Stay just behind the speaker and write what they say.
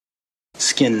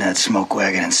Skin that smoke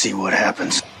wagon and see what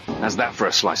happens. How's that for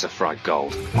a slice of fried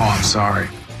gold? Oh, I'm sorry.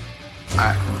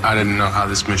 I didn't know how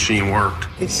this machine worked.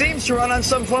 It seems to run on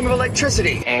some form of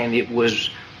electricity. And it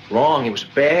was wrong. It was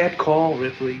a bad call,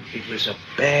 Ripley. It was a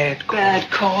bad call.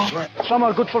 Bad call. Some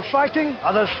are good for fighting,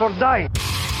 others for dying.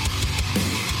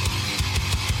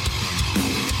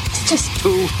 It's just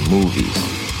two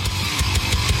movies.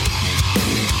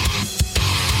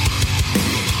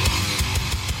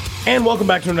 And welcome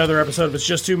back to another episode of It's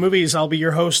Just Two Movies. I'll be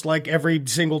your host like every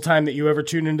single time that you ever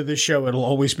tune into this show. It'll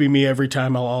always be me every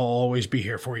time. I'll always be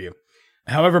here for you.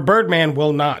 However, Birdman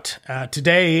will not.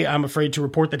 Today, I'm afraid to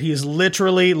report that he is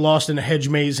literally lost in a hedge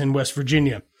maze in West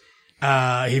Virginia.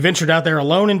 He ventured out there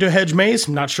alone into a hedge maze.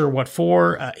 I'm not sure what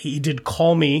for. He did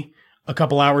call me a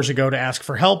couple hours ago to ask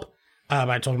for help.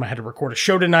 I told him I had to record a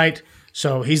show tonight,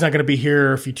 so he's not going to be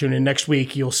here. If you tune in next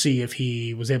week, you'll see if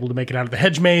he was able to make it out of the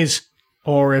hedge maze,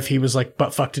 or if he was like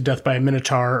butt-fucked to death by a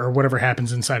minotaur, or whatever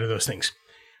happens inside of those things.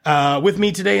 With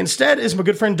me today instead is my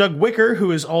good friend Doug Wicker,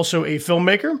 who is also a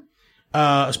filmmaker,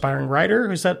 aspiring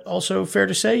writer. Is that also fair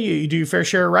to say? You do your fair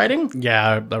share of writing?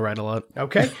 Yeah, I write a lot.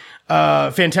 Okay.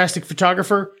 Fantastic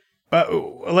photographer.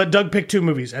 I'll let Doug pick two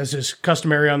movies, as is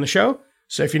customary on the show.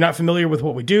 So if you're not familiar with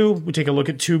what we do, we take a look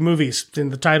at two movies. In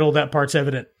the title, that part's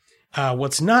evident.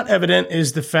 What's not evident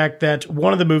is the fact that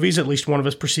one of the movies, at least one of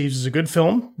us perceives as a good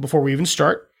film before we even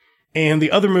start. And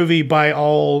the other movie, by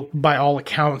all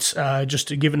accounts,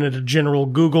 just giving it a general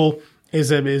Google,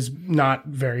 is not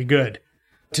very good.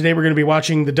 Today we're going to be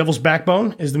watching The Devil's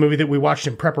Backbone, is the movie that we watched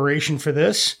in preparation for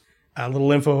this. A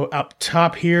little info up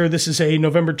top here. This is a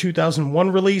November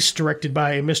 2001 release, directed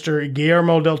by Mr.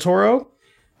 Guillermo del Toro.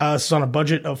 This is on a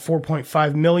budget of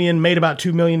 $4.5 million, made about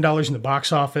 $2 million in the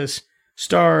box office.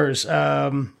 Stars.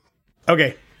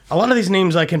 Okay, a lot of these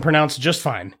names I can pronounce just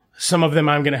fine. Some of them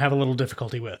I'm going to have a little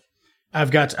difficulty with.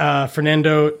 I've got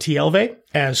Fernando Tielve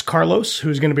as Carlos,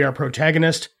 who's going to be our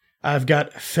protagonist. I've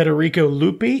got Federico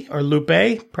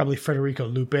Lupi, probably Federico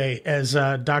Lupi, as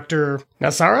Dr.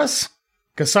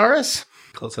 Casares?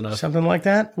 Close enough. Something like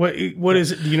that? What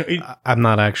is it? Do you know? I'm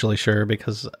not actually sure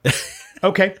because...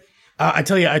 Okay. I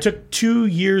tell you, I took 2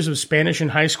 years of Spanish in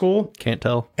high school. Can't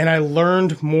tell. And I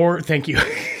learned more, thank you.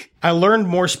 I learned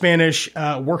more Spanish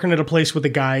working at a place with a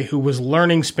guy who was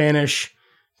learning Spanish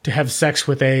to have sex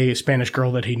with a Spanish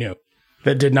girl that he knew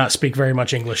that did not speak very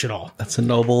much English at all. That's a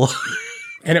noble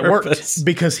And it purpose. worked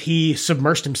because he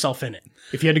submersed himself in it.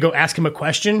 If you had to go ask him a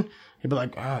question, he'd be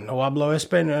like, no hablo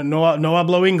español, no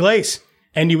hablo inglés.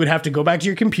 And you would have to go back to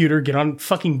your computer, get on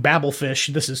fucking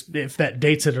Babelfish. This is if that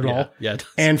dates it at all. Yeah, it does.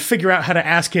 And figure out how to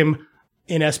ask him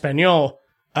in Espanol,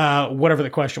 whatever the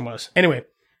question was. Anyway,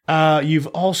 you've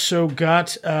also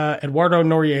got Eduardo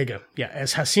Noriega,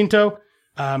 as Jacinto,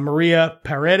 Maria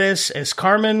Paredes as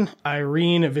Carmen,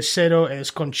 Irene Vicedo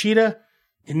as Conchita,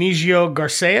 Inigo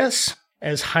Garces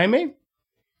as Jaime,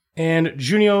 and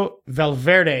Junio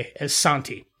Valverde as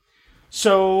Santi.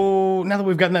 So now that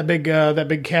we've gotten that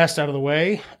big cast out of the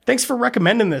way, thanks for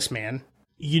recommending this, man.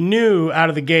 You knew out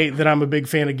of the gate that I'm a big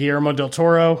fan of Guillermo del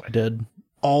Toro. I did.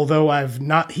 Although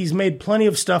he's made plenty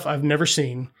of stuff I've never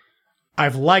seen.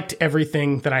 I've liked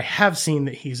everything that I have seen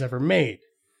that he's ever made.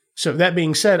 So that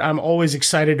being said, I'm always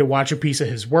excited to watch a piece of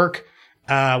his work,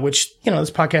 which,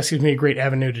 this podcast gives me a great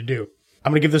avenue to do.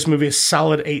 I'm going to give this movie a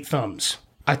solid 8 thumbs.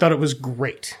 I thought it was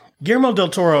great. Guillermo del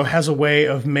Toro has a way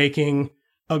of making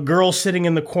a girl sitting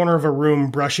in the corner of a room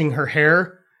brushing her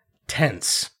hair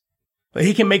tense. But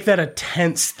he can make that a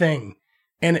tense thing.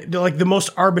 And like the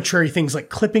most arbitrary things, like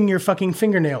clipping your fucking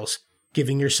fingernails,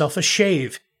 giving yourself a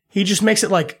shave. He just makes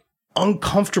it like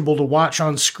uncomfortable to watch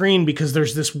on screen because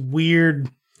there's this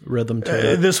weird rhythm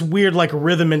to it. This weird like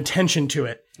rhythm and tension to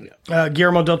it. Yeah.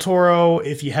 Guillermo del Toro,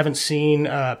 if you haven't seen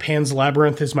Pan's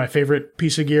Labyrinth, is my favorite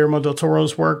piece of Guillermo del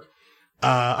Toro's work.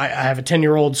 I have a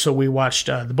 10-year-old, so we watched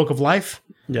The Book of Life.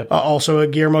 Yep. Also a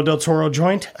Guillermo del Toro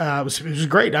joint. It was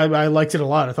great. I liked it a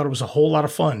lot. I thought it was a whole lot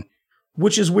of fun,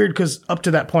 which is weird because up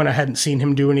to that point, I hadn't seen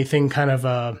him do anything kind of,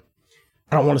 I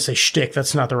don't want to say shtick.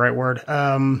 That's not the right word.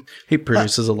 He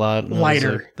produces a lot.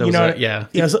 Lighter. Yeah.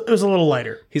 It was a little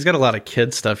lighter. He's got a lot of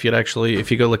kid stuff. You'd actually, if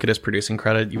you go look at his producing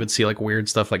credit, you would see like weird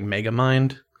stuff like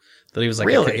Megamind that he was like,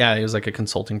 really? He was like a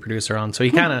consulting producer on. So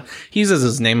he he uses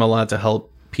his name a lot to help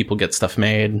people get stuff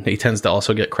made. He tends to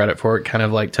also get credit for it, kind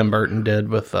of like Tim Burton did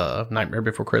with Nightmare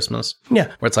Before Christmas. Yeah.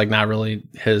 Where it's like not really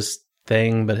his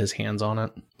thing, but his hands on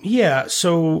it. Yeah,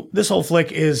 so this whole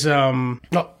flick is all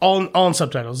in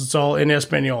subtitles. It's all in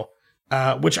Espanol,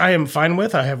 which I am fine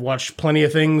with. I have watched plenty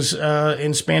of things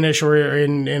in Spanish or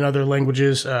in other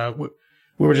languages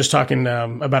We were just talking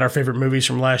about our favorite movies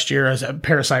from last year. As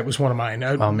Parasite was one of mine.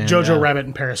 Jojo Rabbit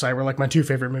and Parasite were like my two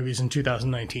favorite movies in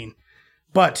 2019.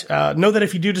 But know that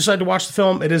if you do decide to watch the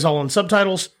film, it is all in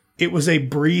subtitles. It was a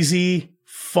breezy,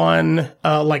 fun,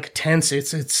 like tense.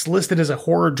 It's listed as a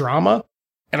horror drama,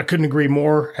 and I couldn't agree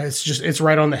more. It's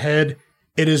right on the head.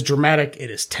 It is dramatic. It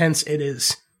is tense. It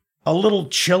is a little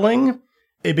chilling.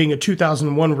 It being a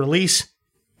 2001 release,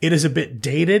 it is a bit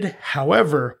dated.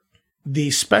 However,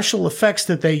 the special effects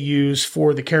that they use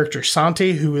for the character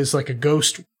Santi, who is like a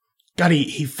ghost, God,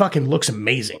 he fucking looks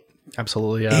amazing.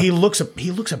 Absolutely, yeah. He looks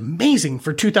amazing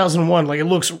for 2001. Like, it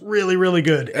looks really, really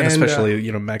good. And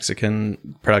especially,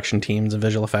 Mexican production teams and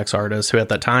visual effects artists who at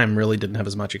that time really didn't have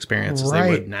as much experience as they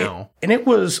would now. And it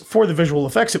was, for the visual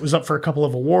effects, it was up for a couple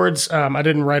of awards. I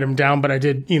didn't write them down, but I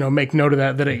did, make note of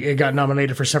that it got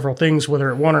nominated for several things. Whether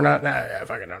it won or not, I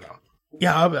fucking don't know.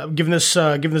 Yeah, I'm giving this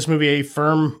movie a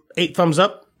firm 8 thumbs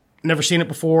up. Never seen it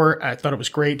before. I thought it was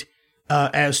great.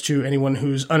 As to anyone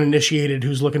who's uninitiated,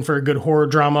 who's looking for a good horror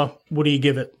drama, what do you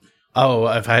give it? Oh,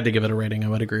 if I had to give it a rating, I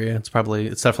would agree. It's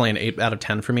definitely an 8 out of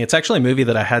 10 for me. It's actually a movie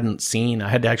that I hadn't seen. I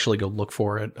had to actually go look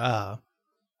for it.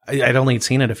 I'd only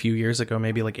seen it a few years ago,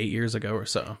 maybe like 8 years ago or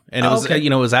so. And it was, it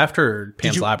was after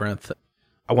Pan's Labyrinth.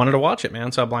 I wanted to watch it,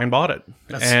 man, so I blind bought it.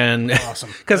 That's awesome.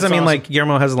 Because like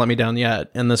Guillermo hasn't let me down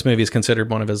yet, and this movie is considered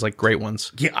one of his like great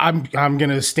ones. Yeah, I'm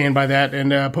gonna stand by that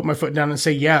and put my foot down and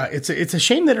say, yeah, it's a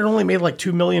shame that it only made like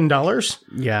 $2 million.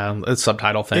 Yeah, it's a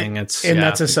subtitle thing. That's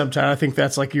a subtitle. I think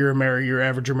that's like your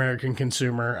average American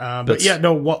consumer. But yeah,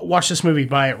 no, watch this movie,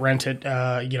 buy it, rent it,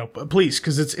 please,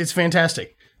 because it's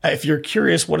fantastic. If you're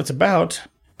curious what it's about.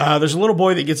 There's a little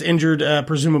boy that gets injured,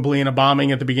 presumably in a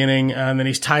bombing at the beginning, and then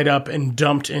he's tied up and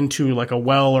dumped into like a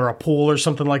well or a pool or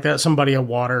something like that, some body of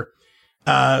water.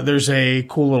 There's a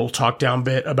cool little talk down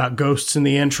bit about ghosts in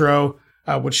the intro,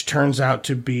 which turns out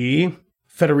to be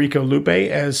Federico Lupe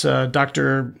as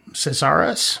Dr.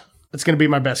 Casares. That's going to be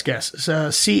my best guess. It's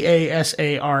Casares.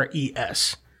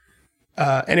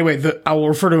 Anyway, I will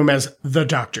refer to him as the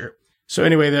Doctor. So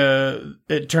anyway,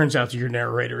 it turns out that your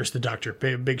narrator is the Doctor,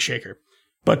 big shaker.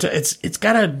 But it's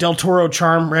got a Del Toro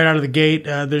charm right out of the gate.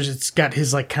 It's got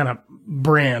his like kind of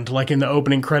brand, like in the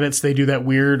opening credits, they do that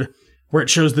weird where it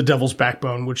shows the devil's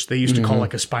backbone, which they used to call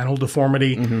like a spinal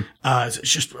deformity. It's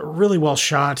just really well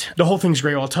shot. The whole thing's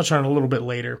great. I'll touch on it a little bit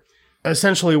later.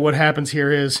 Essentially what happens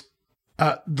here is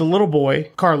the little boy,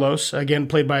 Carlos, again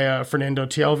played by Fernando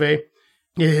Tielve,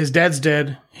 his dad's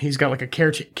dead. He's got like a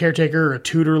caretaker or a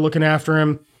tutor looking after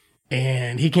him.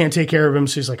 And he can't take care of him,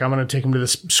 so he's like, I'm going to take him to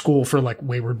this school for like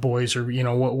wayward boys or,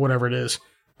 whatever it is.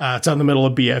 It's out in the middle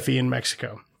of BFE in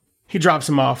Mexico. He drops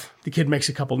him off. The kid makes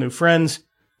a couple new friends.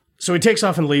 So he takes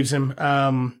off and leaves him.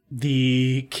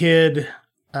 The kid,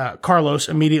 Carlos,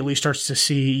 immediately starts to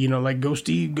see, like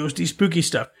ghosty, spooky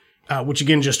stuff. Which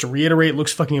again, just to reiterate,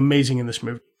 looks fucking amazing in this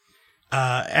movie.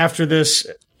 After this,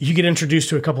 you get introduced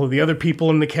to a couple of the other people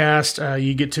in the cast.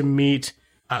 You get to meet...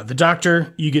 the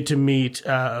Doctor, you get to meet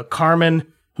Carmen,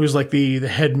 who's like the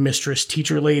head mistress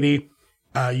teacher lady.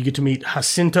 You get to meet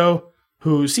Jacinto,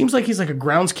 who seems like he's like a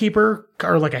groundskeeper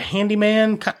or like a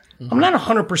handyman. I'm not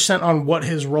 100% on what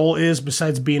his role is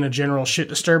besides being a general shit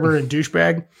disturber and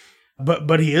douchebag,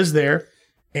 but he is there.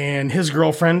 And his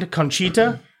girlfriend,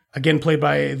 Conchita, again played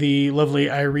by the lovely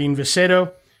Irene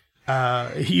Vicedo.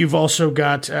 You've also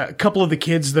got a couple of the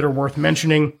kids that are worth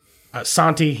mentioning.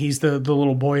 Santi, he's the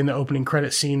little boy in the opening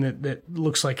credit scene that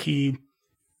looks like he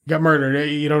got murdered.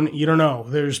 You don't know.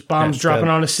 There's bombs dropping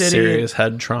on a city. Serious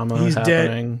head trauma he's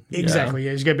happening. Dead. Exactly.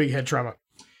 Yeah, he's got big head trauma.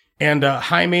 And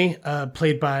Jaime,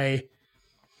 played by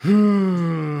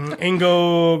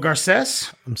Ingo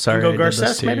Garces. I'm sorry, Ingo I Garces, did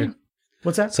this to maybe? you.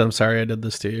 What's that? So I'm sorry I did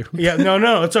this to you. Yeah,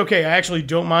 no, it's okay. I actually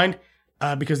don't mind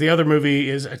because the other movie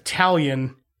is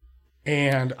Italian,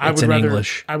 and I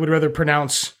would rather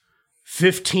pronounce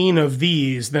 15 of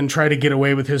these than try to get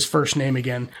away with his first name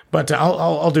again. But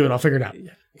I'll do it. I'll figure it out.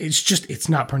 It's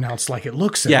not pronounced like it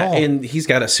looks at all. Yeah, and he's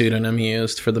got a pseudonym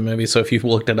used for the movie. So if you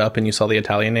looked it up and you saw the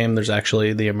Italian name, there's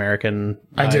actually the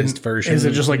Americanized version. Is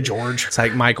it just like George? It's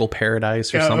like Michael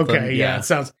Paradise or something. Okay, yeah, it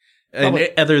sounds...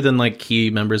 And other than like key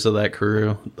members of that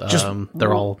crew,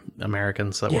 they're all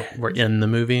Americans that were in the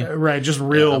movie. Right, just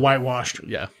real whitewashed.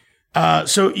 Yeah.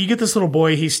 So you get this little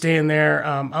boy. He's staying there.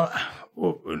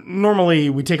 Normally,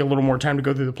 we take a little more time to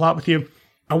go through the plot with you.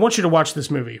 I want you to watch this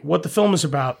movie. What the film is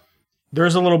about,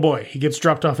 there's a little boy. He gets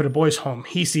dropped off at a boys' home.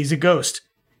 He sees a ghost.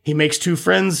 He makes two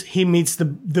friends. He meets the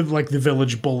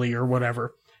village bully or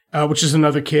whatever, which is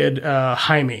another kid,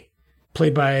 Jaime,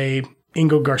 played by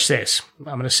Ingo Garces. I'm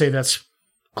going to say that's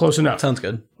close enough. Sounds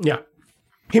good. Yeah.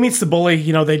 He meets the bully.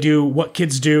 You know, they do what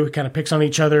kids do. Kind of picks on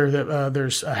each other.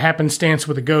 There's a happenstance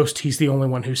with a ghost. He's the only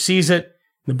one who sees it.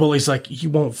 The bully's like, you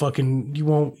won't,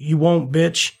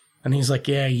 bitch. And he's like,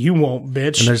 yeah, you won't,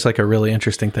 bitch. And there's like a really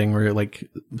interesting thing where like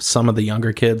some of the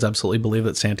younger kids absolutely believe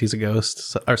that Santi's a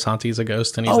ghost,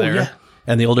 and he's there. Yeah.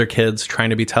 And the older kids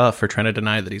trying to be tough or trying to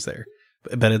deny that he's there.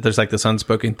 But there's like this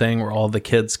unspoken thing where all the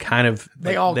kids kind of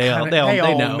they know they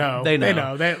know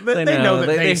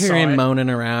they hear him moaning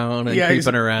around and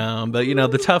creeping around. But you know,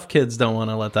 the tough kids don't want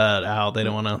to let that out. They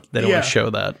don't want to show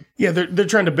that. Yeah, they're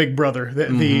trying to big brother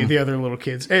the other little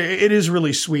kids. It is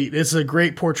really sweet. It's a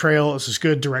great portrayal. This is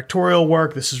good directorial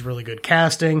work. This is really good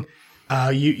casting.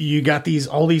 You got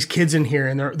all these kids in here,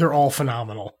 and they're all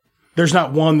phenomenal. There's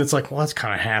not one that's like, well, that's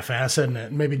kind of half-assed, isn't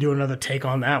it? Maybe do another take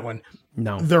on that one.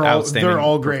 No, they're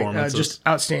all great, just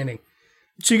outstanding.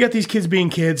 So you got these kids being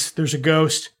kids. There's a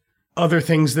ghost. Other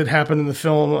things that happen in the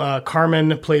film.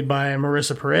 Carmen, played by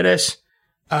Marissa Paredes.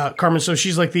 Carmen, so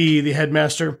she's like the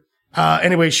headmaster.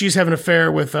 Anyway, she's having an affair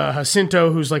with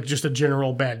Jacinto, who's like just a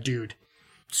general bad dude.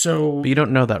 But you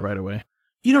don't know that right away.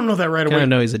 You don't know that right away. Kind of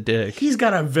know he's a dick. He's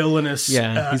got a villainous he's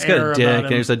got a dick.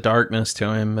 There's a darkness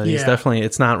to him, but he's definitely,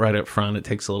 it's not right up front. It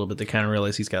takes a little bit to kind of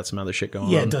realize he's got some other shit going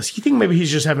on. Yeah, it does. You think maybe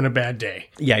he's just having a bad day?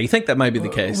 Yeah, you think that might be the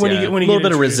case. When a little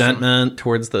bit of resentment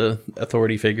towards the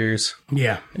authority figures.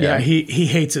 Yeah. He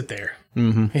hates it there.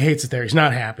 Mm-hmm. He hates it there. He's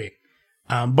not happy.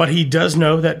 But he does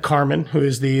know that Carmen, who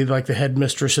is the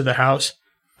headmistress of the house,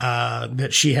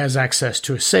 that she has access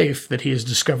to a safe that he has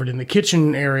discovered in the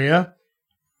kitchen area,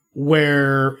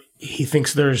 where he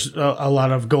thinks there's a lot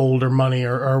of gold or money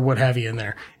or what have you in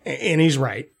there. And he's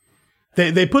right.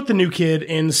 They put the new kid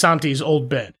in Santi's old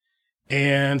bed.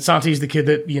 And Santi's the kid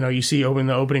that, you see in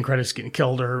the opening credits getting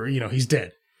killed, or, he's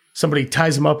dead. Somebody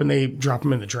ties him up and they drop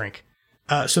him in the drink.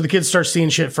 So the kids start seeing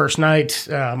shit first night.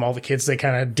 All the kids, they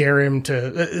kind of dare him to,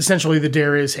 essentially the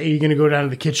dare is, hey, you're going to go down to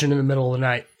the kitchen in the middle of the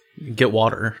night. Get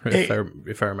water,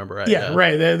 if I remember right. Yeah,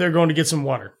 right. They're going to get some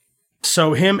water.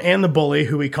 So him and the bully,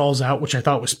 who he calls out, which I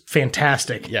thought was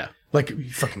fantastic. Yeah. Like,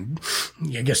 fucking,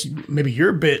 I guess maybe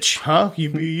you're a bitch, huh?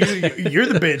 You're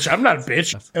the bitch. I'm not a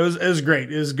bitch. It was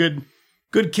great. It was good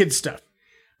kid stuff.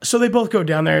 So they both go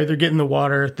down there. They're getting the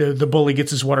water. The bully gets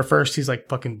his water first. He's like,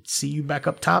 fucking, see you back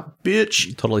up top, bitch.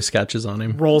 He totally sketches on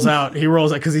him. He rolls out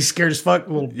because he's scared as fuck.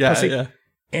 Little pussy. Yeah.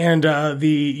 And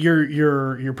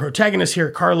your protagonist here,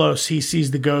 Carlos, he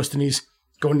sees the ghost and he's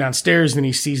going downstairs, and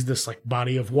he sees this like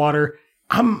body of water.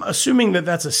 I'm assuming that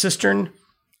that's a cistern.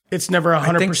 It's never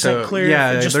 100% clear.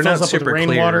 Yeah, it just fills up with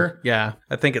rainwater. Yeah,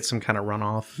 I think it's some kind of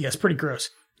runoff. Yeah, it's pretty gross.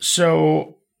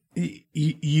 So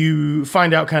you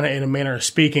find out, kind of in a manner of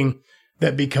speaking,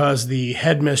 that because the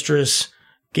headmistress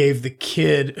gave the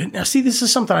kid... Now, see, this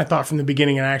is something I thought from the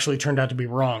beginning and actually turned out to be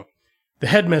wrong. The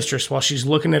headmistress, while she's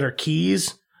looking at her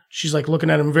keys, she's like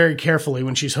looking at them very carefully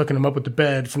when she's hooking them up with the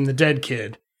bed from the dead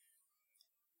kid.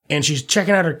 And she's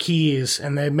checking out her keys,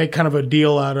 and they make kind of a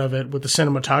deal out of it with the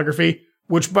cinematography,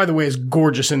 which, by the way, is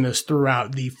gorgeous in this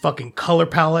throughout. The fucking color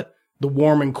palette, the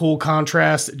warm and cool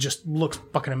contrast, it just looks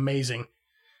fucking amazing.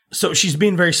 So she's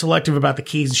being very selective about the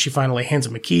keys, and she finally hands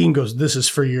him a key and goes, this is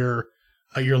for your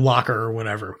locker or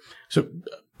whatever. So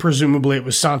presumably it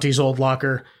was Santi's old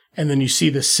locker. And then you see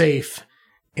the safe,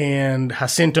 and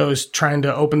Jacinto's trying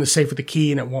to open the safe with the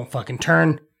key, and it won't fucking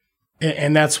turn.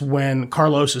 And that's when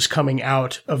Carlos is coming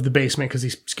out of the basement because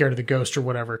he's scared of the ghost or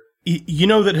whatever. You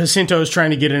know that Jacinto is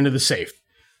trying to get into the safe.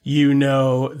 You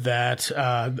know that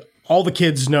all the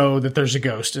kids know that there's a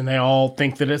ghost, and they all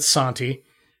think that it's Santi.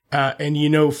 And you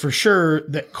know for sure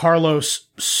that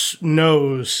Carlos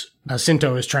knows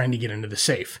Jacinto is trying to get into the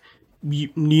safe.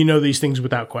 You know these things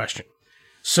without question.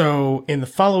 So in the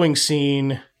following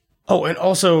scene... Oh, and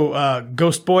also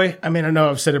Ghost Boy. I mean, I know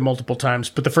I've said it multiple times,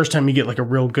 but the first time you get like a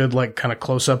real good, like kind of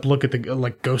close up look at the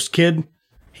Ghost Kid,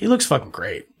 he looks fucking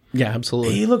great. Yeah,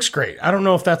 absolutely. He looks great. I don't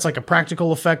know if that's like a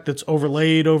practical effect that's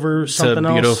overlaid over something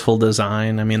else. It's a beautiful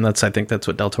design. I mean, I think that's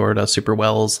what Del Toro does super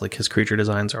well, is like his creature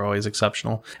designs are always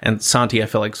exceptional. And Santi, I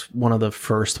feel like, one of the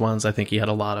first ones. I think he had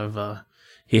a lot of,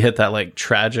 he hit that like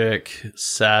tragic,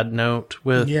 sad note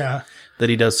with. Yeah. That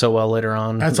he does so well later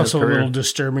on. That's also a little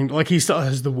disturbing. Like, he still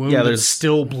has the wound that's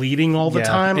still bleeding all the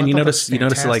time. And you notice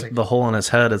like the hole in his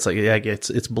head. It's like,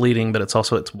 it's bleeding, but it's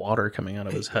water coming out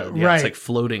of his head. Yeah, right. It's like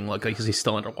floating, like he's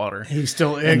still underwater. He's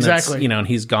still, exactly. And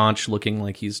he's Gaunch looking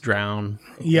like he's drowned.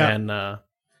 Yeah. And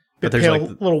But there's pale,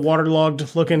 like little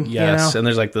waterlogged looking. yes, You know? and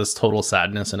there's like this total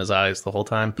sadness in his eyes the whole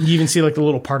time. You even see like the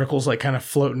little particles like kind of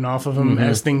floating off of him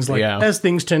as things as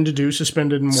things tend to do,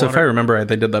 suspended in water. So if I remember right,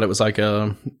 they did that. It was like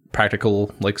a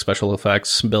practical, like special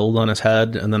effects build on his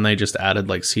head, and then they just added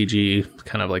like CG,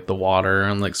 kind of like the water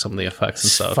and like some of the effects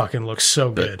and stuff. Fucking looks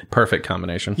so good. Perfect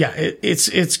combination. Yeah,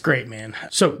 it's great, man.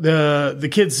 So the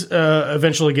kids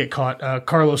eventually get caught.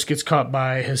 Carlos gets caught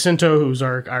by Jacinto, who's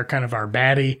our kind of our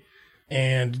baddie,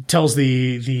 and tells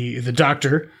the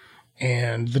doctor.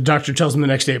 And the doctor tells him the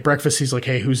next day at breakfast, he's like,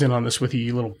 "Hey, who's in on this with you,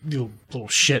 you little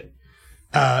shit?"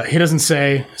 He doesn't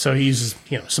say, so he uses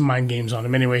some mind games on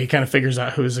him. Anyway, he kind of figures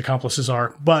out who his accomplices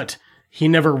are, but he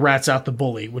never rats out the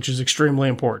bully, which is extremely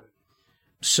important.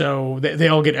 So they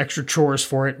all get extra chores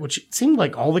for it, which it seemed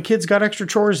like all the kids got extra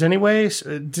chores anyway. So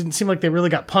it didn't seem like they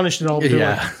really got punished at all.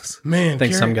 Yeah. Man, I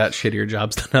think some got shittier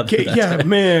jobs than others.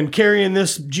 Man, carrying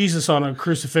this Jesus on a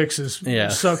crucifix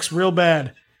sucks real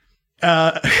bad.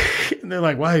 They're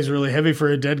like, wow, he's really heavy for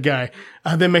a dead guy.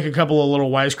 They make a couple of little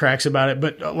wisecracks about it,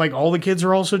 but like all the kids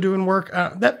are also doing work.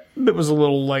 That bit was a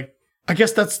little like, I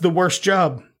guess that's the worst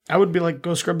job. I would be like,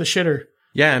 go scrub the shitter.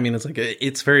 Yeah, I mean, it's like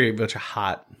it's very much a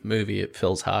hot movie. It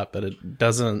feels hot, but it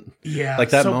doesn't. Yeah,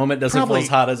 like that moment doesn't feel as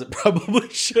hot as it probably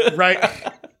should. Right.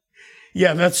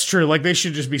 Yeah, that's true. Like they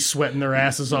should just be sweating their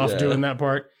asses off doing that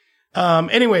part.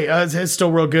 Anyway, it's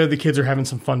still real good. The kids are having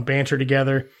some fun banter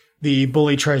together. The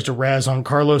bully tries to razz on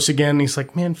Carlos again. He's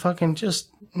like, man, fucking just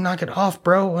knock it off,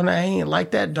 bro. And I ain't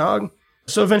like that, dog.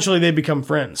 So eventually they become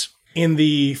friends. In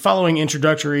the following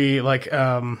introductory,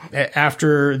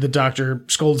 after the doctor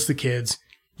scolds the kids,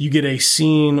 you get a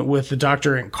scene with the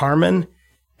doctor and Carmen.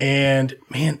 And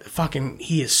man, fucking,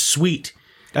 he is sweet.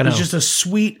 He's just a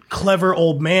sweet, clever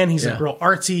old man. He's like real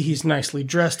artsy. He's nicely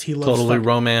dressed. He loves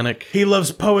romantic. He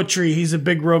loves poetry. He's a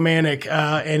big romantic,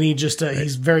 and he just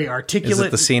he's very articulate. Is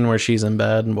it the scene where she's in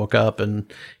bed and woke up and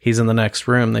he's in the next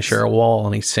room? They share a wall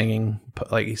and he's singing,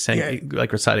 like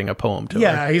reciting a poem to her.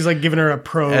 Yeah, he's like giving her a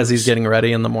prose as he's getting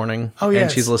ready in the morning. Oh yeah,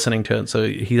 and she's listening to it. So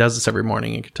he does this every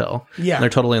morning. You could tell. Yeah, and they're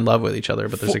totally in love with each other,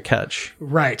 but there's a catch.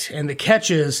 Right, and the catch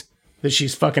is that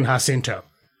she's fucking Jacinto.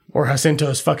 Or Jacinto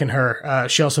is fucking her.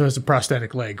 She also has a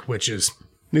prosthetic leg, which is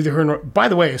neither her nor... By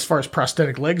the way, as far as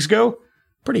prosthetic legs go,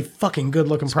 pretty fucking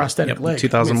good-looking prosthetic leg.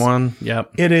 2001,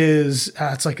 yep. It is...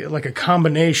 it's like a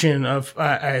combination of,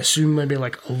 I assume, maybe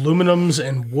like aluminums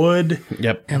and wood.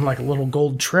 Yep. And like a little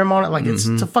gold trim on it. Like it's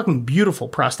a fucking beautiful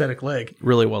prosthetic leg.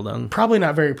 Really well done. Probably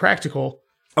not very practical.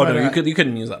 Oh, no, you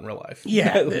couldn't use that in real life.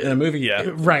 Yeah. In a movie, yeah.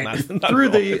 Right. Not through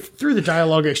the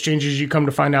dialogue exchanges, you come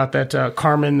to find out that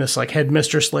Carmen, this like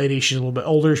headmistress lady, she's a little bit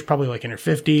older. She's probably like in her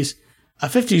 50s.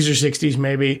 50s or 60s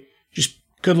maybe. Just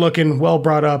good looking, well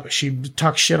brought up. She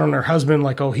talks shit on her husband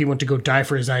like, oh, he went to go die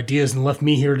for his ideas and left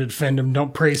me here to defend him.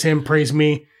 Don't praise him, praise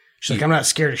me. She's like, I'm not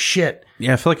scared of shit.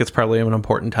 Yeah, I feel like it's probably an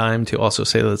important time to also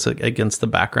say that it's against the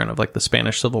background of like the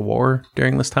Spanish Civil War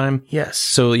during this time. Yes.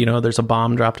 So, there's a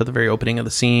bomb dropped at the very opening of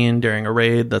the scene during a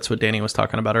raid. That's what Danny was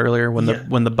talking about earlier. When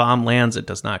the bomb lands, it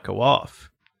does not go off.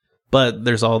 But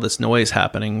there's all this noise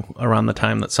happening around the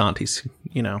time that Santi's,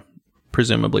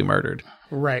 presumably murdered.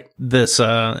 Right. This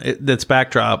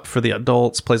backdrop for the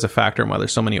adults plays a factor in why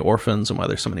there's so many orphans and why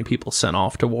there's so many people sent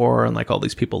off to war and like all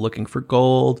these people looking for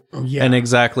gold. Yeah. And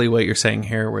exactly what you're saying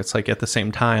here, where it's like at the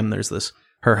same time there's this,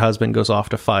 her husband goes off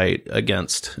to fight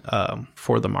against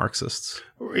for the Marxists.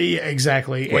 Yeah,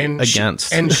 exactly. Wait, and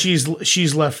against. And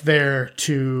she's left there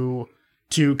to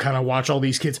kind of watch all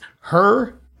these kids.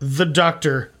 Her, the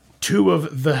doctor, two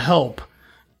of the help,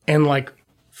 and like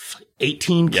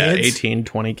 18 kids. Yeah, 18,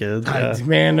 20 kids. Yeah.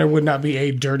 Man, there would not be a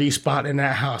dirty spot in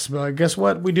that house. But like, guess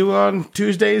what we do on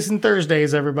Tuesdays and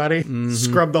Thursdays, everybody?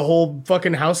 Scrub the whole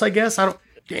fucking house, I guess.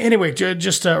 Anyway,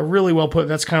 just really well put.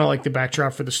 That's kind of like the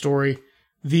backdrop for the story.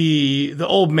 The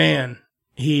old man,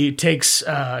 he takes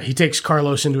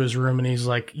Carlos into his room and he's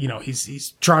like,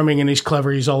 he's charming and he's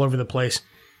clever. He's all over the place.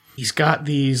 He's got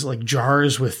these like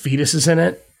jars with fetuses in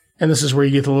it. And this is where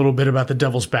you get the little bit about the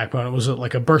devil's backbone. It was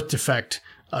like a birth defect.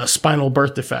 A spinal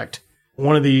birth defect.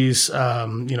 One of these,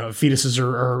 fetuses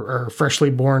are freshly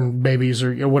born babies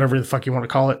or whatever the fuck you want to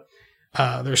call it.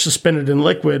 They're suspended in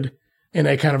liquid in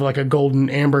a kind of like a golden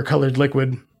amber colored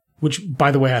liquid, which,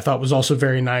 by the way, I thought was also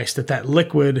very nice that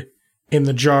liquid in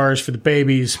the jars for the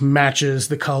babies matches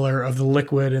the color of the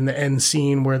liquid in the end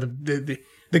scene where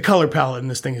the color palette in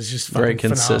this thing is just very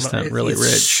consistent, really it's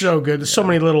rich. So good. There's so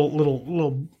many little, a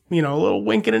little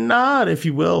wink and a nod, if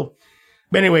you will.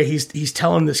 But anyway, he's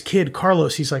telling this kid,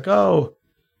 Carlos, he's like, oh,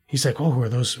 who are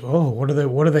those? Oh, what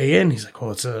are they in? He's like, oh,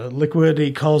 it's a liquid.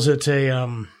 He calls it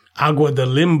a agua de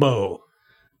limbo.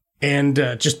 and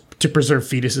just to preserve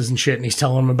fetuses and shit. And he's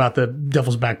telling him about the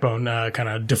devil's backbone kind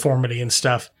of deformity and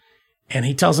stuff. And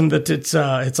he tells him that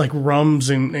it's like rums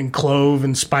and clove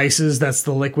and spices. That's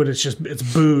the liquid.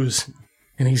 It's booze.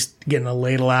 And he's getting a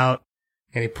ladle out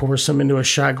and he pours some into a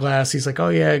shot glass. He's like, oh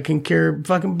yeah, it can cure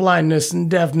fucking blindness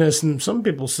and deafness. And some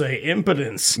people say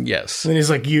impotence. Yes. And he's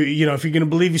like, you know, if you're going to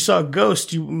believe you saw a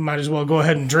ghost, you might as well go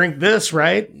ahead and drink this,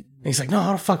 right? And he's like, no, I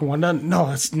don't fucking want none. No,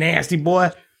 that's nasty,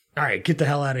 boy. All right, get the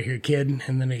hell out of here, kid.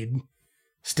 And then he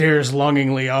stares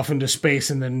longingly off into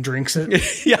space and then drinks it.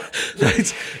 Yeah,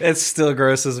 it still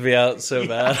grosses me out so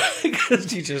bad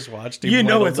because you just watched him. You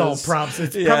know, it's all props.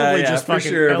 It's probably just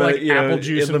fucking sure, like apple know,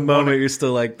 juice. In the moment, you're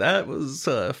still like, that was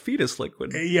fetus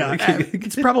liquid. Yeah,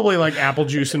 it's probably like apple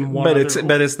juice and one. But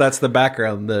that's the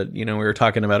background that we were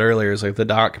talking about earlier. Is like the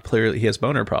doc clearly he has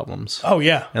boner problems. Oh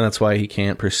yeah, and that's why he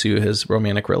can't pursue his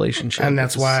romantic relationship. And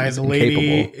that's why the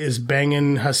lady is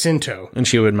banging Jacinto. And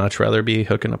she would much rather be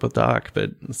hooking up with Doc,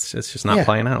 but it's just not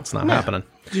playing out. It's not happening.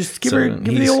 Just give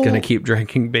he's going to keep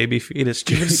drinking baby fetus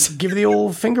juice. Give the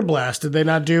old finger blast. Did they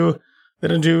not do? They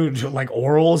didn't do like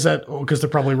oral? Is that because they're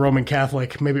probably Roman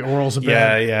Catholic? Maybe oral's a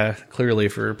bad. Yeah. Clearly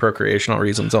for procreational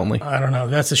reasons only. I don't know.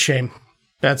 That's a shame.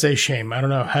 That's a shame. I don't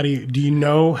know. Do you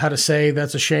know how to say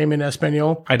that's a shame in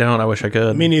Espanol? I don't. I wish I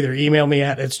could. Me neither. Email me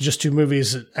at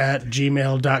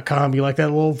itsjusttwomovies@gmail.com. You like that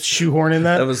little shoehorn in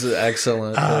that? That was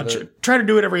excellent. Try to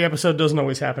do it every episode. Doesn't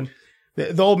always happen.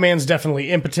 The old man's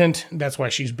definitely impotent. That's why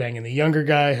she's banging the younger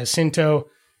guy, Jacinto.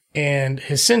 And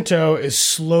Jacinto is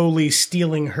slowly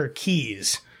stealing her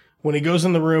keys. When he goes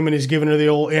in the room and he's giving her the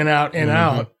old in, out,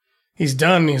 he's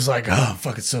done. He's like, oh,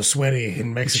 fuck, it's so sweaty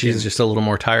in Mexican. She's just a little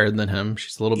more tired than him.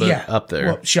 She's a little bit up there.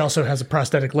 Well, she also has a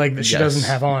prosthetic leg that she doesn't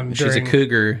have on. She's a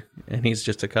cougar, and he's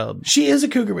just a cub. She is a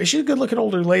cougar, but she's a good-looking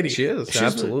older lady. She is,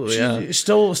 absolutely, She's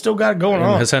still got it going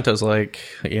on. Jacinto's like,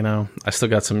 I still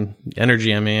got some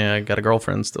energy in me. I got a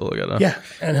girlfriend still.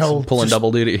 And he'll pulling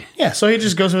double duty. Yeah, so he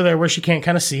just goes over there where she can't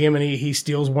kind of see him, and he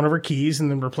steals one of her keys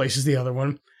and then replaces the other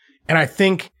one. And I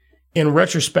think, in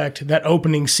retrospect, that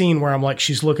opening scene where I'm like,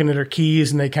 she's looking at her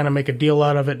keys and they kind of make a deal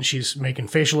out of it and she's making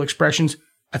facial expressions.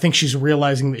 I think she's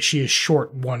realizing that she is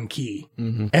short one key.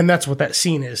 Mm-hmm. And that's what that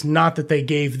scene is. Not that they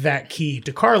gave that key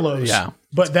to Carlos. Yeah.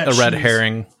 But that a red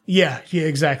herring. Yeah,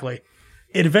 exactly.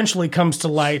 It eventually comes to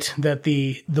light that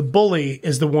the bully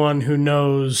is the one who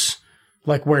knows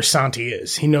like where Santi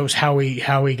is. He knows how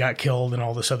he got killed and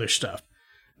all this other stuff.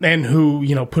 And who,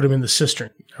 put him in the cistern.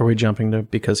 Are we jumping to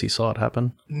because he saw it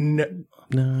happen?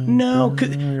 No,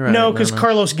 because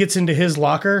Carlos gets into his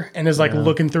locker and is like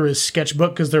looking through his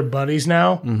sketchbook because they're buddies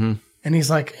now. Mm-hmm. And he's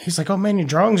like, oh man, your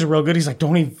drawings are real good. He's like,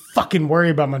 don't even fucking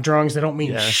worry about my drawings. They don't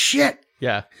mean shit.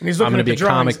 Yeah. And he's looking I'm going to be a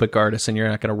drawings. comic book artist and you're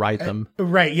not going to write them.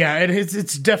 Right. Yeah. And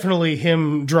it's definitely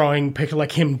him drawing,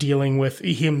 like him dealing with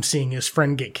him seeing his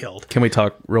friend get killed. Can we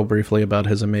talk real briefly about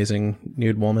his amazing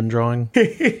nude woman drawing?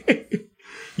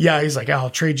 Yeah, he's like, I'll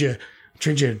trade you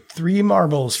 3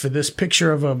 marbles for this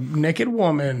picture of a naked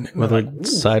woman with a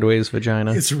sideways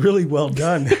vagina. It's really well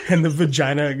done, and the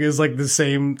vagina is like the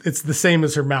same. It's the same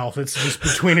as her mouth. It's just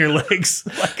between her legs.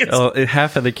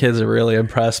 Half of the kids are really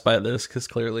impressed by this because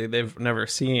clearly they've never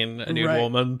seen a nude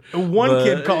woman. One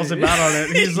kid calls him out on it.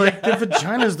 He's like, the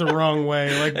vagina's the wrong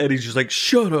way. And he's just like,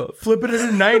 shut up. Flip it at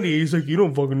a 90. He's like, you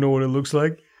don't fucking know what it looks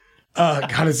like.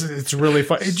 God, it's really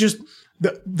fun. It just.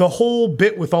 The whole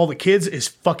bit with all the kids is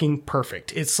fucking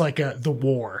perfect. It's like the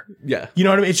war. Yeah. You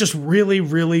know what I mean? It's just really,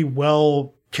 really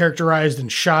well characterized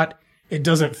and shot. It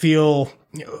doesn't feel,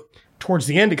 towards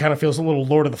the end, it kind of feels a little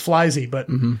Lord of the Fliesy, but.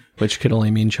 Mm-hmm. Which could only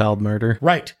mean child murder.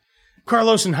 Right.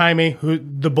 Carlos and Jaime,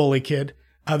 the bully kid,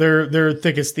 they're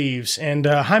thick as thieves. And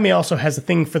Jaime also has a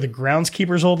thing for the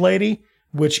groundskeeper's old lady,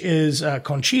 which is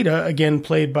Conchita, again,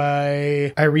 played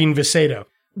by Irene Vicedo.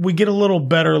 We get a little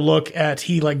better look at,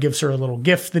 he like gives her a little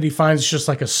gift that he finds. It's just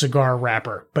like a cigar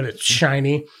wrapper, but it's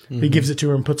shiny. Mm-hmm. He gives it to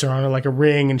her and puts her on her like a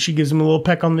ring, and she gives him a little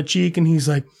peck on the cheek, and he's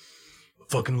like,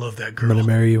 fucking love that girl. I'm going to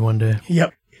marry you one day.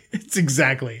 Yep. It's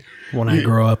exactly. When I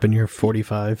grow up and you're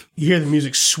 45. You hear the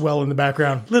music swell in the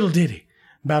background. Little ditty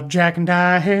about Jack and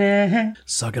Diane.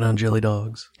 Sucking on jelly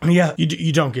dogs. Yeah.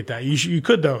 You don't get that. You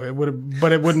could though.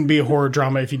 But it wouldn't be a horror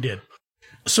drama if you did.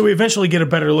 So we eventually get a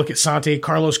better look at Santi.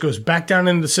 Carlos goes back down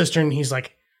into the cistern. He's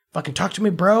like, fucking talk to me,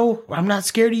 bro. I'm not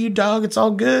scared of you, dog. It's all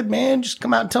good, man. Just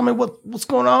come out and tell me what's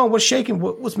going on. What's shaking?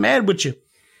 What's mad with you?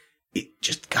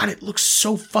 It looks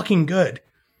so fucking good.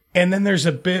 And then there's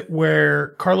a bit where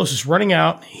Carlos is running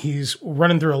out. He's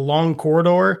running through a long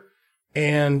corridor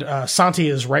and Santi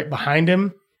is right behind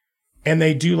him. And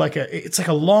they do it's like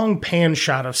a long pan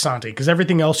shot of Santi because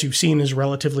everything else you've seen is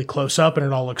relatively close up and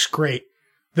it all looks great.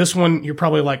 This one, you're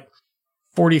probably like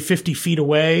 40, 50 feet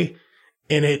away,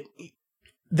 and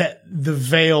that the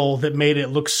veil that made it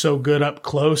look so good up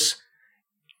close,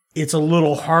 it's a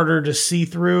little harder to see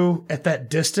through at that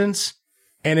distance.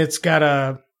 And it's got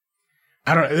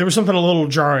there was something a little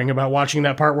jarring about watching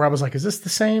that part where I was like, is this the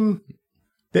same?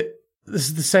 This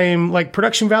is the same like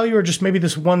production value, or just maybe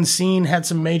this one scene had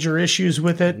some major issues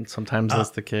with it? Sometimes that's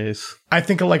the case. I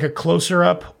think of like a closer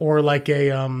up, or like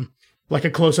a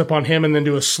close up on him and then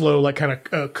do a slow, like kind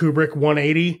of Kubrick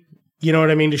 180. You know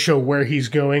what I mean? To show where he's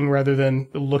going rather than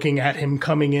looking at him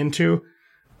coming into.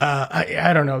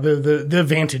 I don't know. The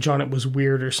vantage on it was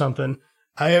weird or something.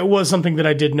 It was something that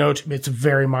I did note. It's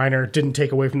very minor. It didn't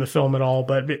take away from the film at all,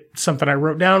 but it's something I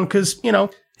wrote down because,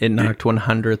 it knocked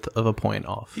 1/100th of a point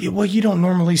off. Well, you don't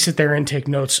normally sit there and take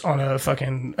notes on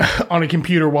a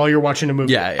computer while you're watching a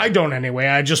movie. Yeah. I don't anyway.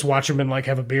 I just watch them and like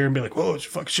have a beer and be like, whoa,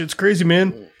 shit's crazy,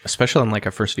 man. Especially on like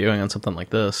a first viewing on something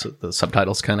like this, the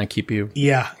subtitles kind of keep you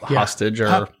hostage.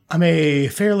 Or I'm a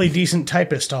fairly decent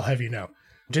typist, I'll have you know.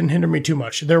 Didn't hinder me too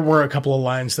much. There were a couple of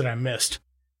lines that I missed.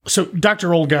 So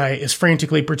Dr. Old Guy is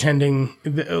frantically pretending,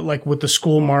 like with the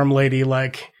school marm lady,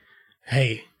 like,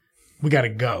 hey, we got to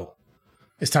go.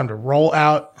 It's time to roll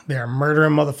out. They are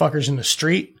murdering motherfuckers in the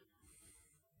street.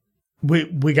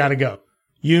 We got to go.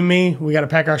 You and me, we got to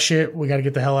pack our shit. We got to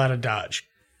get the hell out of Dodge.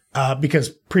 Because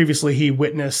previously he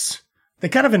witnessed, they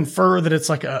kind of infer that it's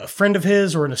like a friend of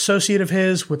his or an associate of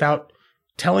his without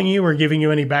telling you or giving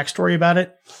you any backstory about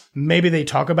it. Maybe they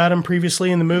talk about him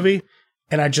previously in the movie,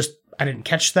 and I didn't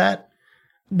catch that,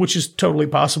 which is totally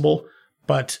possible.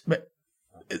 But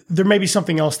there may be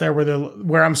something else there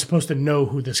where I'm supposed to know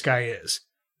who this guy is.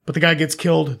 But the guy gets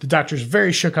killed. The doctor's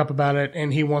very shook up about it,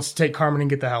 and he wants to take Carmen and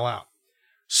get the hell out.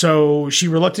 So she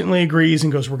reluctantly agrees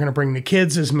and goes, we're going to bring the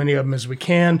kids, as many of them as we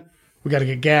can. We got to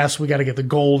get gas. We got to get the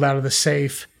gold out of the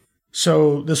safe.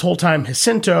 So this whole time,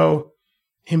 Jacinto,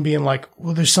 him being like,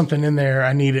 well, there's something in there.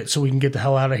 I need it so we can get the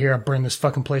hell out of here. I'll burn this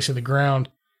fucking place to the ground.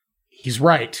 He's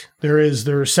right. There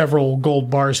are several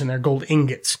gold bars in there, gold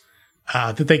ingots,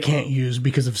 that they can't use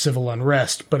because of civil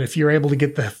unrest. But if you're able to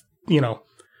get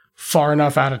far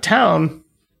enough out of town,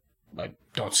 I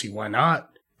don't see why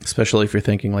not. Especially if you're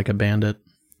thinking like a bandit.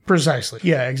 Precisely.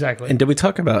 Yeah, exactly. And did we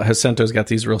talk about Jacinto's got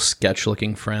these real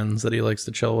sketch-looking friends that he likes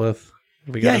to chill with?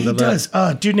 Yeah, he does.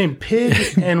 Dude named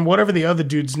Pig and whatever the other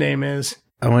dude's name is.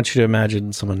 I want you to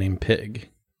imagine someone named Pig.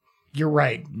 You're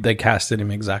right. They casted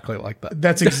him exactly like that.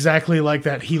 That's exactly like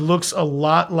that. He looks a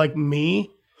lot like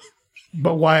me,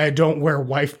 but why I don't wear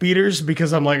wife beaters,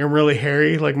 because I'm really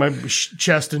hairy, like my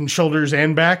chest and shoulders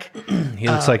and back. He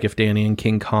looks like if Danny and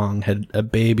King Kong had a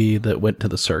baby that went to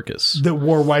the circus. That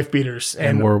wore wife beaters.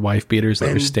 And wore wife beaters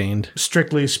that were stained.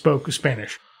 Strictly spoke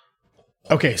Spanish.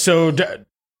 Okay, so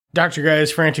Dr. Guy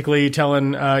is frantically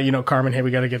telling, Carmen, hey,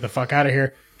 we got to get the fuck out of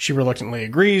here. She reluctantly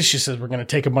agrees. She says, we're going to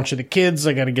take a bunch of the kids.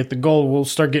 I got to get the gold. We'll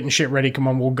start getting shit ready. Come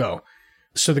on, we'll go.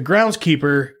 So the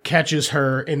groundskeeper catches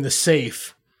her in the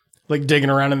safe, like digging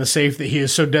around in the safe that he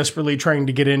is so desperately trying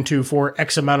to get into for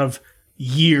X amount of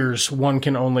years, one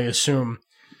can only assume.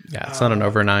 Yeah, it's not an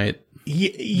overnight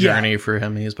journey for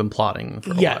him. He's been plotting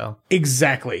for a while.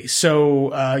 Exactly.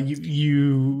 So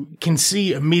you can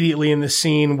see immediately in the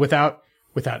scene, without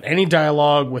any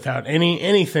dialogue, without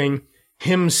anything,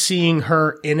 him seeing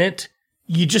her in it,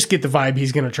 you just get the vibe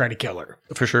he's going to try to kill her.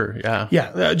 For sure, yeah.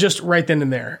 Yeah, just right then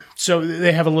and there. So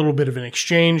they have a little bit of an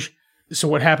exchange. So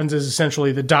what happens is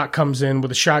essentially the doc comes in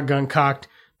with a shotgun cocked,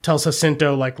 tells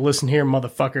Jacinto, listen here,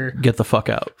 motherfucker. Get the fuck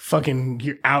out. Fucking,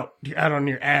 you're out on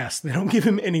your ass. They don't give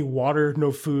him any water,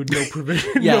 no food, no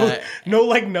provision, yeah. no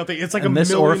nothing. It's like and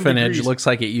this orphanage degrees. Looks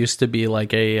like it used to be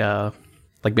like a,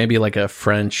 maybe like a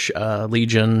French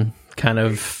Legion kind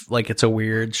of, it's a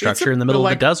weird structure in the middle of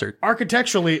the desert.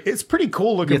 Architecturally, it's pretty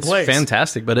cool looking place. It's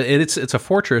fantastic, but it's a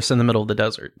fortress in the middle of the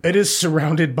desert. It is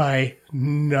surrounded by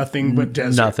nothing but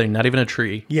desert. Nothing, not even a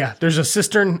tree. Yeah, there's a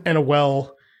cistern and a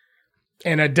well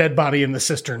and a dead body in the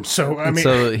cistern. So,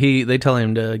 they tell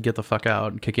him to get the fuck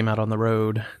out and kick him out on the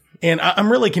road. And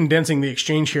I'm really condensing the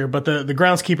exchange here, but the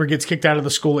groundskeeper gets kicked out of the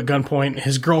school at gunpoint.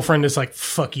 His girlfriend is like,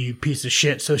 fuck you, piece of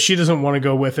shit. So she doesn't want to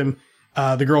go with him.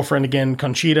 The girlfriend, again,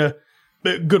 Conchita,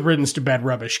 good riddance to bad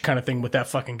rubbish kind of thing with that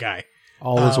fucking guy.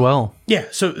 All is well. Yeah,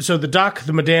 so the doc,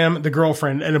 the madame, the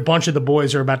girlfriend, and a bunch of the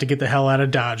boys are about to get the hell out of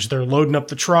Dodge. They're loading up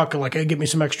the truck, like, hey, get me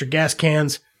some extra gas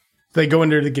cans. They go in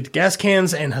there to get the gas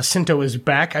cans, and Jacinto is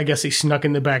back. I guess he snuck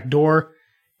in the back door,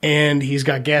 and he's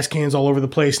got gas cans all over the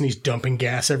place, and he's dumping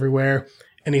gas everywhere,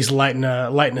 and he's lighting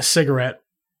a cigarette.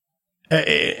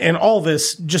 And all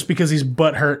this just because he's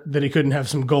butthurt that he couldn't have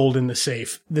some gold in the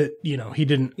safe that, he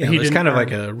didn't. Yeah, there's kind of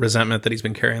like a resentment that he's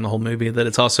been carrying the whole movie, that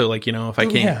it's also like, if I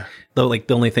can't, though, like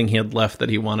the only thing he had left that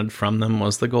he wanted from them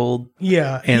was the gold.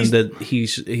 Yeah. And that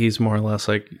he's more or less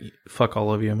like, fuck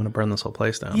all of you, I'm going to burn this whole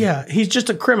place down. Yeah. He's just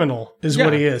a criminal is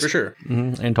what he is. For sure.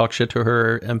 Mm-hmm. And talk shit to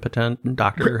her impotent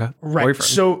doctor boyfriend.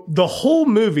 So the whole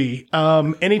movie,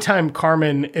 anytime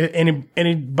Carmen,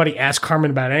 anybody asks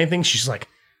Carmen about anything, she's like,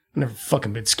 I've never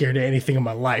fucking been scared of anything in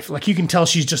my life. Like, you can tell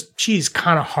she's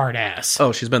kind of hard ass.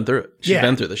 Oh, she's been through it. She's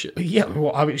been through the shit. Yeah,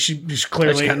 well, I mean, she's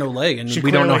clearly... She's got no leg, and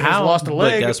we don't know how, lost a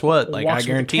leg, but guess what? Like, I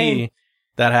guarantee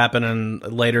that happened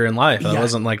later in life. That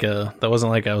wasn't like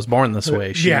I was born this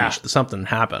way. Something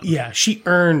happened. Yeah, she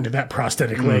earned that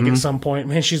prosthetic leg at some point.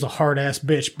 Man, she's a hard ass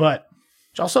bitch, but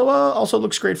she also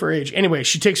looks great for her age. Anyway,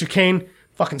 she takes her cane,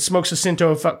 fucking smokes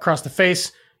Jacinto across the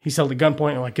face. He's held at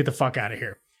gunpoint and like, get the fuck out of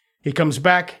here. He comes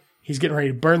back. He's getting ready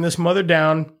to burn this mother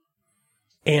down.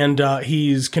 And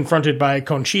he's confronted by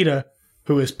Conchita,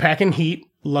 who is packing heat,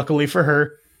 luckily for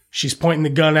her. She's pointing the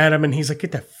gun at him, and he's like,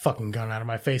 get that fucking gun out of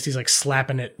my face. He's like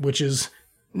slapping it, which is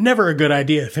never a good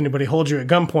idea. If anybody holds you at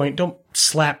gunpoint, don't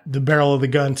slap the barrel of the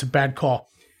gun. It's a bad call.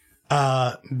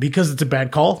 Because it's a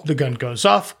bad call, the gun goes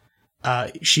off.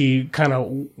 She kind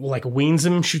of like weans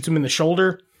him, shoots him in the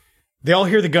shoulder. They all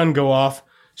hear the gun go off.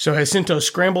 So Jacinto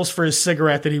scrambles for his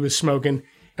cigarette that he was smoking.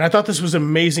 And I thought this was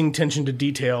amazing attention to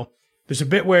detail. There's a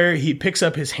bit where he picks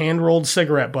up his hand-rolled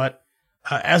cigarette butt.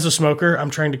 As a smoker, I'm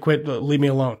trying to quit, but leave me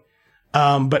alone.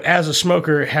 But as a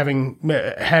smoker, having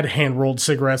had hand-rolled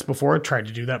cigarettes before, tried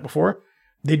to do that before,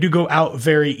 they do go out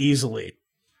very easily.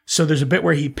 So there's a bit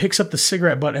where he picks up the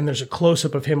cigarette butt and there's a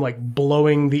close-up of him like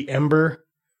blowing the ember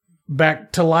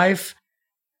back to life.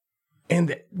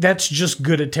 And that's just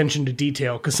good attention to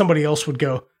detail, because somebody else would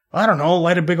go, I don't know,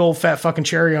 light a big old fat fucking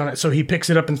cherry on it. So he picks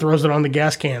it up and throws it on the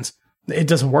gas cans. It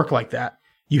doesn't work like that.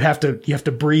 You have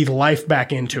to breathe life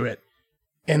back into it.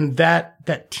 And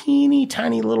that teeny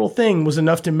tiny little thing was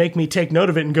enough to make me take note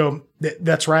of it and go,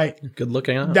 that's right. Good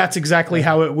looking at it. That's exactly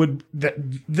how it would,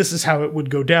 this is how it would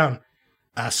go down.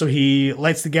 So he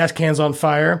lights the gas cans on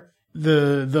fire,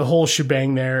 the whole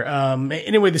shebang there.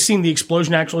 Anyway, the scene, the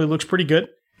explosion actually looks pretty good.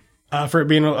 For it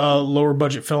being a lower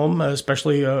budget film,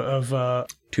 especially of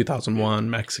 2001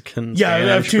 Mexican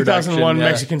Spanish 2001 production,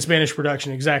 Mexican Spanish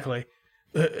production, exactly.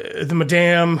 The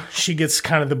Madame, she gets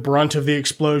kind of the brunt of the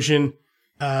explosion.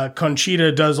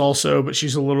 Conchita does also, but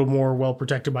she's a little more well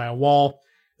protected by a wall.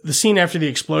 The scene after the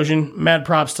explosion, mad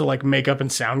props to like makeup and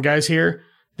sound guys here.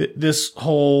 This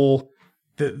whole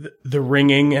the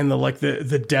ringing and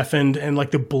the deafened and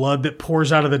like the blood that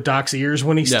pours out of the doc's ears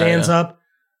when he stands up.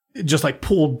 Just like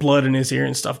pooled blood in his ear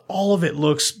and stuff. All of it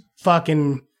looks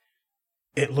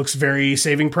it looks very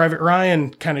Saving Private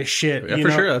Ryan kind of shit. Yeah,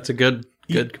 for sure. That's a good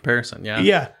comparison. Yeah.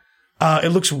 Yeah.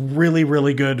 It looks really,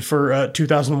 really good for a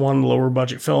 2001 lower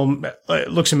budget film. It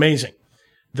looks amazing.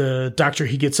 The doctor,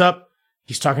 he gets up.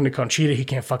 He's talking to Conchita. He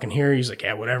can't fucking hear. He's like,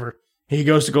 yeah, whatever. He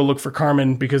goes to go look for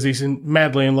Carmen because he's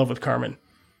madly in love with Carmen.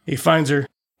 He finds her.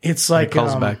 It's like it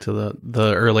calls back to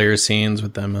the earlier scenes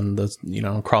with them and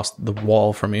across the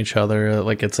wall from each other.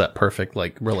 Like it's that perfect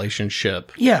like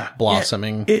relationship. Yeah,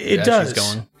 blossoming. It does.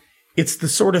 It's the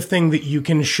sort of thing that you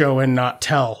can show and not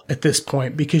tell at this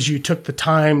point because you took the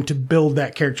time to build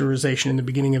that characterization in the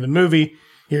beginning of the movie.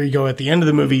 Here you go at the end of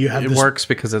the movie. You have it works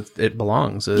because it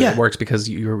belongs. It works because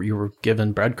you were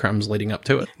given breadcrumbs leading up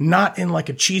to it. Not in like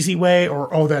a cheesy way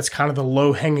or that's kind of the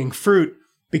low hanging fruit.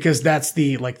 Because that's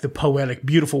the poetic,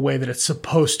 beautiful way that it's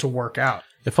supposed to work out.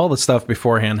 If all the stuff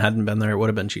beforehand hadn't been there, it would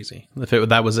have been cheesy. If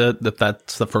that was it, if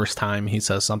that's the first time he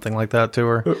says something like that to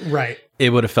her, right? It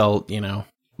would have felt,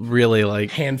 really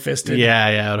like hand-fisted. Yeah,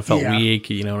 it would have felt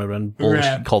weak. It would have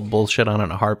been called bullshit on it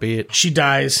in a heartbeat. She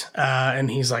dies,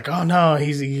 and he's like, "Oh no!"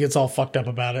 He gets all fucked up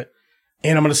about it.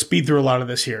 And I'm going to speed through a lot of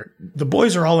this here. The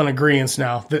boys are all in agreement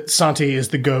now that Santi is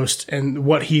the ghost, and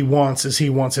what he wants is he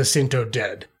wants Jacinto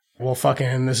dead. Well,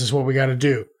 fucking, this is what we got to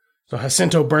do. So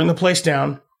Jacinto burned the place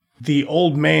down. The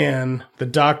old man, the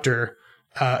doctor,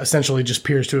 essentially just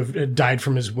appears to have died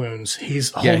from his wounds.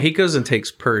 He goes and takes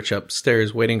perch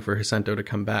upstairs waiting for Jacinto to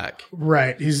come back.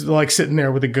 Right. He's like sitting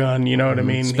there with a gun, you know what I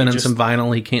mean? Spinning some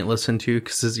vinyl he can't listen to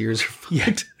because his ears are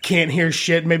fucked. Can't hear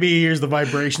shit. Maybe he hears the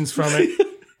vibrations from it.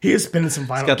 He is spinning some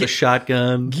vinyl. He's got the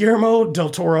shotgun. Guillermo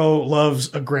del Toro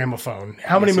loves a gramophone.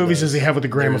 How many movies does he have with a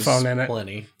gramophone in it?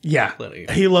 Plenty. Yeah. Plenty.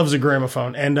 He loves a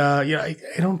gramophone. And, I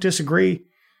don't disagree.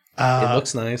 It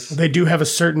looks nice. They do have a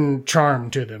certain charm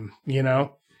to them,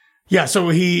 Yeah, so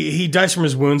he dies from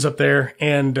his wounds up there.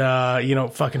 And,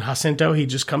 fucking Jacinto, he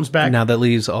just comes back. Now that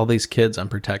leaves all these kids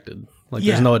unprotected. Like,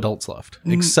 there's no adults left.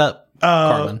 Except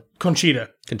Carmen. Conchita.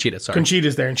 Sorry.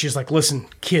 Conchita's there, and she's like, listen,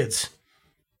 kids,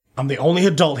 I'm the only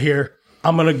adult here.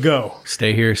 I'm going to go.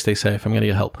 Stay here. Stay safe. I'm going to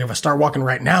get help. If I start walking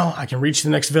right now, I can reach the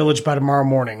next village by tomorrow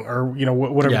morning, or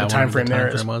whatever the time frame there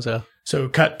is. Yeah. So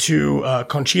cut to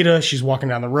Conchita. She's walking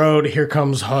down the road. Here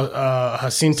comes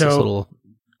Jacinto. This little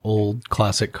old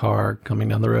classic car coming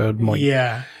down the road. More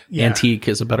Yeah. antique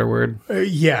is a better word.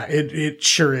 It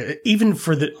sure. Even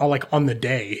for on the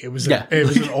day, it was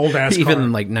an old ass car. Even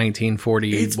in like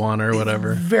 1941 or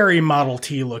whatever. It's very Model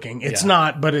T looking. It's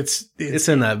not, but it's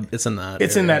in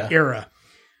that era.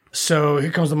 So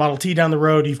here comes the Model T down the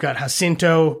road. You've got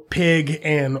Jacinto, Pig,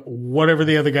 and whatever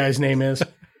the other guy's name is.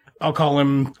 I'll call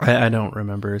him. I don't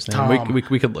remember his name. Tom.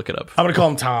 We could look it up. I'm gonna call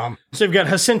him Tom. So you've got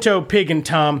Jacinto, Pig, and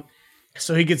Tom.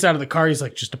 So he gets out of the car. He's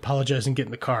like, just apologize and get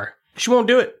in the car. She won't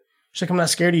do it. She's like, I'm not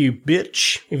scared of you,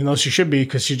 bitch. Even though she should be,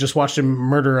 because she just watched him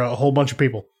murder a whole bunch of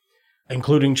people,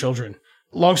 including children.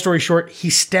 Long story short, he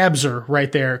stabs her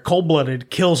right there, cold-blooded,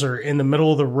 kills her in the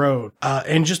middle of the road,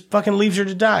 and just fucking leaves her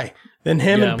to die. Then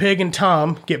him and Pig and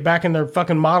Tom get back in their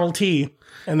fucking Model T,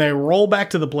 and they roll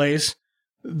back to the place.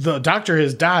 The doctor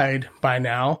has died by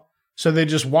now, so they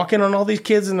just walk in on all these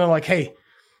kids, and they're like, hey,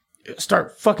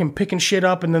 start fucking picking shit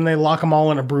up, and then they lock them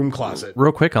all in a broom closet.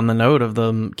 Real quick on the note of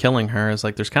them killing her is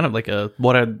like, there's kind of like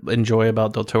what I enjoy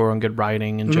about Del Toro and good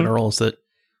writing in general is that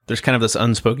there's kind of this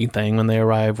unspoken thing when they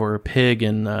arrive where Pig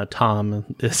and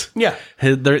Tom is,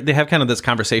 they have kind of this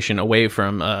conversation away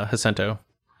from Jacinto.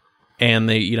 And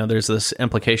there's this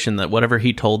implication that whatever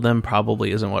he told them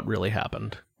probably isn't what really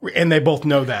happened. And they both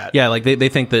know that. Yeah, like they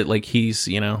think that like he's,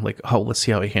 like, oh, let's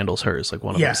see how he handles hers. Like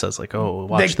one of them says like, oh,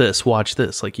 watch this.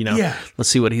 Like, let's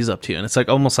see what he's up to. And it's like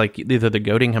almost like either they're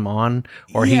goading him on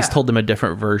or he's told them a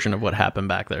different version of what happened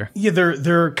back there. Yeah,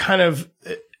 they're kind of,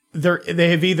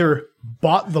 they have either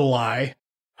bought the lie,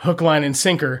 hook, line, and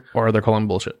sinker. Or they're calling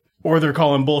bullshit. Or they're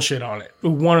calling bullshit on it.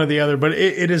 One or the other, but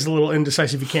it is a little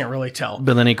indecisive. You can't really tell.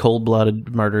 But then he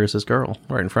cold-blooded murders his girl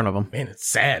right in front of him. Man, it's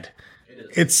sad.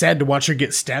 It's sad to watch her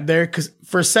get stabbed there, because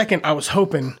for a second I was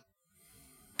hoping,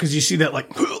 because you see that like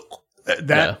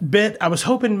bit, I was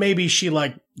hoping maybe she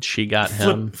got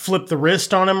him, flipped the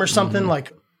wrist on him or something,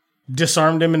 like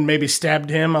disarmed him and maybe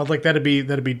stabbed him. I was like, that'd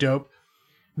be dope.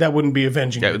 That wouldn't be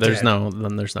avenging. the there's dead. no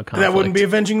conflict. That wouldn't be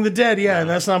avenging the dead. Yeah,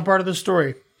 that's not part of the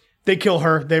story. They kill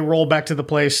her. They roll back to the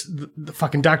place. The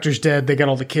fucking doctor's dead. They got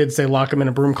all the kids. They lock them in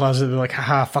a broom closet. They're like,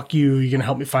 haha, fuck you. You're going to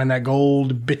help me find that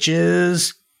gold,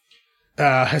 bitches.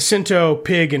 Jacinto,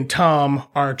 Pig, and Tom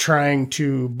are trying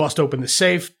to bust open the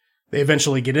safe. They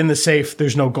eventually get in the safe.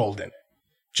 There's no gold in it.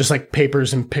 Just like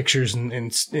papers and pictures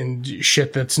and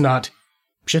shit that's not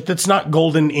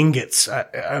golden ingots.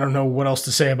 I don't know what else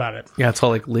to say about it. Yeah, it's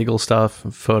all like legal stuff,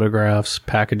 photographs,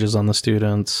 packages on the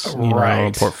students,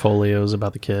 portfolios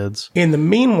about the kids. In the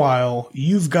meanwhile,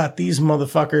 you've got these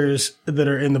motherfuckers that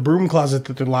are in the broom closet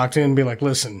that they're locked in and be like,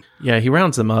 listen. Yeah, he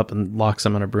rounds them up and locks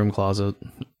them in a broom closet.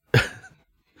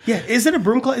 Yeah, is it a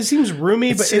broom closet? It seems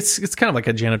roomy, but it's kind of like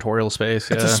a janitorial space.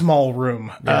 It's a small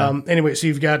room. Yeah. Anyway, so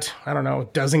you've got, I don't know, a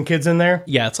dozen kids in there?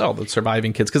 Yeah, it's all the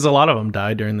surviving kids, because a lot of them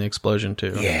died during the explosion,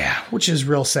 too. Yeah, which is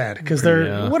real sad, because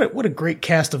they're, what a great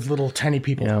cast of little tiny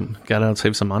people. Yeah, gotta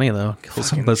save some money, though. Kill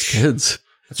some of those kids.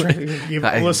 That's right.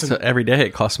 Listen, so every day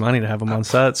it costs money to have them on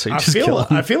set, so you just kill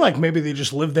them. I feel like maybe they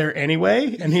just live there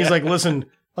anyway, and he's like, listen,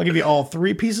 I'll give you all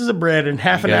 3 pieces of bread and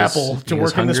half an apple to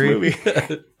work in this movie.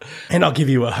 And I'll give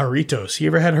you a Jarritos. You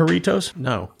ever had Jarritos?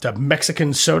 No. It's a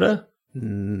Mexican soda?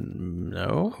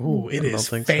 No. Ooh, it is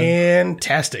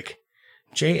fantastic.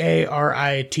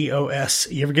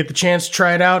 Jarritos. You ever get the chance to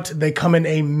try it out? They come in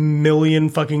a million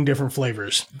fucking different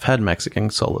flavors. I've had Mexican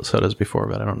sodas before,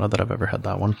 but I don't know that I've ever had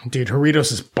that one. Dude,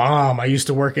 Jarritos is bomb. I used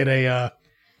to work at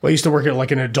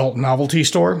like an adult novelty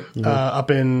store up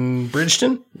in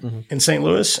Bridgeton in St.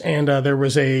 Louis, and there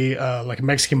was a like a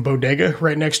Mexican bodega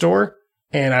right next door,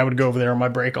 and I would go over there on my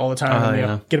break all the time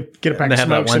and get a pack of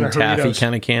smokes and a Jarritos. They have that one taffy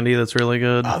kind of candy that's really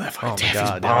good. Oh, that fucking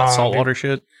taffy's bomb, yeah, saltwater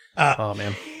shit. Oh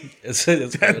man, it's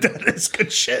good. That is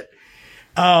good shit.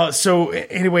 So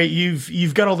anyway,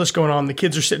 you've got all this going on. The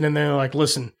kids are sitting in there like,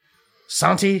 listen,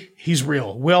 Santi, he's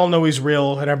real. We all know he's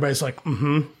real, and everybody's like,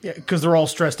 yeah, because they're all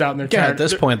stressed out and they're tired. At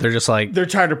this point, they're just like, they're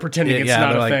tired of pretending it's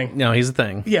not a thing. No, he's a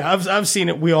thing. Yeah, I've seen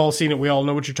it. We all seen it. We all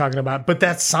know what you're talking about. But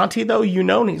that's Santi, though,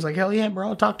 and he's like, hell yeah, bro,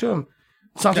 I'll talk to him.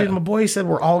 Santi's my boy. He said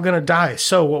we're all gonna die.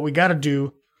 So what we got to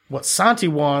do, what Santi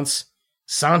wants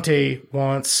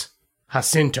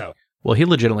Jacinto. Well, he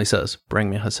legitimately says, "Bring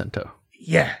me Jacinto."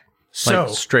 Yeah. So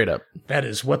like, straight up, that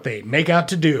is what they make out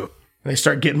to do. And they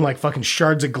start getting like fucking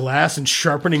shards of glass and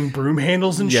sharpening broom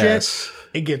handles and shit.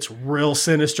 it gets real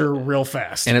sinister real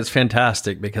fast. And it's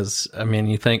fantastic because, I mean,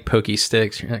 you think pokey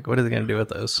sticks. You're like, what are they going to do with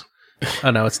those?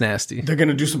 Oh, no, it's nasty. They're going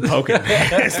to do some poking.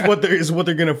 It's what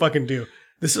they're going to fucking do.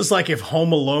 This is like if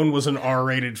Home Alone was an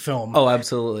R-rated film. Oh,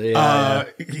 absolutely. Yeah,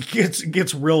 It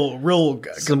gets real.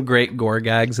 Some great gore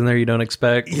gags in there you don't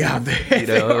expect. Yeah,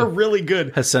 they are really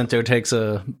good. Jacinto takes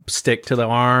a stick to the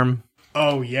arm.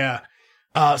 Oh, yeah.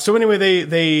 So anyway,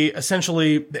 they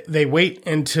essentially, they wait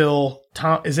until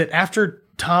Tom, is it after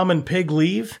Tom and Pig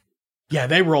leave? Yeah,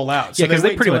 they roll out. So yeah, because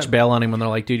they pretty much bail on him when they're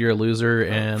like, dude, you're a loser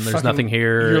and there's nothing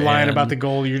here. You're lying about the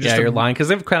goal. You're just you're lying. Because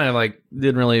they've kind of like,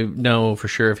 didn't really know for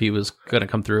sure if he was going to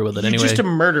come through with it anyway. You're just a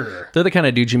murderer. They're the kind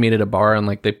of dudes you meet at a bar and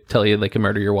like they tell you they can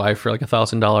murder your wife for like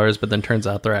 $1,000, but then turns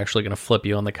out they're actually going to flip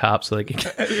you on the cops so they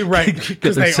can right,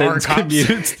 get their sentence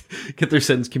commuted. Get their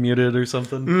sentence commuted or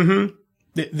something.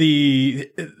 Mm-hmm.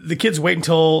 The kids wait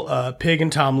until Pig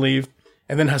and Tom leave.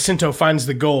 And then Jacinto finds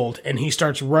the gold, and he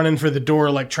starts running for the door,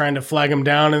 like trying to flag him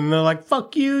down. And they're like,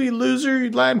 "Fuck you, you loser, you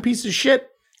lying piece of shit."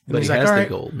 And but he's he like, has the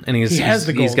gold, and he has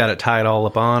the gold. He's got it tied all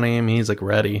up on him. He's like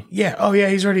ready. Yeah. Oh yeah,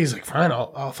 he's ready. He's like, "Fine,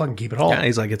 I'll fucking keep it all." Yeah.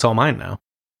 He's like, "It's all mine now.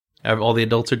 All the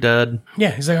adults are dead."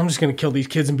 Yeah. He's like, "I'm just gonna kill these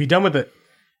kids and be done with it."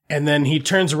 And then he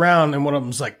turns around, and one of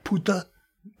them's like, "Puta,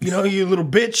 you know, you little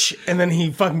bitch." And then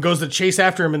he fucking goes to chase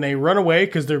after him, and they run away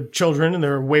because they're children and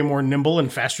they're way more nimble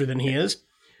and faster than he is.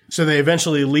 So they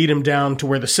eventually lead him down to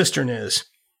where the cistern is.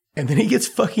 And then he gets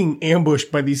fucking ambushed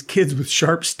by these kids with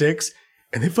sharp sticks.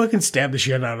 And they fucking stab the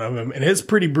shit out of him. And it's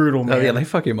pretty brutal, man. Oh, yeah, they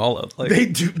fuck him all up. Like, they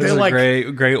do. They're like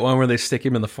a great one where they stick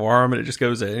him in the forearm and it just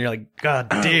goes in. And you're like, God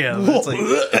damn. It's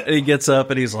like, and he gets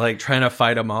up and he's like trying to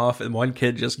fight him off. And one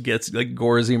kid just gets like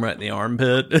gores him right in the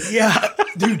armpit. Yeah,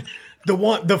 dude.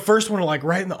 The first one, like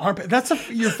right in the armpit. That's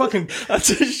your fucking. That's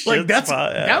a shit like that's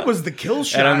spot, yeah. That was the kill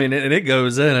shot. And I mean, and it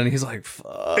goes in, and he's like, "Fuck!"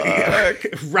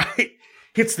 Right,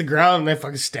 hits the ground, and they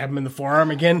fucking stab him in the forearm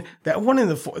again. That one in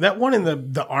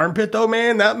the armpit, though,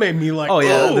 man, that made me like. Oh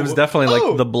yeah, there was definitely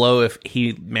like the blow. If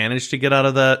he managed to get out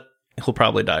of that, he'll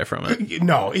probably die from it.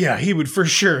 No, yeah, he would for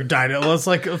sure die. It's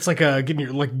like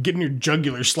getting your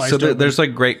jugular sliced. So there's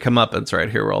like great comeuppance right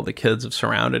here where all the kids have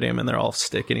surrounded him and they're all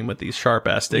sticking him with these sharp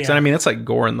ass sticks. Yeah. And I mean, it's like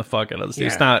goring the fuck out of this. Yeah.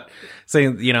 It's not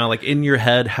saying, you know, like in your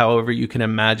head, however you can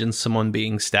imagine someone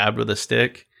being stabbed with a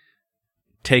stick,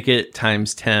 take it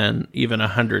times 10, even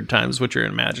 100 times what you're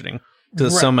imagining.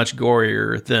 Because it's so much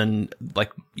gorier than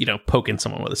like, you know, poking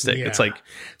someone with a stick. Yeah. It's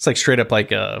like straight up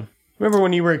like a. Remember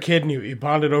when you were a kid and you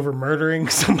bonded over murdering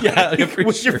somebody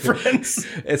with your friends?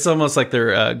 It's almost like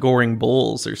they're goring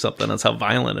bulls or something. That's how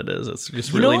violent it is. It's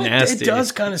just really nasty. It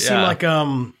does kind of seem like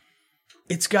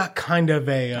it's got kind of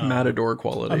a Matador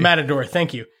quality. A Matador,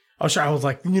 thank you. I was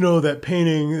like, you know, that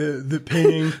painting, the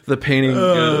painting, the painting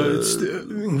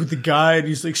with the guide.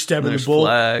 He's like stabbing the bull.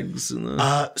 Flags.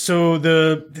 So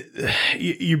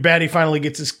your baddie finally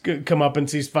gets his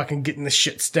comeuppance. He's fucking getting the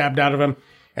shit stabbed out of him.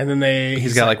 And then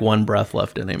he's got like one breath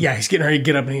left in him. Yeah, he's getting ready to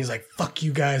get up and he's like, fuck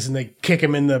you guys. And they kick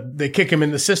him in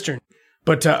the cistern.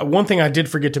 But one thing I did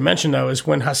forget to mention though, is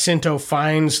when Jacinto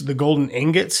finds the golden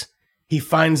ingots, he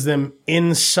finds them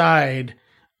inside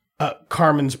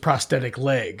Carmen's prosthetic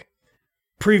leg.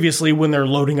 Previously, when they're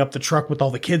loading up the truck with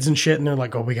all the kids and shit, and they're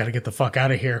like, oh, we got to get the fuck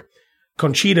out of here.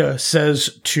 Conchita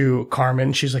says to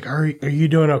Carmen, she's like, are you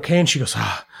doing okay? And she goes,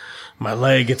 my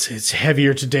leg, it's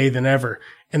heavier today than ever.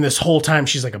 And this whole time,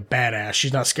 she's like a badass.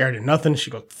 She's not scared of nothing.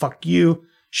 She goes, fuck you.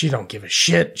 She don't give a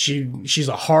shit. She's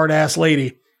a hard ass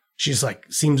lady. She's like,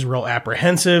 seems real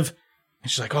apprehensive. And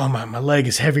she's like, oh, my leg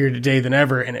is heavier today than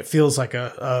ever. And it feels like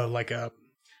like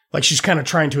she's kind of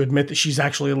trying to admit that she's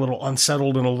actually a little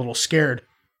unsettled and a little scared.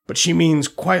 But she means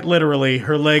quite literally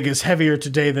her leg is heavier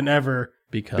today than ever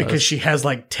because she has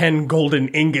like 10 golden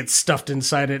ingots stuffed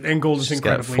inside it, and gold is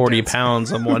incredibly got 40 dense.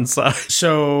 pounds on one side.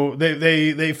 So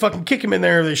they fucking kick him in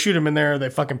there, they shoot him in there, they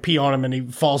fucking pee on him, and he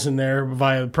falls in there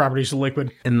via the properties of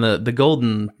liquid. And the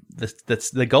golden,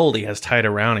 that's the gold he has tied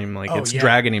around him, like it's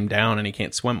dragging him down, and he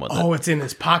can't swim with it. Oh, it's in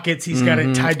his pockets. He's got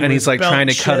it tied to and his he's like belt trying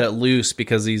to shit. cut it loose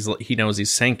because he knows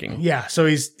he's sinking. Yeah, so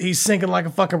he's sinking like a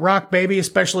fucking rock, baby,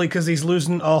 especially because he's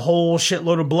losing a whole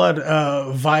shitload of blood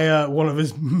via one of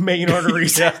his main arteries.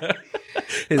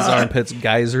 His armpits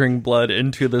geysering blood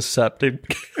into the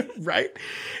septic. Right.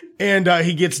 And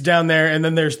he gets down there, and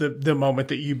then there's the moment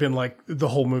that you've been like the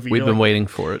whole movie. We've been waiting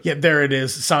for it. Yeah, there it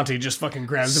is. Santi just fucking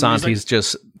grabs him. Santi's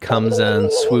just comes in,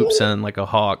 swoops in like a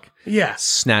hawk. Yeah.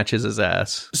 Snatches his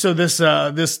ass. So this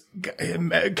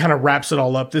kind of wraps it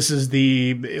all up. This is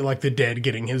the dead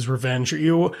getting his revenge.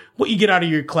 What you get out of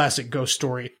your classic ghost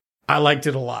story. I liked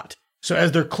it a lot. So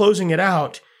as they're closing it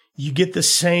out, you get the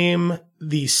same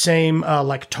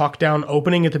like talk down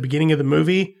opening at the beginning of the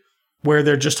movie, where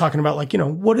they're just talking about like,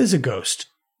 what is a ghost?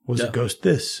 Was a ghost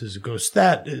this? Is a ghost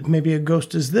that? Maybe a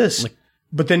ghost is this.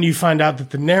 But then you find out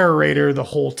that the narrator the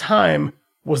whole time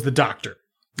was the doctor.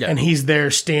 Yeah. And he's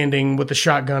there standing with the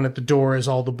shotgun at the door as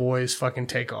all the boys fucking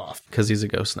take off. Because he's a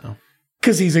ghost now.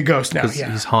 Because he's a ghost now,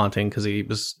 yeah. He's haunting because he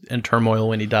was in turmoil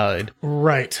when he died.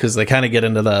 Right. Because they kind of get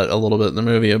into that a little bit in the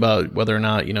movie about whether or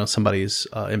not, somebody's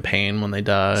in pain when they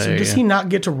die. So does he not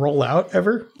get to roll out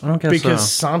ever? I don't guess because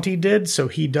so. Santi did, so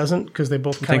he doesn't because they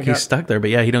both kind of he's stuck there,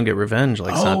 but yeah, he don't get revenge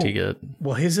like Santi get.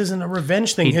 Well, his isn't a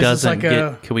revenge thing. He his doesn't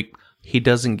is like he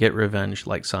doesn't get revenge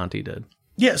like Santi did.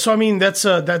 Yeah, so I mean that's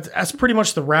pretty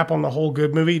much the wrap on the whole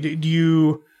Good movie.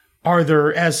 Are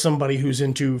there, as somebody who's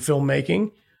into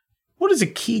filmmaking, what is a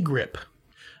key grip?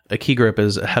 A key grip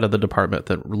is a head of the department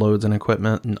that loads in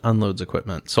equipment and unloads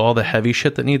equipment. So all the heavy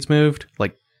shit that needs moved,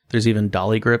 like there's even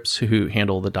dolly grips who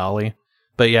handle the dolly.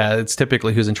 But yeah, it's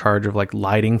typically who's in charge of like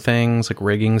lighting things, like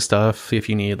rigging stuff. If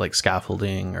you need like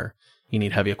scaffolding or you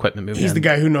need heavy equipment moving. He's the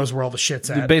guy who knows where all the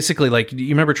shit's at. Basically, like, you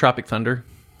remember Tropic Thunder?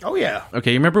 Oh, yeah.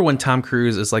 Okay, you remember when Tom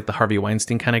Cruise is like the Harvey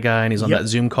Weinstein kind of guy and he's on that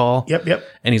Zoom call? Yep.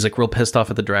 And he's like real pissed off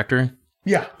at the director?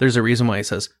 Yeah. There's a reason why he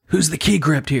says, "Who's the key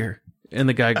gripped here?" And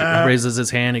the guy raises his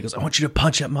hand. He goes, "I want you to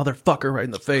punch that motherfucker right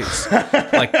in the face."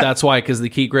 Like, that's why, because the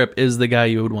key grip is the guy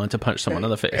you would want to punch someone in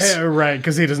the face. Right,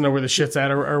 because he doesn't know where the shit's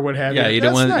at or what have you. Yeah, you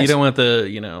don't want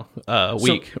the,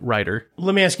 weak writer.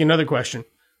 Let me ask you another question.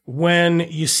 When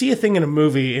you see a thing in a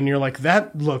movie and you're like,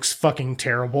 that looks fucking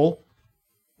terrible,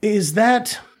 is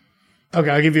that... Okay,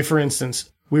 I'll give you, for instance,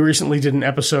 we recently did an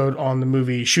episode on the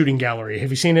movie Shooting Gallery. Have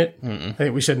you seen it? Mm-mm. I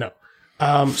think we said no.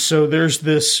 So there's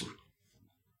this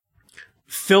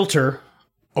filter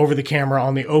over the camera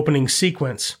on the opening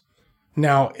sequence.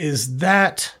 Now,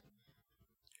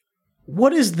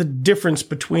 what is the difference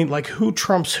between, like, who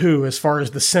trumps who as far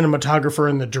as the cinematographer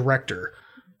and the director?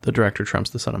 The director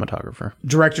trumps the cinematographer.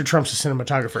 Director trumps the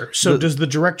cinematographer. So does the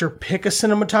director pick a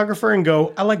cinematographer and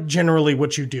go, "I like generally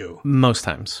what you do"? Most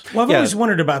times. Well, I've always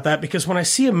wondered about that because when I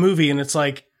see a movie and it's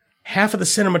like half of the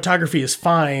cinematography is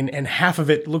fine and half of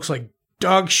it looks like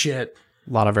dog shit.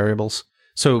 A lot of variables.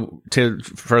 So to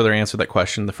further answer that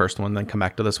question, the first one, then come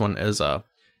back to this one is,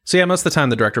 so yeah, most of the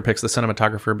time the director picks the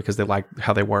cinematographer because they like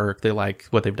how they work. They like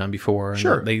what they've done before. And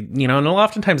sure. They, and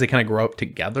oftentimes they kind of grow up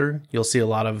together. You'll see a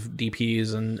lot of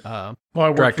DPs and I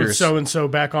worked directors. with so-and-so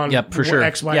back on for sure.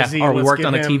 XYZ. Yeah. Or we worked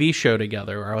on a TV show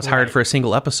together, or I was hired for a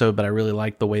single episode, but I really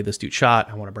like the way this dude shot.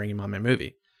 I want to bring him on my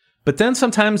movie. But then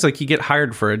sometimes like you get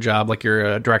hired for a job, like you're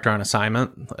a director on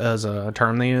assignment, as a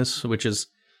term they use, which is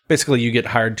basically you get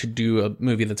hired to do a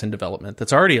movie that's in development,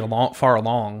 that's already far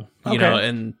along,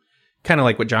 and kind of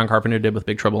like what John Carpenter did with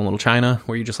Big Trouble in Little China,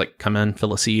 where you just like come in,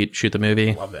 fill a seat, shoot the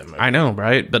movie. Love that movie. I know,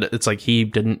 right? But it's like he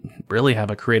didn't really have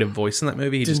a creative voice in that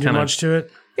movie. He didn't just do much to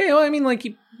it. Yeah, well, I mean, like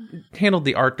he handled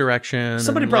the art direction.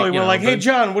 Somebody probably were like, "Hey,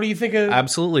 John, what do you think of?"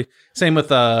 Absolutely. Same with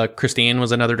Christine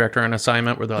was another director on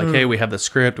assignment where they're like, "Hey, we have the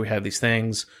script, we have these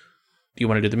things. Do you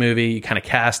want to do the movie?" You kind of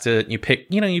cast it. You pick,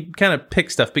 you kind of pick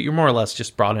stuff, but you're more or less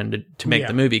just brought in to make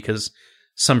the movie because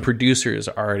some producers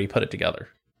already put it together.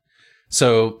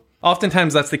 So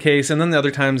oftentimes that's the case. And then the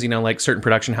other times, like certain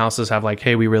production houses have like,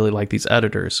 "Hey, we really like these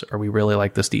editors, or we really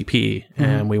like this DP,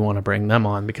 and we want to bring them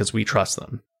on because we trust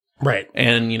them." Right.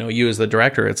 And, you as the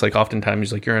director, it's like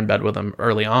oftentimes like you're in bed with them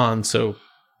early on. So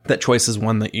that choice is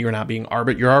one that you're not being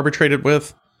you're arbitrated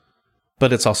with,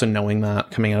 but it's also knowing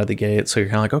that coming out of the gate. So you're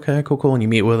kind of like, okay, cool. And you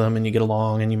meet with them and you get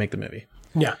along and you make the movie.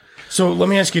 Yeah. So let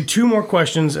me ask you two more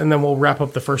questions and then we'll wrap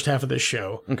up the first half of this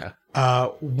show. Okay.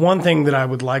 One thing that I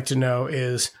would like to know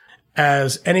is,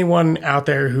 as anyone out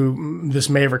there who this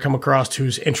may ever come across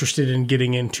who's interested in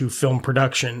getting into film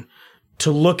production, to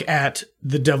look at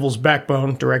The Devil's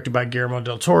Backbone, directed by Guillermo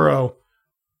del Toro,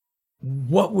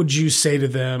 what would you say to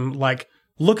them? Like,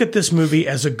 look at this movie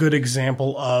as a good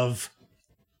example of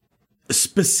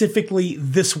specifically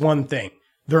this one thing.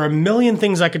 There are a million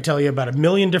things I could tell you about a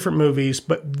million different movies,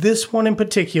 but this one in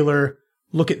particular,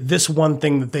 look at this one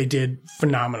thing that they did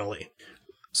phenomenally.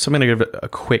 So I'm going to give a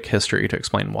quick history to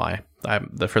explain why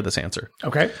for this answer.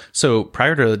 Okay. So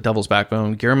prior to Devil's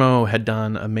Backbone, Guillermo had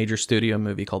done a major studio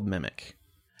movie called Mimic.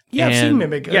 Yeah, I've seen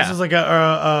Mimic. Yeah. This is like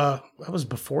that was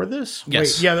before this?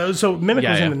 Yes. Wait, yeah, so Mimic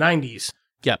was in the 90s.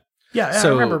 Yeah. Yeah, I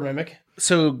remember Mimic.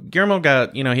 So Guillermo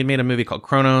got, he'd made a movie called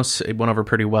Kronos. It went over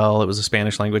pretty well. It was a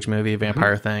Spanish language movie,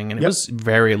 vampire thing, and it was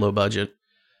very low budget.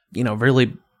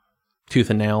 Really tooth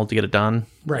and nail to get it done.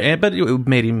 Right. But it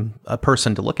made him a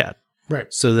person to look at.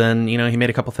 Right. So then, he made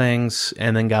a couple things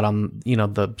and then got on,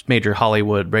 the major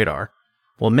Hollywood radar.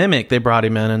 Well, Mimic, they brought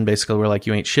him in and basically were like,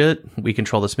 you ain't shit. We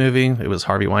control this movie. It was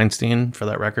Harvey Weinstein, for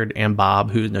that record, and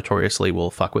Bob, who notoriously will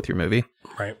fuck with your movie.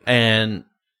 Right. And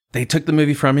they took the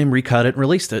movie from him, recut it, and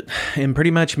released it, and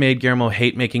pretty much made Guillermo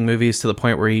hate making movies to the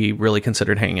point where he really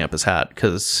considered hanging up his hat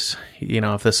because,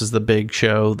 if this is the big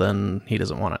show, then he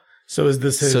doesn't want it. So is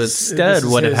this his... So instead,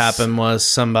 what had happened was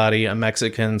somebody, a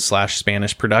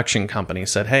Mexican/Spanish production company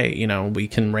said, hey, we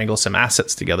can wrangle some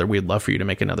assets together. We'd love for you to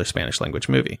make another Spanish language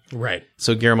movie. Right.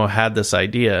 So Guillermo had this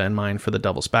idea in mind for The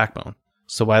Devil's Backbone.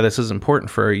 So why this is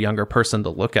important for a younger person to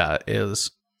look at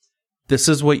is this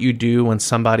is what you do when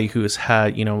somebody who has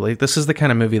had, this is the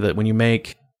kind of movie that when you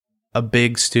make a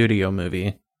big studio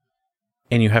movie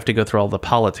and you have to go through all the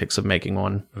politics of making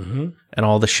one and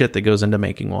all the shit that goes into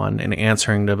making one and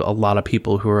answering to a lot of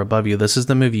people who are above you. This is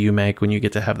the movie you make when you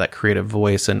get to have that creative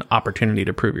voice and opportunity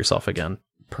to prove yourself again.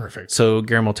 Perfect. So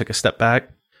Guillermo took a step back,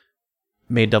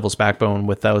 made Devil's Backbone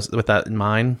with that in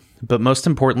mind. But most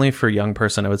importantly for a young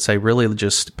person, I would say really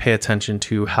just pay attention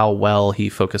to how well he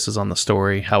focuses on the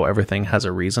story, how everything has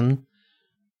a reason.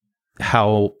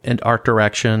 How an art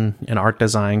direction and art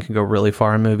design can go really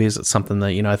far in movies. It's something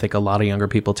that, I think a lot of younger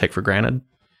people take for granted,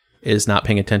 is not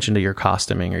paying attention to your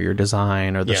costuming or your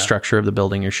design or the structure of the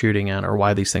building you're shooting in or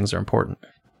why these things are important.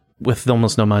 With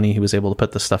almost no money, he was able to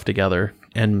put this stuff together,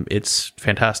 and it's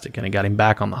fantastic, and it got him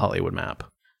back on the Hollywood map.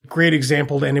 Great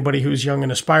example to anybody who's young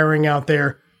and aspiring out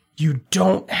there. You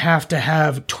don't have to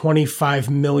have $25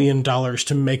 million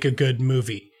to make a good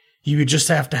movie. You just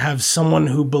have to have someone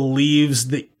who believes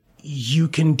that you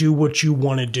can do what you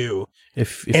want to do.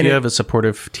 If you have a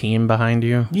supportive team behind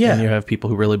you, and you have people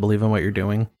who really believe in what you're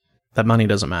doing, that money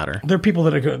doesn't matter. There are people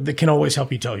that can always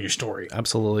help you tell your story.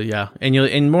 Absolutely, yeah.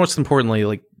 And most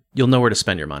importantly, you'll know where to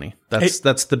spend your money. That's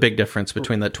the big difference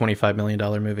between that $25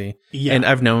 million movie. Yeah. And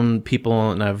I've known people,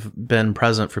 and I've been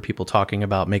present for people talking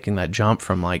about making that jump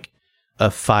from like a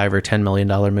 $5 or $10 million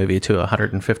movie to a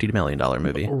 $150 million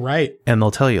movie. Right. And they'll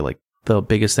tell you the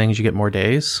biggest thing is you get more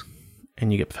days.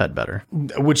 And you get fed better,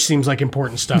 which seems like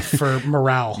important stuff for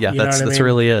morale. Yeah, that's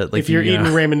really it. If you're eating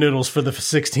ramen noodles for the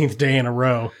 16th day in a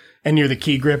row, and you're the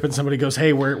key grip, and somebody goes,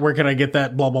 "Hey, where can I get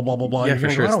that?" Blah blah blah blah blah. Yeah, for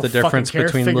sure. It's the difference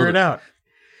between figure it out.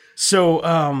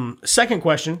 So, second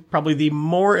question, probably the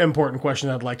more important question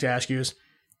I'd like to ask you is: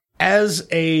 as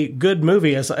a good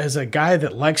movie, as a guy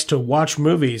that likes to watch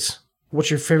movies,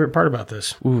 what's your favorite part about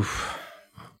this? Oof.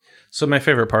 So my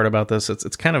favorite part about this,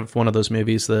 it's kind of one of those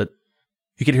movies that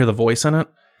you can hear the voice in it.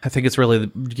 I think it's really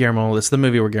Guillermo. It's the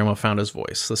movie where Guillermo found his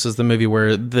voice. This is the movie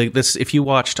where if you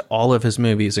watched all of his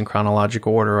movies in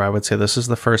chronological order, I would say this is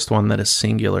the first one that is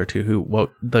singular to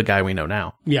the guy we know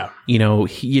now. Yeah.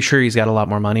 He's got a lot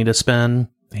more money to spend.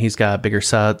 He's got bigger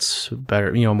sets,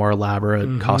 better, more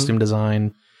elaborate costume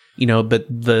design. But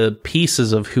the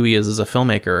pieces of who he is as a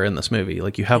filmmaker are in this movie.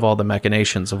 Like you have all the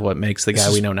machinations of what makes the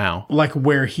guy we know now. Like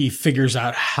where he figures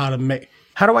out how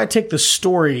do I take the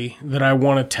story that I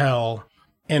want to tell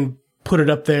and put it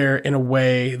up there in a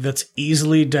way that's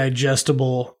easily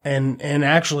digestible and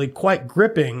actually quite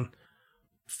gripping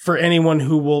for anyone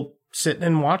who will sit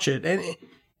and watch it.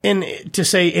 And to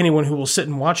say anyone who will sit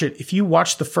and watch it, if you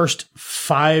watch the first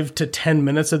 5 to 10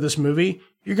 minutes of this movie,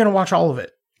 you're going to watch all of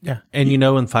it. Yeah. And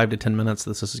in 5 to 10 minutes,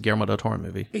 this is a Guillermo del Toro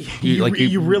movie.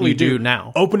 You really do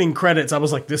now. Opening credits, I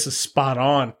was like, this is spot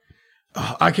on.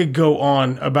 I could go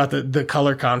on about the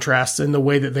color contrasts and the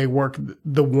way that they work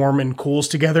the warm and cools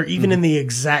together, even in the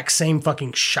exact same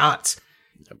fucking shots.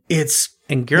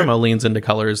 And Guillermo leans into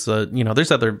colors that,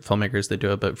 there's other filmmakers that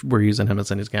do it, but we're using him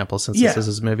as an example since this is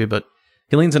his movie. But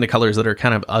he leans into colors that are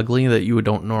kind of ugly that you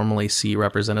don't normally see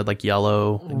represented, like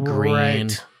yellow, green.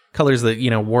 Right. Colors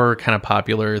that, were kind of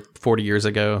popular 40 years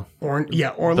ago. Or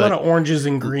a lot of oranges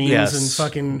and greens and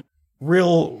fucking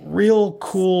real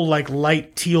cool, like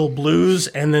light teal blues,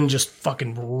 and then just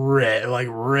fucking red, like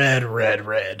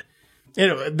red.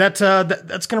 That's going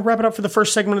to wrap it up for the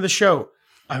first segment of the show.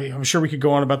 I mean, I'm sure we could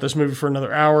go on about this movie for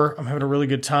another hour. I'm having a really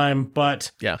good time,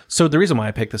 but... Yeah. So the reason why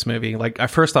I picked this movie,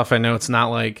 first off, I know it's not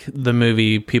like the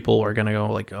movie people are going to go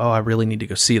like, oh, I really need to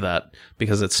go see that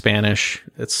because it's Spanish,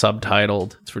 it's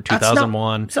subtitled, it's for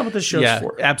 2001. That's not what this show's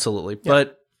for. Yeah, absolutely. Yeah.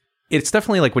 But it's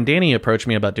definitely like when Danny approached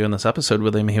me about doing this episode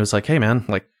with him, he was like, hey, man,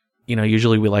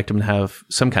 usually we like them to have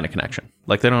some kind of connection.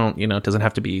 Like they don't, it doesn't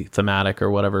have to be thematic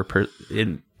or whatever,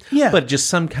 but just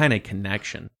some kind of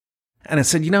connection. And I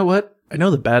said, you know what? I know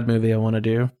the bad movie I want to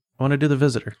do. I want to do The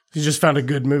Visitor. You just found a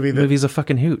good movie. The movie's a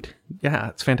fucking hoot. Yeah,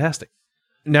 it's fantastic.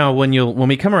 Now, when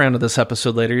we come around to this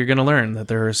episode later, you're going to learn that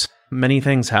there's many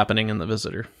things happening in The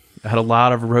Visitor. I had a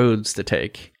lot of roads to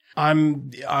take. I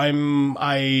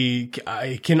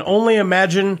can only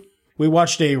imagine We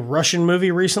watched a Russian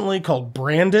movie recently called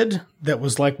Branded that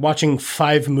was like watching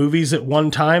 5 movies at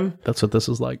one time. That's what this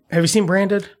is like. Have you seen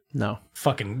Branded? No.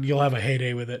 Fucking, you'll have a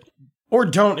heyday with it. Or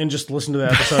don't and just listen to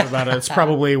the episode about it. It's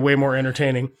probably way more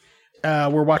entertaining.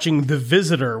 We're watching The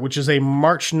Visitor, which is a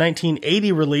March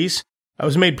 1980 release. It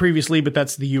was made previously, but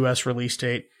that's the U.S. release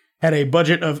date. Had a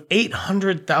budget of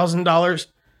 $800,000.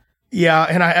 Yeah,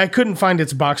 and I couldn't find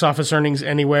its box office earnings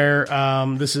anywhere.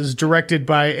 This is directed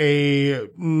by a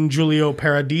Giulio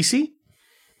Paradisi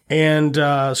and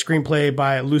screenplay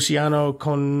by Luciano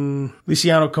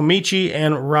Comici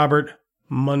and Robert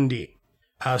Mundy.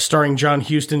 Starring John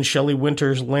Huston, Shelley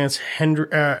Winters, Lance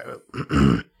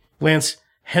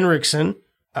Henriksen,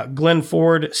 Glenn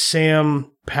Ford,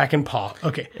 Sam Peckinpah.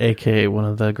 Okay. AKA one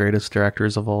of the greatest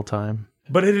directors of all time.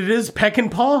 But it is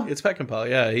Peckinpah? It's Peckinpah,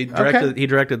 yeah. He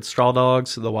directed Straw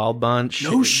Dogs, The Wild Bunch.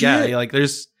 No shit. Yeah, like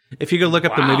there's, if you could look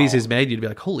up the movies he's made, you'd be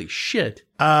like, holy shit.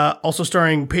 Also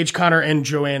starring Paige Connor and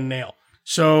Joanne Nail.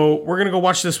 So we're going to go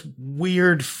watch this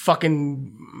weird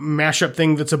fucking mashup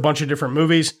thing that's a bunch of different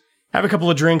movies. Have a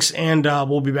couple of drinks, and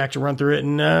we'll be back to run through it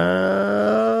and,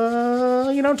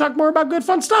 talk more about good,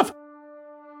 fun stuff.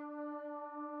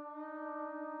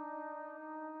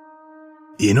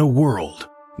 In a world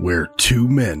where 2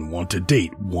 men want to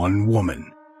date 1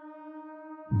 woman,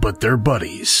 but they're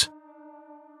buddies,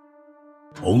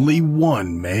 only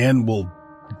one man will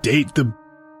date the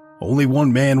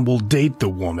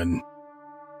woman.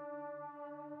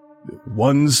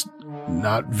 One's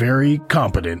not very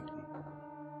competent,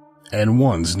 and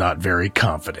one's not very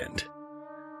confident.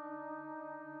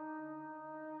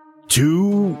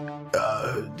 2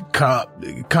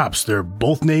 cops, they're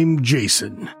both named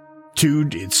Jason.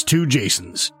 It's 2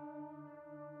 Jasons.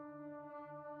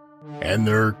 And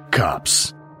they're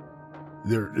cops.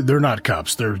 They're not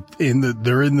cops. They're in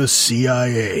the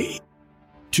CIA.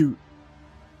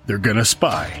 They're gonna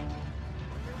spy.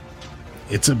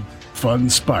 It's a fun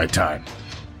spy time.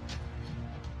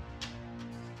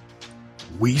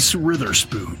 Weiss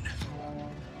Witherspoon,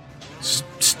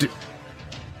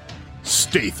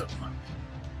 Statham,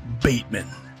 Bateman,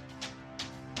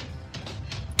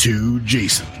 2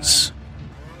 Jasons,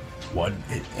 one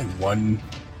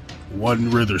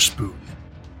Witherspoon.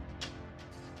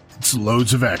 It's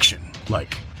loads of action,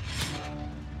 like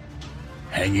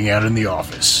hanging out in the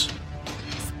office,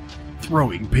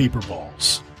 throwing paper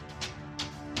balls.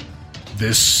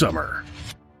 This summer,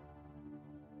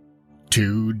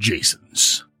 2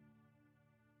 Jasons.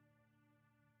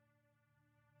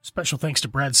 Special thanks to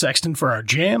Brad Sexton for our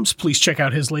jams. Please check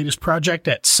out his latest project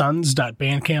at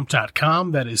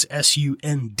suns.bandcamp.com. That is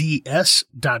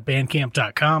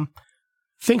sunds.bandcamp.com.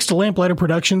 Thanks to Lamplighter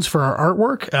Productions for our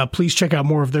artwork. Please check out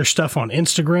more of their stuff on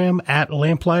Instagram at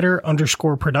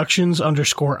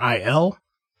lamplighter_productions_IL.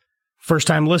 First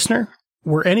time listener?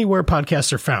 We're anywhere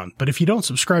podcasts are found, but if you don't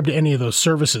subscribe to any of those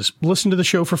services, listen to the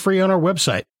show for free on our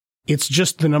website. It's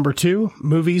just the number 2,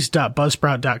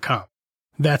 movies.buzzsprout.com.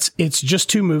 That's it's just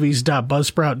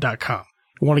 2movies.buzzsprout.com.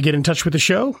 Want to get in touch with the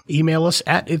show? Email us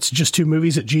at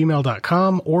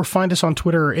itsjust2movies@gmail.com or find us on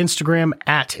Twitter or Instagram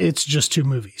at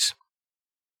itsjust2movies.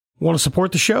 Want to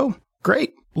support the show?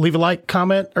 Great. Leave a like,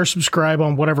 comment, or subscribe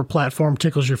on whatever platform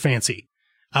tickles your fancy.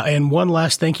 And one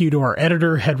last thank you to our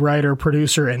editor, head writer,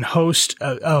 producer, and host.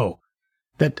 Those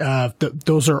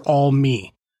are all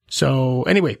me. So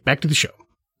anyway, back to the show.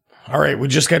 All right, we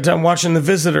just got done watching The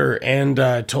Visitor, and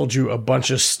I told you a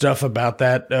bunch of stuff about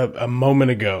that a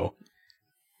moment ago.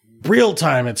 Real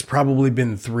time, it's probably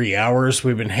been 3 hours.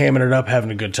 We've been hamming it up,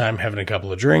 having a good time, having a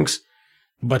couple of drinks.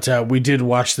 But we did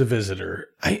watch The Visitor.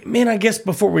 I guess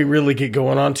before we really get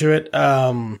going on to it,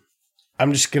 I'm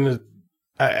just going to...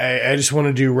 I just want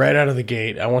to do right out of the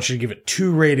gate, I want you to give it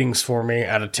 2 ratings for me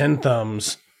out of 10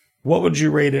 thumbs. What would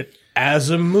you rate it as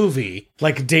a movie?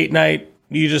 Like date night,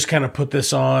 you just kind of put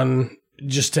this on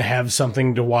just to have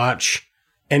something to watch,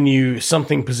 and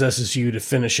something possesses you to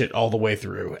finish it all the way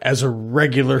through. As a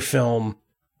regular film,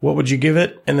 what would you give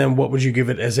it? And then what would you give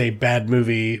it as a bad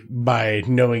movie by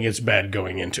knowing it's bad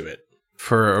going into it?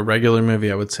 For a regular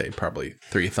movie, I would say probably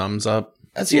 3 thumbs up.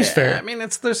 That seems fair. I mean,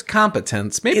 there's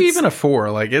competence. Maybe even a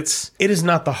 4. It is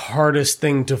not the hardest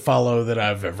thing to follow that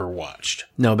I've ever watched.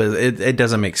 No, but it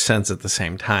doesn't make sense at the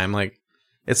same time.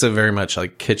 It's a very much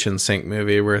kitchen sink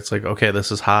movie where it's like, okay, this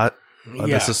is hot.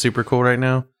 This is super cool right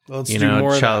now. Let's do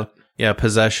more of that. Yeah,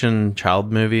 possession,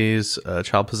 child movies,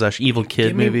 child possession, evil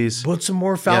kid movies. Put some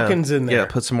more Falcons in there. Yeah,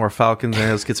 put some more Falcons in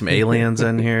there. Let's get some aliens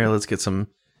in here. Let's get some...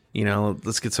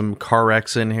 let's get some car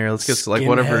wrecks in here. Let's get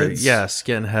whatever. Yeah,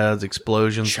 skinheads,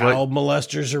 explosions. Child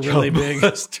molesters are really big.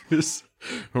 Molesters.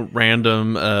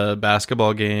 random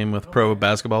basketball game with pro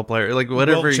basketball player, like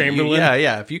whatever. Wilt Chamberlain.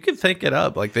 Yeah. If you could think it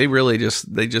up, like they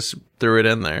just threw it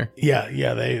in there.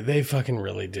 Yeah, they fucking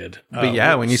really did.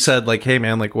 But when you said like, hey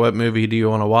man, like what movie do you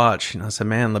want to watch? I said,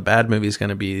 man, the bad movie is going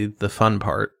to be the fun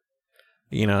part.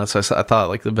 So I thought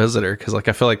like The Visitor, because like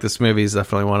I feel like this movie is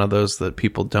definitely one of those that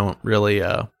people don't really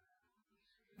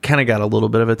kind of got a little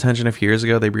bit of attention a few years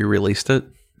ago. They re-released it,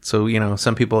 so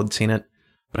some people had seen it,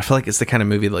 but I feel like it's the kind of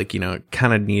movie like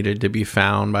kind of needed to be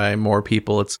found by more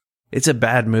people. It's a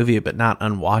bad movie, but not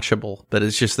unwatchable. But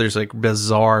it's just there's like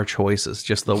bizarre choices,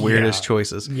 just the weirdest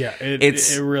choices. Yeah,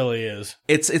 it really is.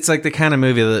 It's like the kind of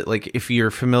movie that like if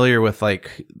you're familiar with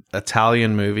like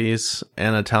Italian movies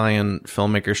and Italian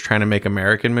filmmakers trying to make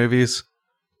American movies,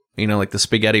 like the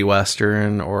spaghetti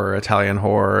western or Italian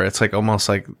horror. It's almost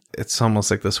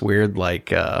like this weird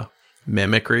like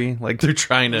mimicry. Like they're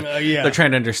trying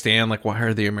to understand like why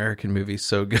are the American movies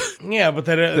so good? Yeah, but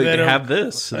they don't have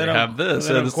this. They have this.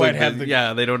 They don't quite have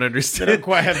they don't understand. They don't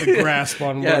quite have the grasp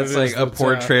on. Yeah, what it's it like is a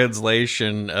poor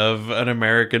translation of an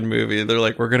American movie. They're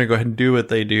like, we're gonna go ahead and do what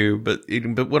they do, but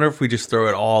what if we just throw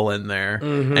it all in there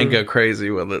and go crazy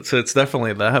with it? So it's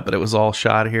definitely that, but it was all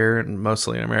shot here and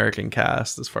mostly an American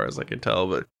cast, as far as I can tell.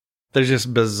 But there's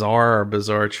just bizarre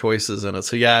choices in it.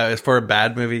 So yeah, for a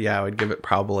bad movie, I would give it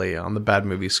probably on the bad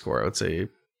movie score. I would say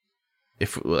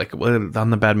if like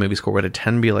on the bad movie score, would a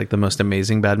 10 be like the most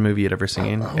amazing bad movie you'd ever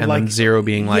seen, and then 0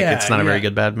 being like it's not a very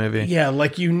good bad movie? Yeah,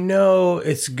 like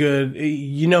it's good.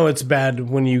 It's bad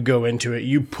when you go into it.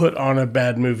 You put on a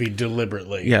bad movie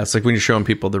deliberately. Yeah, it's like when you're showing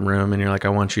people the room and you're like, I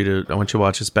want you to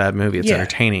watch this bad movie. It's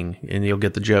entertaining and you'll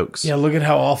get the jokes. Yeah, look at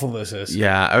how awful this is.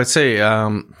 Yeah, I would say I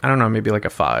don't know, maybe like a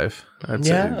 5. I'd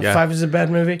say, a 5 is a bad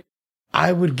movie.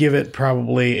 I would give it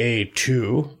probably a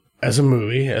 2 as a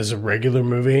movie, as a regular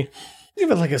movie. Give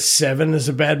it like a 7 as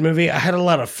a bad movie. I had a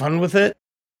lot of fun with it.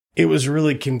 It was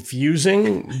really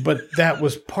confusing, but that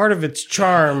was part of its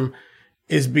charm,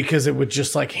 is because it would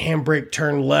just like handbrake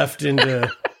turn left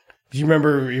into. Do you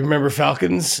remember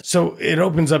Falcons? So it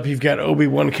opens up. You've got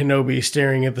Obi-Wan Kenobi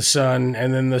staring at the sun,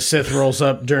 and then the Sith rolls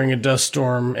up during a dust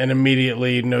storm, and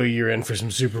immediately know you're in for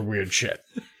some super weird shit.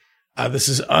 This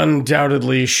is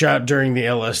undoubtedly shot during the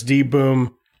LSD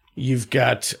boom. You've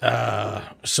got,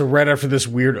 so right after this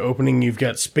weird opening, you've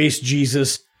got Space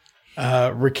Jesus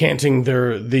recanting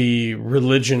the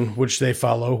religion which they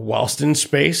follow whilst in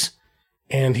space.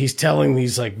 And he's telling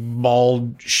these like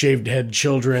bald, shaved head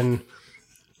children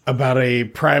about a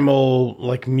primal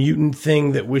like mutant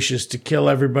thing that wishes to kill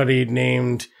everybody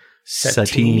named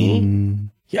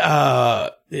Satine. Yeah.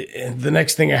 The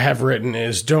next thing I have written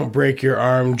is, don't break your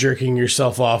arm jerking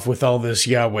yourself off with all this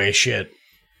Yahweh shit.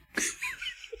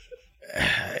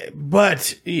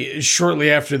 But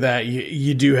shortly after that,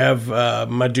 you do have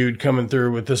my dude coming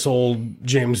through with this old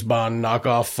James Bond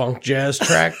knockoff funk jazz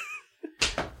track.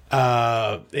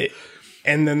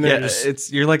 And then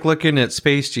there's you're like looking at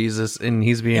Space Jesus, and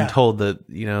he's being told that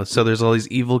so there's all these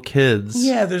evil kids.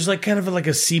 Yeah, there's like kind of like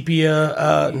a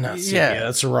sepia, not sepia.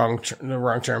 That's the wrong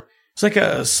term. It's like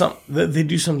they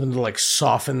do something to like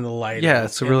soften the light. Yeah,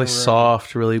 it's really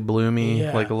soft, really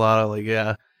bloomy, like a lot of like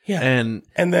Yeah. And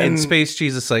then Space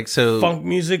Jesus, like, so funk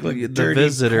music, like the dirty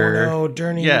Visitor,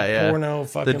 porno,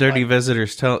 fucking the dirty like,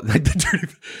 visitors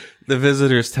the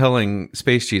Visitor's telling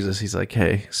Space Jesus, he's like,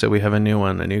 hey, so we have a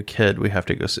new kid, we have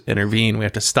to go intervene, we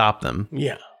have to stop them.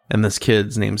 Yeah. And this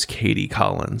kid's name's Katie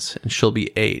Collins, and she'll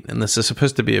be 8, and this is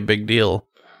supposed to be a big deal.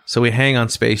 So we hang on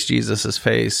Space Jesus's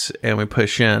face and we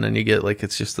push in, and you get like,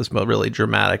 it's just this really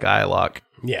dramatic eye lock.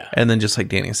 Yeah. And then just like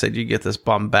Danny said, you get this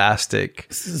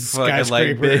bombastic fucking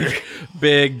like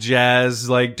big jazz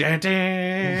like and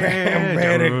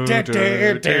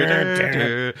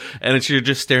it's you're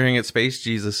just staring at Space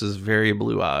Jesus's very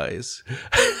blue eyes.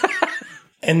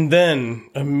 And then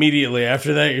immediately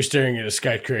after that, you're staring at a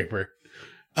skyscraper.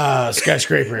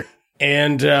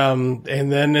 And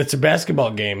then it's a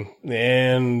basketball game,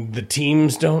 and the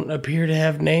teams don't appear to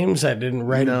have names. I didn't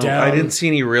write it down. I didn't see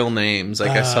any real names.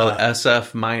 Like I saw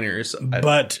SF Miners.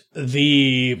 But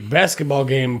the basketball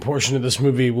game portion of this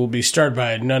movie will be starred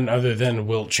by none other than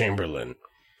Wilt Chamberlain,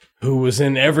 who was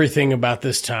in everything about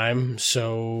this time.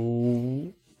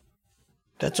 So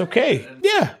that's okay.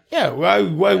 Yeah. Why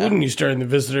wouldn't you star in The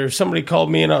Visitor? If somebody called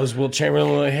me and I was Wilt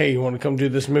Chamberlain, like, hey, you want to come do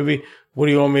this movie? What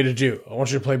do you want me to do? I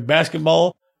want you to play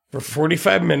basketball for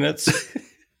 45 minutes.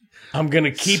 I'm going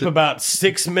to keep about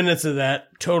 6 minutes of that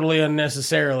totally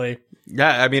unnecessarily.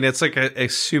 Yeah, I mean, it's like a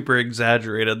super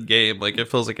exaggerated game. Like, it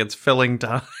feels like it's filling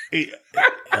time.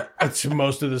 That's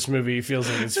most of this movie feels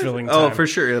like it's filling time. Oh, for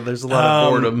sure. There's a lot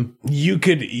of boredom. You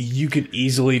could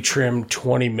easily trim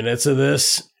 20 minutes of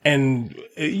this, and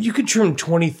you could trim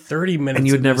 20, 30 minutes And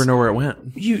you would of never this. know where it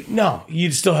went.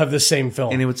 You'd still have the same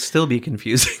film. And it would still be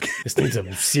confusing. This needs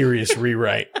a serious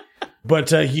rewrite.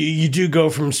 But you do go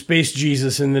from Space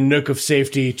Jesus in the nook of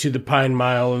safety to the Pine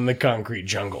Mile in the concrete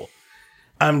jungle.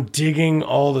 I'm digging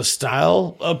all the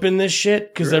style up in this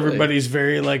shit because everybody's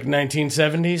very like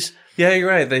 1970s. Yeah, you're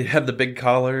right. They have the big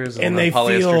collars and they the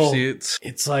polyester feel suits.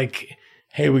 It's like,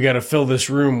 hey, we got to fill this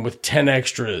room with 10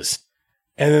 extras.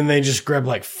 And then they just grab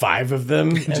like 5 of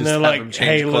them. And they're like,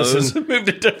 hey, listen, move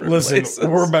to different places.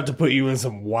 we're about to put you in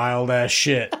some wild ass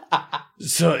shit.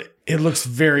 So it looks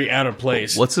very out of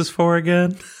place. What's this for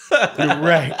again?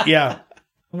 Right, yeah.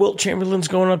 Wilt Chamberlain's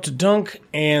going up to dunk,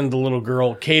 and the little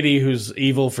girl, Katie, who's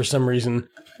evil for some reason,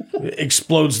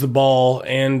 explodes the ball,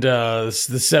 and it's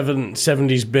the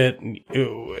 70s bit.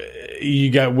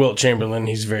 You got Wilt Chamberlain.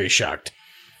 He's very shocked.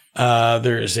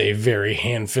 There is a very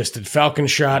hand-fisted Falcon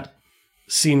shot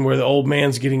scene where the old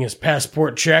man's getting his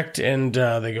passport checked, and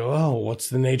they go, oh, what's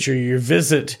the nature of your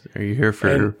visit? Are you here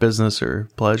for business or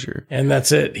pleasure? And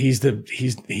that's it. He's the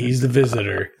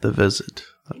visitor. The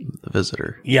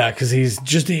visitor. Yeah, because he's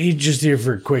just here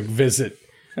for a quick visit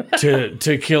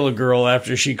to kill a girl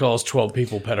after she calls 12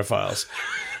 people pedophiles.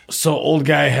 So old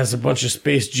guy has a bunch of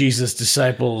Space Jesus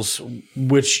disciples,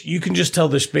 which you can just tell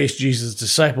they're Space Jesus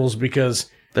disciples because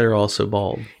they're also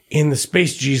bald. In the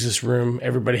Space Jesus room,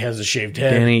 everybody has a shaved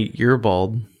head. Danny, you're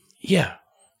bald. Yeah.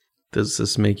 Does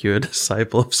this make you a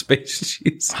disciple of Space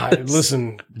Jesus?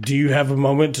 Listen, do you have a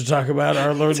moment to talk about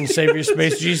our Lord and Savior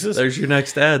Space Jesus? There's your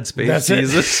next ad, Space That's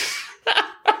Jesus.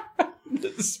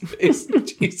 The Space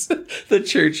Jesus. The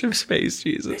Church of Space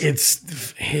Jesus.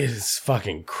 It's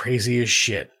fucking crazy as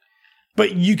shit.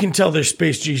 But you can tell they're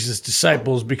Space Jesus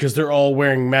disciples because they're all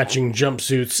wearing matching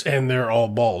jumpsuits and they're all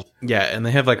bald. Yeah, and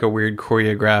they have like a weird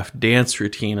choreographed dance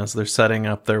routine as they're setting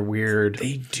up their weird...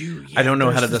 They do. Yeah, I don't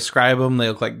know how to describe them. They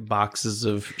look like boxes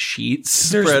of sheets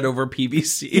spread over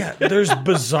PVC. Yeah, there's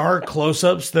bizarre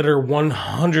close-ups that are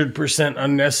 100%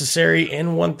 unnecessary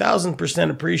and 1,000%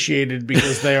 appreciated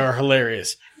because they are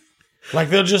hilarious. Like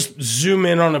they'll just zoom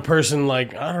in on a person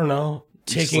like, I don't know,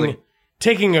 taking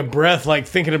a breath, like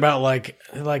thinking about like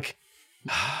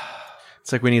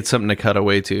it's like we need something to cut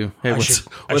away to. Hey,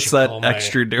 what's that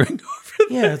extra doing over there?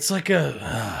 Yeah, it's like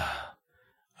I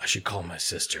should call my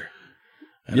sister.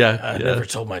 I never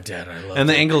told my dad I love him. And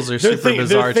the angles are super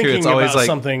bizarre too. It's always like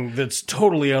something that's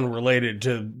totally unrelated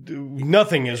to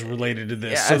nothing is related to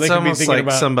this. Yeah, so it's they could almost be thinking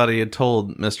like about somebody had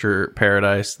told Mr.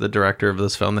 Paradise, the director of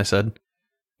this film, they said,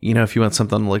 you know, if you want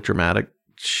something to look dramatic,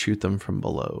 shoot them from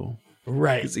below.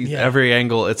 Right. Yeah. Every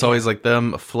angle, it's always like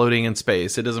them floating in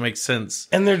space. It doesn't make sense.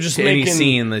 And they're just to making any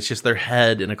scene that's just their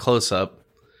head in a close up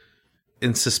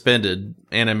in suspended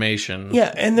animation.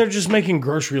 Yeah, and they're just making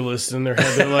grocery lists in their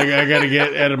head. They're like, I gotta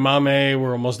get edamame,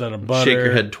 we're almost out of butter. Shake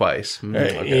your head twice.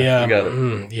 Okay, yeah. you got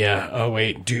it. Yeah. Oh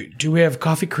wait. Do we have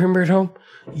coffee creamer at home?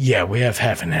 Yeah, we have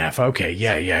half and half. Okay,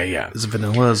 yeah. Is it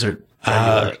vanilla? Is it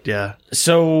yeah.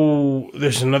 So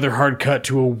there's another hard cut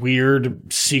to a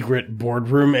weird secret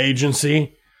boardroom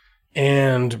agency,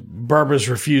 and Barbara's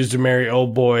refused to marry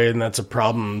old boy, and that's a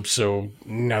problem. So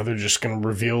now they're just going to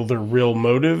reveal their real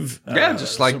motive. Yeah,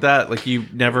 just like that. Like you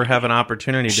never have an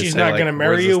opportunity to say, she's not like, going to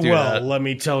marry you. Well, that? let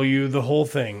me tell you the whole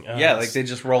thing. Yeah, like they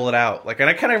just roll it out. Like, and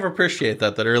I kind of appreciate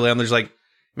that early on there's like,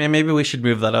 man, maybe we should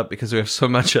move that up because we have so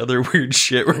much other weird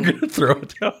shit we're going to throw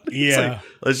down. Yeah. Like,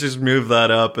 let's just move that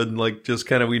up and like just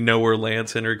kind of we know where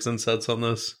Lance Henriksen sets on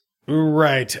this.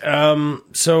 Right.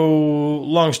 So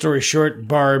long story short,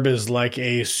 Barb is like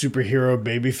a superhero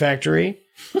baby factory.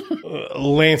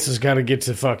 Lance has got to get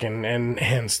to fucking, and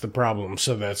hence the problem.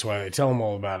 So that's why they tell him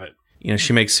all about it. You know,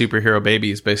 she makes superhero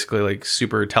babies basically like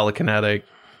super telekinetic,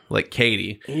 like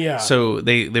Katie. Yeah. So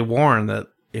they warn that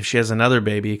if she has another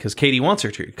baby, because Katie wants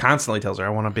her to, constantly tells her, I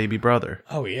want a baby brother.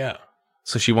 Oh, yeah.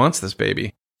 So she wants this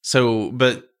baby. So,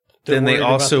 but then they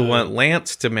also want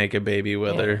Lance to make a baby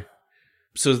with her.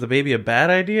 So is the baby a bad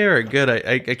idea or a good?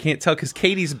 I can't tell because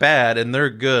Katie's bad and they're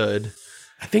good.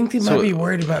 I think they might be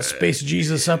worried about Space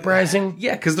Jesus Uprising.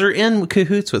 Yeah, because they're in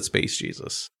cahoots with Space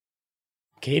Jesus.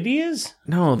 Katie is?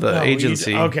 No, the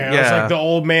agency. Okay, I was like the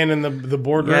old man in the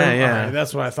boardroom. Yeah. Right,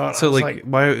 that's what I thought. So I was like,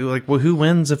 why? Like, well, who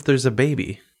wins if there's a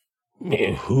baby?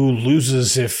 Who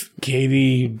loses if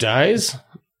Katie dies?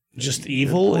 Just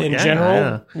evil in general?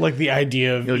 Yeah. Like the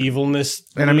idea of evilness.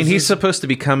 And I mean, he's supposed to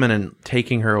be coming and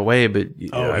taking her away, but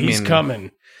he's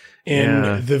coming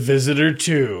in The Visitor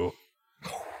 2.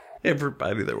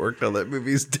 Everybody that worked on that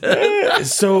movie's dead.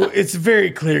 So it's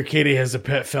very clear Katie has a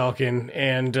pet falcon,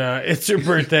 and it's her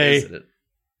birthday. Isn't it?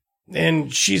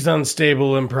 And she's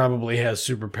unstable and probably has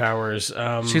superpowers.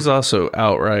 She's also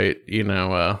outright,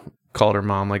 called her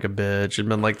mom like a bitch and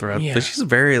been like throughout. Yeah. But she's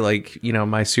very like,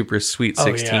 my super sweet Oh,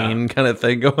 16 kind of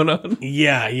thing going on.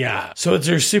 Yeah. So it's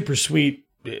her super sweet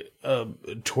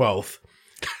 12th.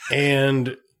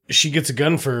 And she gets a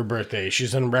gun for her birthday.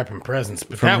 She's unwrapping presents.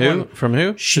 But From that who? one, From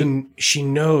who? she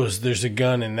knows there's a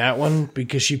gun in that one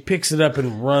because she picks it up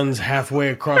and runs halfway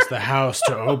across the house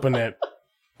to open it.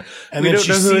 And We then don't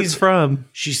she know who sees it's from.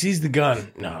 She sees the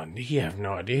gun. No, you have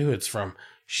no idea who it's from.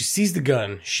 She sees the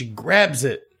gun. She grabs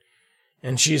it.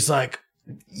 And she's like,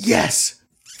 yes,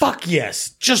 fuck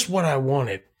yes, just what I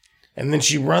wanted. And then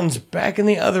she runs back in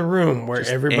the other room where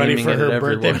Just everybody aiming for it her at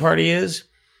birthday everyone. party is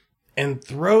and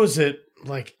throws it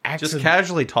like Just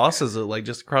casually tosses it like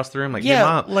just across the room, like, Yeah, hey,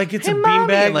 mom. like it's hey, a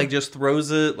mommy, beanbag. and, like just throws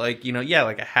it like,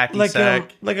 like a hacky like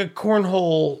sack. like a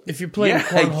cornhole. If you're playing Yeah,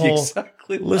 cornhole,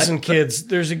 exactly like listen, that. kids,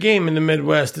 there's a game in the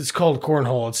Midwest. It's called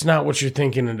cornhole. It's not what you're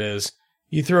thinking it is.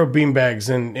 You throw beanbags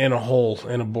in a hole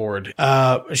in a board.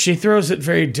 She throws it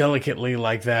very delicately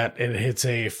like that. It hits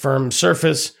a firm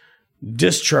surface,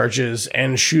 discharges,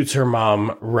 and shoots her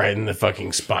mom right in the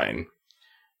fucking spine,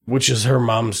 which is her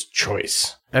mom's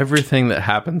choice. Everything that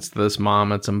happens to this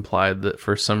mom, it's implied that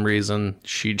for some reason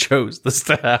she chose this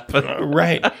to happen.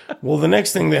 Right. Well, the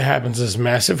next thing that happens is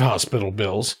massive hospital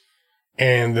bills.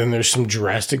 And then there's some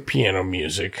drastic piano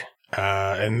music.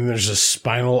 And then there's a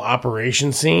spinal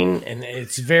operation scene. And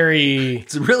it's very...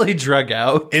 It's really drug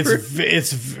out.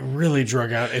 It's really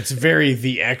drug out. It's very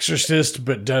The Exorcist,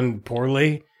 but done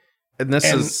poorly. And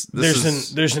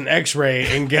there's an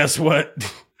X-ray, and guess what?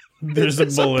 There's a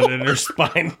bullet in her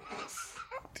spine.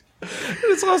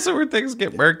 It's also where things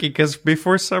get murky because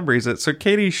for some reason, so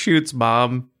Katie shoots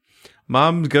mom.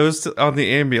 Mom goes on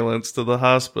the ambulance to the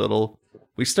hospital.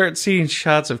 We start seeing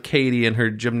shots of Katie in her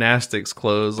gymnastics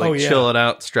clothes, like chilling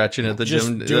out, stretching at the Just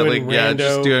gym, doing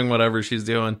just doing whatever she's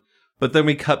doing. But then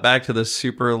we cut back to this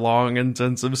super long,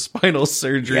 intensive spinal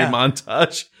surgery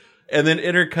montage, and then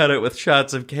intercut it with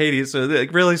shots of Katie. So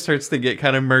it really starts to get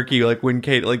kind of murky, like when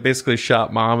Katie, like basically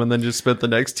shot mom, and then just spent the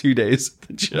next 2 days at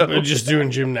the gym. Just doing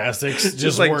gymnastics,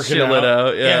 just like working chilling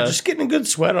out. Yeah, just getting a good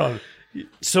sweat on.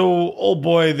 So, old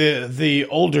boy, the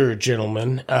older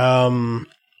gentleman,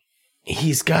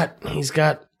 he's got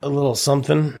a little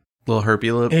something. Little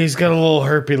herpy lip. He's got a little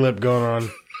herpy lip going on.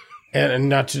 And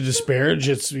not to disparage,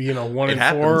 it's 1 in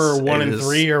 4 or 1 in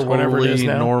 3 or whatever it is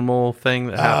now. Normal thing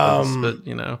that happens,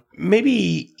 but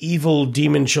maybe evil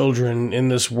demon children in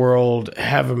this world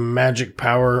have a magic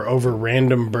power over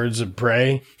random birds of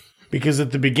prey, because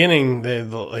at the beginning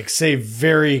they'll like say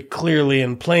very clearly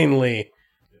and plainly,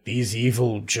 these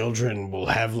evil children will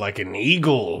have like an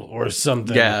eagle or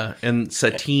something. Yeah, and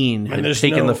Satine had there's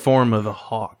taken no- the form of a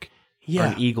hawk.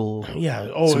 Yeah. Or an eagle. Yeah.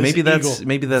 Oh, So maybe it's that's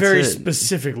eagle. that's very it.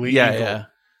 specifically Yeah, eagle. yeah.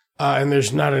 And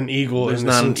there's not an eagle There's in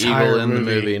not an this entire eagle in the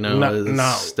movie. No, it's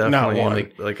not definitely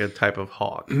one. like a type of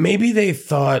hawk. Maybe they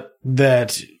thought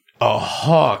that a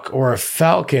hawk or a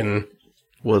falcon.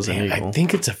 Was an eagle. I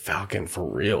think it's a falcon for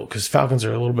real, because falcons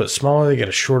are a little bit smaller. They got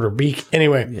a shorter beak.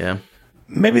 Anyway, Yeah.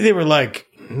 maybe they were like,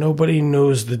 nobody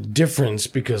knows the difference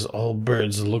because all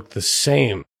birds look the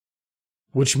same.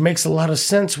 Which makes a lot of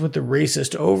sense with the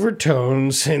racist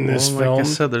overtones in this Well, film. like I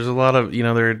said, there's a lot of,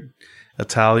 they're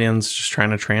Italians just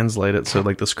trying to translate it. So,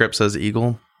 like, the script says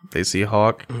eagle. They see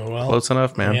hawk. Well, Close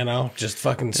enough, man. Just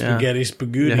fucking spaghetti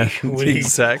spaghetti. Yeah, What do you-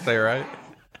 exactly right.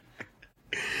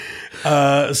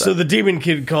 So the demon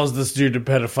kid calls this dude a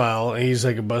pedophile. He's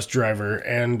like a bus driver,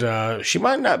 and she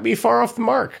might not be far off the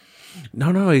mark.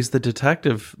 No, he's the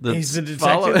detective. He's the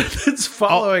detective. That's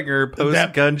following her post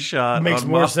that gunshot. Makes on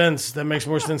more Mom. sense. That makes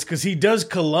more sense because he does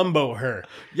Columbo her.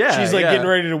 Yeah, she's like yeah. getting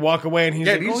ready to walk away, and he's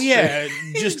like, he's- "Oh yeah,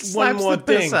 he just one slaps more the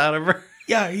piss thing." out of her.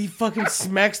 Yeah, he fucking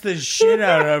smacks the shit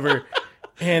out of her,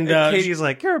 and Katie's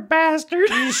like, "You're a bastard."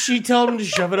 she told him to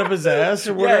shove it up his ass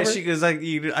or whatever. Yeah, she goes like,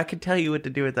 "I can tell you what to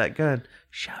do with that gun.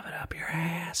 Shove it up your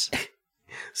ass."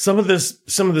 Some of this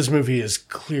movie is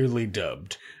clearly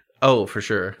dubbed. Oh, for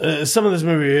sure. Some of this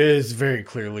movie is very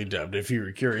clearly dubbed. If you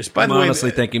were curious, by I'm the way, honestly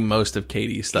thinking most of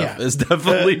Katie's stuff yeah. is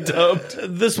definitely dubbed.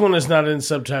 This one is not in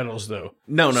subtitles, though.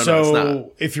 No, so it's not.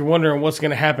 if you're wondering what's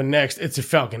going to happen next, it's a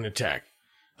falcon attack.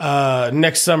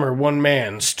 Next summer, one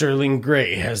man, Sterling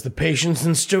Gray, has the patience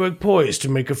and stoic poise to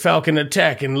make a falcon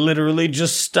attack and literally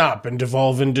just stop and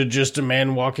devolve into just a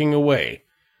man walking away.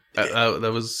 That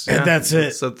was. And that's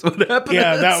it. That's what happened.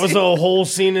 Yeah, that was a whole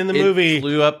scene in the movie.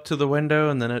 Flew up to the window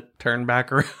and then it turned back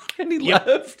around and he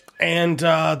left. And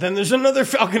then there's another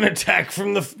Falcon attack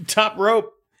from the top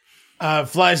rope.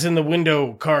 Flies in the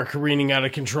window, car careening out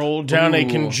of control down a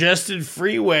congested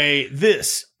freeway.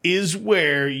 This is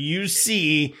where you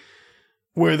see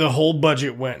where the whole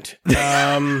budget went.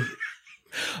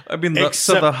 I mean,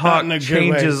 so the Hawk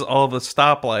changes all the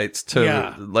stoplights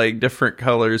to like different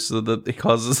colors so that it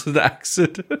causes an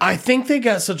accident. I think they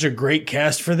got such a great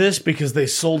cast for this because they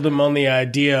sold them on the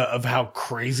idea of how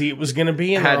crazy it was going to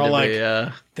be. And they're all like,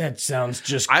 that sounds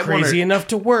just crazy enough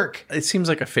to work. It seems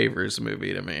like a Favors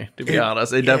movie to me, to be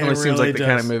honest. It definitely seems like the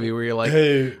kind of movie where you're like,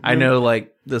 hey, I know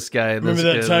like this guy. Remember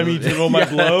that time you did all my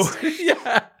blow?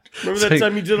 Yeah. Remember that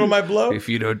time you did all my blow? If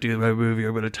you don't do my movie,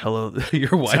 I'm going to tell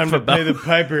your wife time to about pay the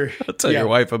piper. I'll tell your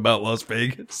wife about Las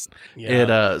Vegas.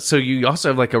 Yeah. So you also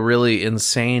have like a really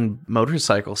insane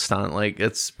motorcycle stunt. Like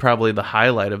it's probably the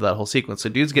highlight of that whole sequence. So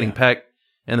dude's getting pecked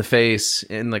in the face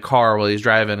in the car while he's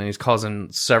driving, and he's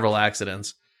causing several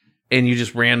accidents. And you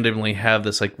just randomly have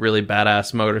this like really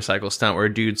badass motorcycle stunt where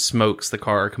a dude smokes the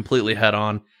car completely head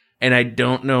on. And I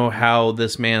don't know how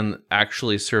this man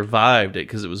actually survived it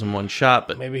because it was in one shot.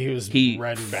 But maybe he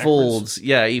riding folds.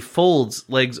 Yeah, he folds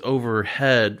legs over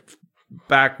head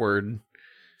backward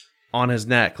on his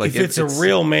neck. Like if it's a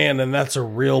real man and that's a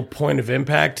real point of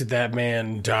impact, that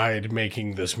man died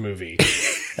making this movie.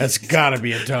 That's got to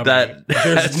be a dummy.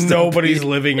 There's nobody's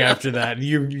living after that.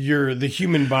 The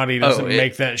human body doesn't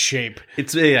make that shape.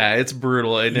 It's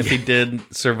brutal. And if he did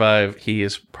survive, he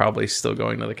is probably still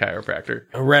going to the chiropractor.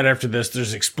 Right after this,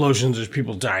 there's explosions. There's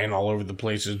people dying all over the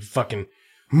place. There's fucking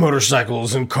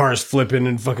motorcycles and cars flipping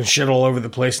and fucking shit all over the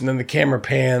place. And then the camera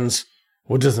pans.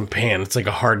 Well, it doesn't pan. It's like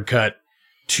a hard cut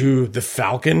to the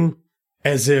Falcon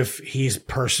as if he's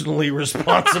personally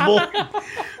responsible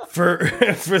for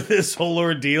this whole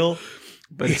ordeal.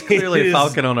 But it's clearly a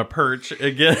falcon on a perch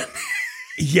again.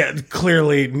 Yeah,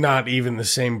 clearly not even the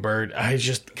same bird.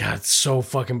 God, it's so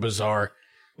fucking bizarre.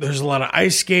 There's a lot of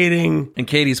ice skating. And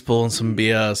Katie's pulling some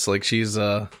BS. Like she's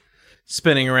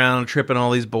spinning around, tripping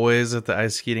all these boys at the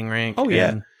ice skating rink. Oh,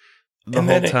 yeah. And the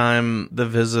whole time the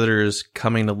visitor's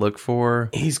coming to look for.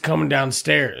 He's coming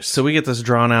downstairs. So we get this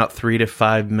drawn out 3 to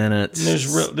 5 minutes.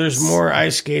 And there's more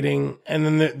ice skating. And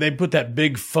then they put that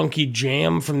big funky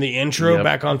jam from the intro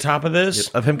back on top of this.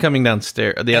 Of him coming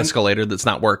downstairs, the escalator that's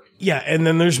not working. Yeah. And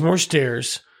then there's more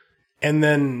stairs. And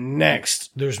then next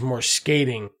there's more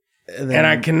skating. And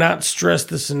I cannot stress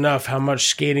this enough how much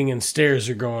skating and stairs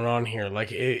are going on here. Like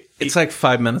it's like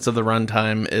 5 minutes of the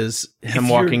runtime is him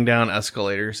walking down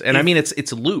escalators. And I mean,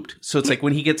 it's looped. So it's like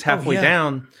when he gets halfway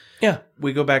down,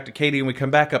 we go back to Katie and we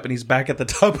come back up and he's back at the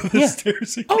top of the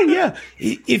stairs again. Oh, yeah.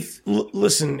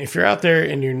 Listen, if you're out there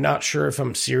and you're not sure if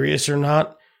I'm serious or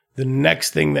not, the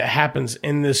next thing that happens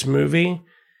in this movie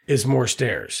is more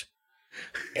stairs.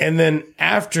 And then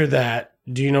after that,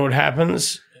 do you know what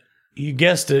happens? You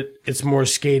guessed it, it's more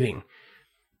skating.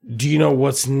 Do you know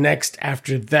what's next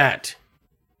after that?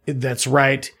 That's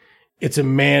right. It's a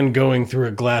man going through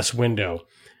a glass window.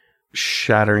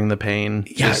 Shattering the pane.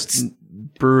 Yeah, just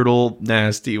brutal,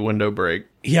 nasty window break.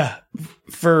 Yeah.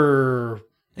 And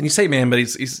you say man, but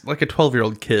he's like a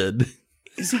 12-year-old kid.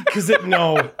 Is he? Because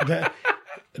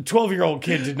a 12-year-old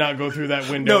kid did not go through that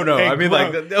window. No.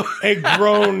 A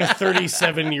grown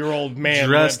 37-year-old man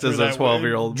dressed as a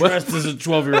 12-year-old boy. Dressed as a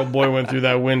 12-year-old boy went through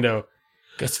that window.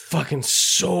 That's fucking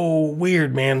so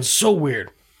weird, man. So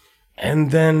weird.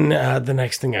 And then the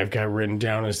next thing I've got written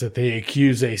down is that they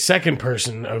accuse a second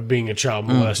person of being a child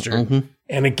molester. Mm-hmm.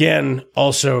 And again,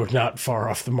 also not far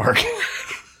off the mark.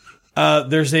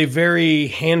 There's a very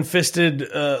hand-fisted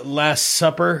Last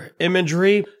Supper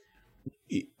imagery.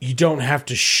 You don't have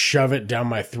to shove it down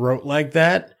my throat like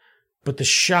that. But the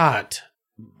shot,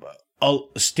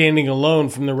 standing alone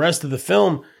from the rest of the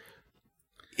film,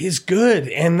 is good.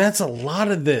 And that's a lot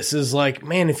of this is like,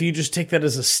 man, if you just take that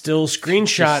as a still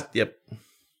screenshot,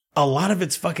 a lot of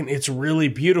it's really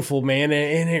beautiful, man.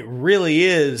 And it really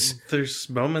is. There's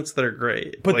moments that are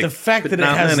great. But the fact that it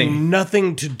has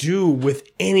nothing to do with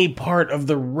any part of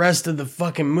the rest of the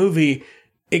fucking movie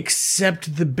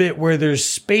except the bit where there's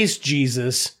Space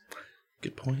Jesus.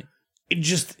 Good point.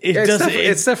 It's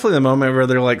definitely the moment where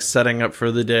they're like setting up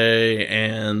for the day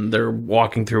and they're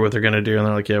walking through what they're going to do. And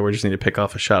they're like, yeah, we just need to pick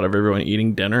off a shot of everyone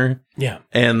eating dinner. Yeah.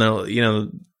 And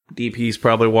DP's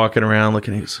probably walking around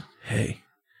looking, he's, hey,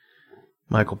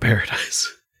 Michael Paradise,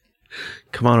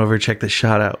 come on over and check this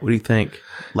shot out. What do you think?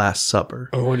 Last Supper.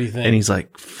 Oh, what do you think? And he's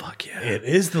like, fuck yeah. It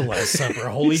is the Last Supper.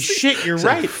 Holy shit, you're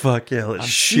right. Like, fuck yeah, let's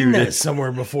shoot seen that it.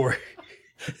 somewhere before.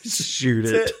 Shoot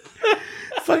it.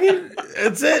 Fucking,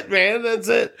 that's it, man. That's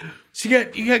it. So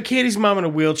you got Katie's mom in a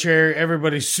wheelchair.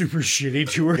 Everybody's super shitty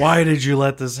to her. Why did you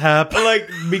let this happen? Like,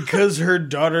 because her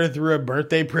daughter threw a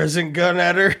birthday present gun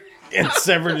at her and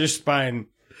severed her spine.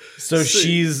 So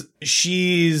she's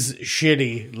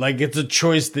shitty. Like, it's a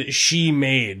choice that she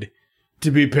made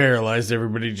to be paralyzed.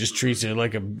 Everybody just treats her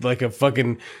like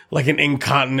an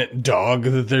incontinent dog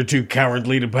that they're too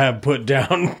cowardly to have put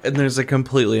down. And there's a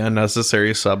completely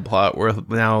unnecessary subplot where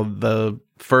now the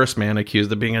first man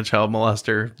accused of being a child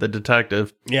molester, the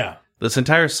detective. Yeah. This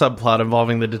entire subplot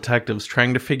involving the detectives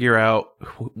trying to figure out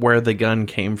where the gun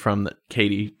came from that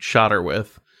Katie shot her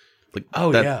with. Like,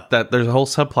 that there's a whole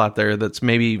subplot there that's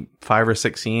maybe 5 or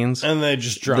 6 scenes. And they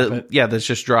just drop it. Yeah, that's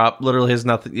just drop. Literally has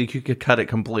nothing. You could cut it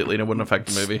completely and it wouldn't affect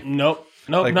the movie. Nope,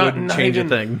 Like, wouldn't change even, a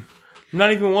thing.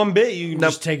 Not even one bit. You can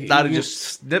just take it. Just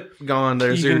snip, gone.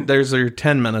 There's your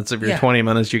 10 minutes of your 20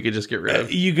 minutes you could just get rid of.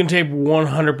 You can take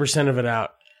 100% of it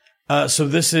out. So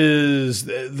this is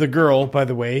the girl, by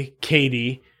the way,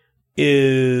 Katie,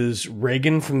 is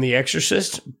Reagan from The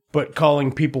Exorcist, but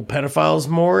calling people pedophiles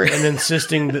more and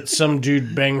insisting that some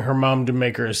dude bang her mom to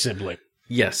make her a sibling.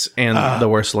 Yes, and the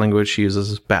worst language she uses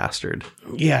is bastard.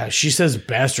 Yeah, she says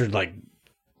bastard like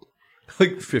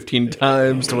 15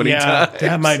 times, 20 times.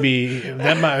 That might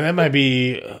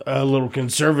be a little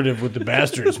conservative with the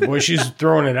bastards. Boy, she's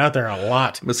throwing it out there a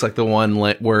lot. It's like the one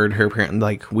word her parent,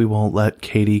 like, we won't let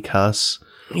Katie cuss.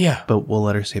 Yeah. But we'll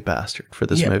let her say bastard for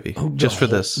this movie. Just for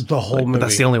this. The whole movie. But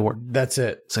that's the only word. That's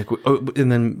it. It's like, and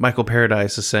then Michael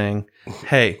Paradise is saying,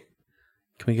 hey,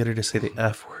 can we get her to say the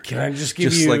F word? Can I just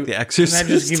give you... Just like The Exorcist? Can I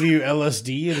just give you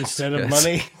LSD instead of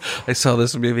money? I saw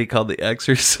this movie called The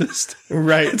Exorcist.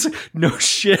 Right. It's like, no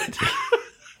shit.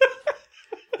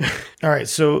 All right,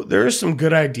 so there are some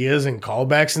good ideas and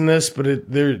callbacks in this, but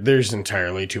there's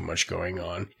entirely too much going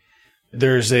on.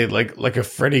 There's a like a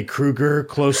Freddy Krueger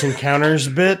Close Encounters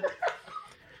bit.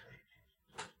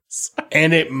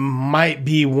 And it might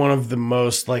be one of the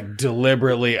most like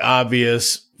deliberately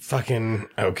obvious fucking,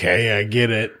 okay, I get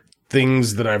it,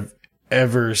 things that I've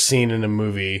ever seen in a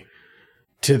movie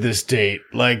to this date.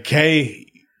 Like, hey,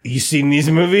 you seen these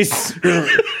movies?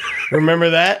 Remember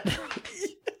that?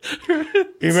 You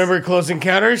remember Close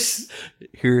Encounters?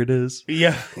 Here it is.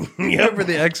 Yeah. Remember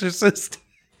The Exorcist?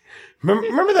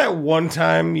 Remember that one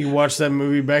time you watched that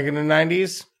movie back in the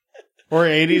 90s? Or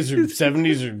 80s or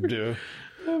 70s or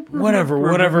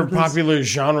whatever popular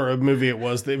genre of movie it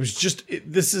was. It was just,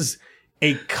 this is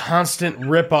a constant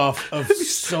ripoff of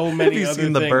so many other things. Have you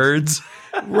seen The Birds?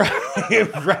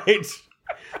 Right.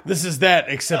 This is that,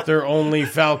 except they're only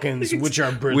falcons, which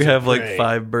are birds. We have of prey. like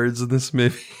 5 birds in this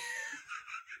movie.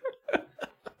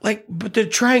 But they're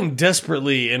trying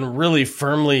desperately and really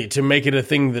firmly to make it a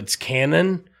thing that's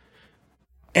canon.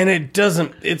 And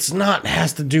it's not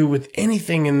has to do with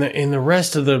anything in the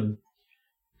rest of the,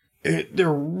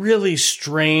 they're really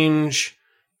strange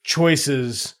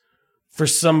choices for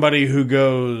somebody who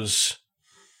goes,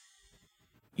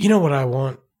 you know what I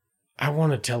want? I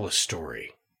want to tell a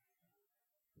story.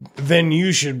 Then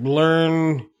you should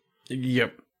learn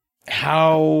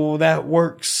how that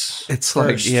works. It's first.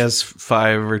 like he has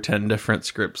 5 or 10 different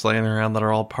scripts laying around that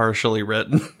are all partially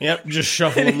written. Yep, just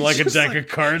shuffle them like a deck of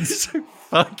cards.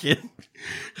 Fuck it.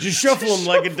 Just shuffle them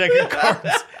like a deck of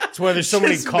cards. That's why there's so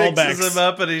many callbacks. Mixes him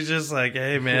up and he's just like,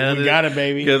 hey man, we got it,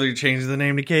 baby. Go through, change the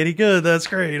name to Katie. Good, that's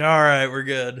great. All right, we're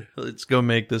good. Let's go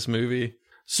make this movie.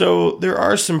 So there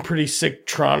are some pretty sick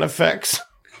Tron effects.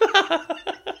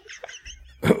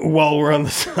 While we're on the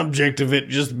subject of it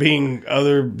just being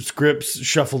other scripts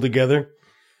shuffled together.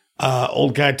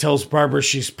 Old guy tells Barbara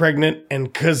she's pregnant,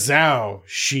 and kazow,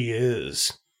 she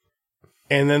is.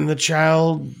 And then the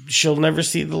child, she'll never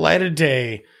see the light of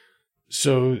day.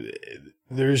 So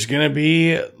there's going to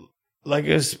be like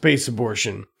a space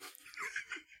abortion.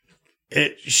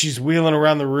 She's wheeling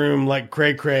around the room like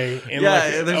cray-cray in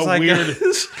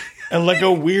like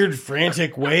a weird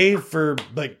frantic way for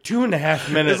like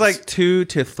 2.5 minutes. It's like 2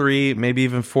 to 3, maybe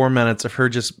even 4 minutes of her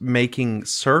just making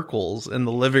circles in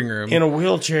the living room in a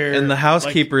wheelchair, and the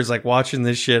housekeeper is like watching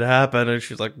this shit happen, and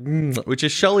she's like, which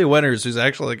is Shelley Winters, who's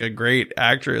actually like a great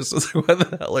actress. It's like, what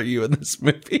the hell are you in this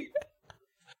movie?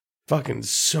 Fucking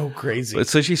so crazy. But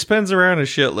so she spins around a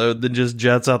shitload, then just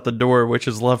jets out the door, which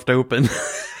is left open.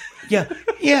 Yeah.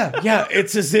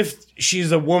 It's as if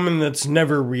she's a woman that's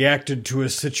never reacted to a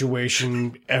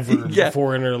situation ever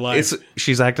before in her life.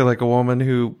 She's acting like a woman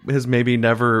who has maybe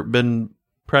never been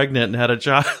pregnant and had a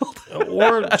child.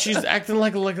 Or she's acting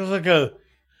like a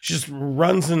she just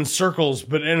runs in circles,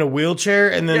 but in a wheelchair.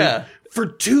 And then for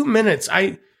 2 minutes,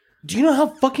 do you know how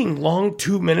fucking long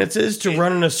 2 minutes is to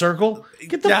run in a circle?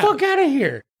 Get the fuck out of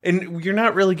here. And you're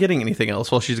not really getting anything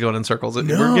else while she's going in circles.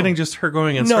 We're getting just her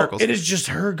going in circles. It is just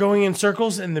her going in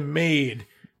circles and the maid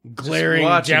glaring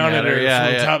watching down at her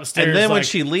from top stairs. And then when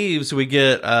she leaves, we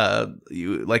get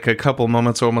like a couple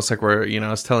moments almost like where, I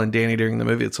was telling Danny during the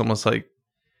movie, it's almost like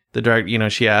the director,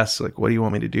 she asks, like, what do you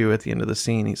want me to do at the end of the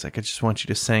scene? He's like, I just want you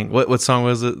to sing. What song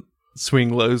was it? Swing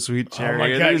Low, Sweet Chariot.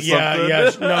 Oh my God,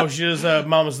 yeah. No, she does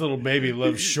Mama's Little Baby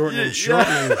Loves Shortening.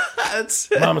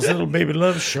 Mama's Little Baby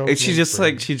Loves Shortening. And she just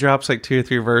she drops like 2 or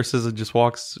 3 verses and just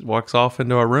walks off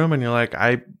into a room, and you're like,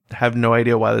 I have no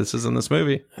idea why this is in this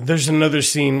movie. There's another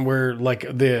scene where like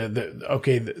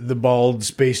the bald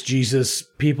space Jesus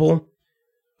people,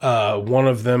 only one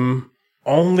of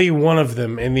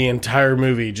them in the entire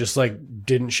movie just like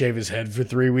didn't shave his head for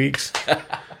 3 weeks.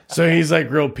 So he's like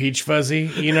real peach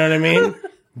fuzzy, you know what I mean?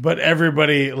 But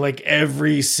everybody, like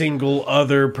every single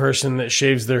other person that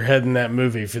shaves their head in that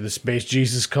movie for the Space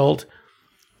Jesus cult,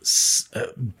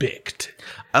 bicked.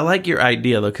 I like your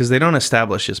idea though, because they don't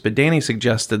establish this, but Danny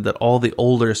suggested that all the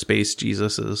older Space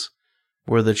Jesuses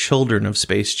were the children of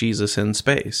Space Jesus in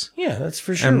space. Yeah, that's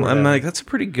for sure. And I'm like, that's a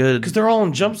pretty good... Because they're all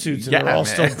in jumpsuits and they're all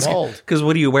still bald. Because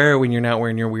what do you wear when you're not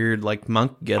wearing your weird like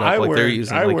monk getup? I wear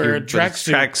a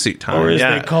tracksuit time. Or as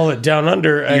they call it down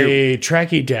under, a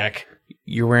tracky deck.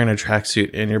 You're wearing a tracksuit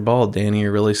and you're bald, Danny.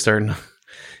 You're really starting to...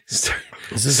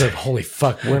 This is a holy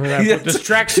fuck. When did I put this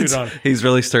tracksuit on? He's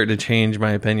really starting to change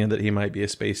my opinion that he might be a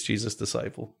Space Jesus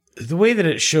disciple. The way that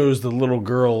it shows the little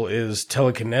girl is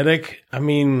telekinetic. I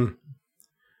mean...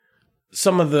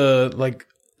 Some of the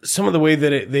way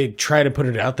that they try to put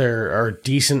it out there are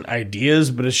decent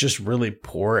ideas, but it's just really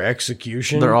poor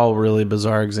execution. They're all really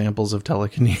bizarre examples of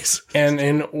telekinesis. And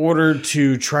in order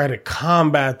to try to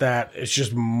combat that, it's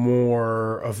just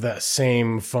more of that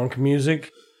same funk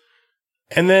music.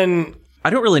 And then...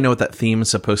 I don't really know what that theme is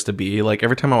supposed to be. Like,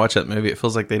 every time I watch that movie, it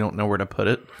feels like they don't know where to put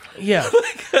it. Yeah.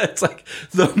 It's like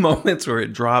the moments where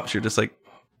it drops, you're just like,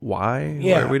 why?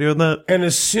 Yeah. Why are we doing that? And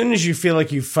as soon as you feel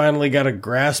like you finally got a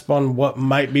grasp on what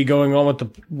might be going on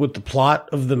with the plot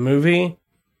of the movie,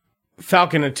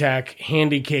 Falcon Attack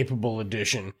Handy Capable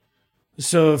Edition.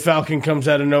 So Falcon comes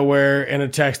out of nowhere and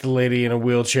attacks the lady in a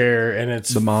wheelchair, and it's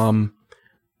the mom.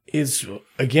 It's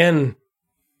again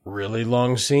really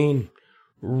long scene.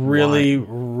 Really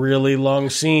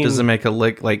long scene. Does it make a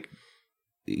lick like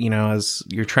as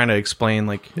you're trying to explain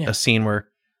a scene where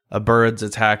a bird's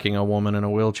attacking a woman in a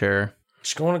wheelchair.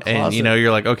 Just go in a closet. And,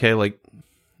 you're like, okay, we're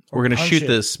going to shoot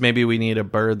this. Maybe we need a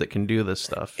bird that can do this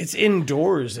stuff. It's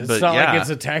indoors. It's not like it's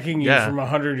attacking you from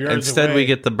 100 yards Instead, away. we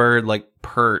get the bird,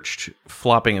 perched,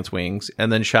 flopping its wings, and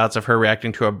then shots of her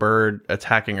reacting to a bird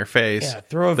attacking her face. Yeah,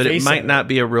 throw a face But it might at not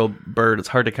be a real bird. It's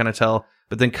hard to kind of tell.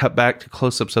 But then cut back to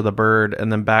close-ups of the bird, and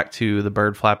then back to the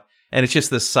bird flap. And it's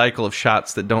just this cycle of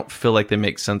shots that don't feel like they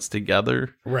make sense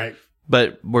together. Right.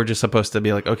 But we're just supposed to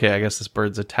be like, okay, I guess this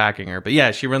bird's attacking her. But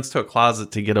yeah, she runs to a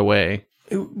closet to get away.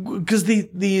 Because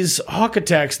these hawk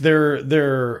attacks,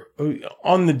 they're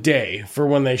on the day for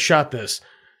when they shot this,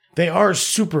 they are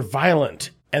super violent,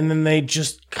 and then they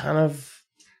just kind of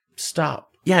stop.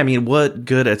 Yeah, I mean, what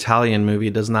good Italian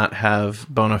movie does not have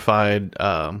bona fide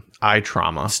eye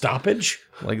trauma? Stoppage?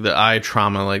 Like the eye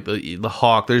trauma, like the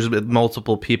hawk. There's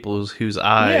multiple people whose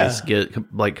eyes get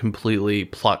completely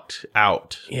plucked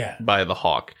out by the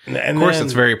hawk. And of course,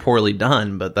 it's very poorly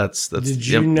done, but that's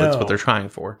what they're trying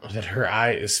for. That her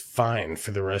eye is fine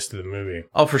for the rest of the movie.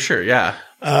 Oh, for sure, yeah.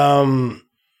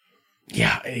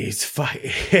 Yeah, it's fine.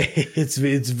 It's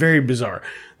very bizarre.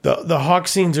 The hawk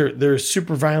scenes they're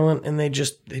super violent, and they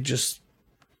just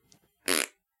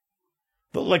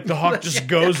like the hawk just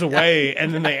goes away,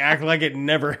 and then they act like it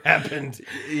never happened.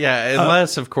 Yeah,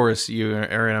 unless of course you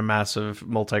are in a massive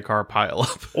multi-car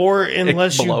pileup, or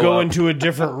unless you go into a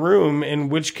different room, in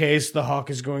which case the hawk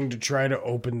is going to try to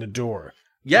open the door.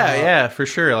 Yeah, for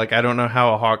sure. Like, I don't know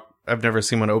how a hawk. I've never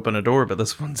seen one open a door, but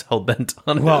this one's hell bent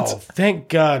on it. Well, thank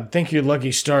God, thank your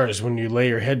lucky stars when you lay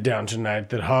your head down tonight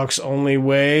that hawks only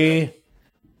weigh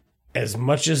as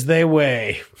much as they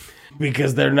weigh,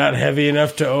 because they're not heavy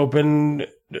enough to open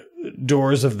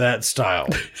doors of that style.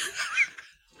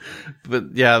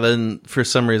 But yeah, then for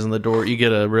some reason the door, you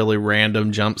get a really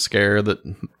random jump scare that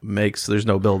there's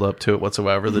no build up to it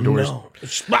whatsoever. The door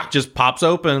just pops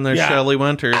open, and there's Shelley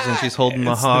Winters, and she's holding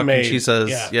the hawk, and she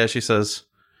says,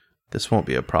 "This won't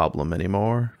be a problem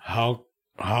anymore."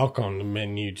 Hawk on the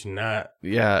menu tonight.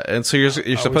 Yeah, and so you're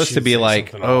supposed to be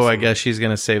like, oh, I guess she's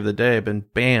gonna save the day,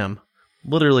 but bam,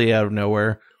 literally out of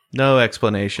nowhere, no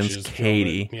explanations.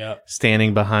 Katie,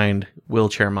 standing behind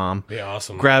wheelchair mom,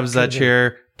 grabs that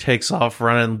chair, takes off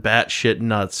running batshit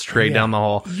nuts straight down the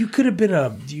hall. You could have been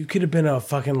a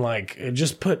fucking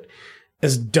just put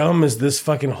as dumb as this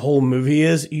fucking whole movie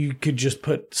is, you could just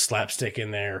put slapstick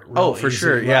in there. Oh, for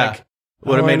sure. Yeah.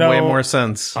 Would have made way more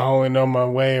sense. I only know my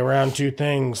way around two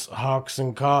things, hawks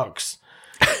and cocks.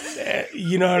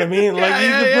 You know what I mean? Like, you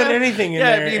could put anything in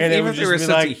there. And even if there was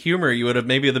sense of humor, you would have,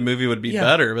 maybe the movie would be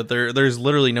better, but there's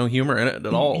literally no humor in it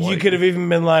at all. You could have even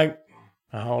been like,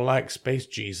 I don't like Space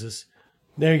Jesus.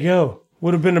 There you go.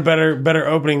 Would have been a better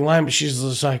opening line, but she's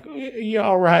just like, you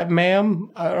all right, ma'am?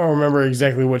 I don't remember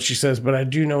exactly what she says, but I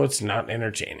do know it's not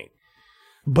entertaining.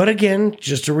 But again,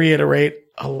 just to reiterate,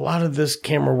 a lot of this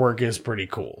camera work is pretty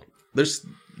cool. There's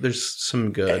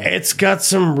some good. It's got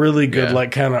some really good,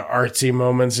 like, kind of artsy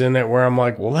moments in it where I'm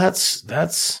like, well,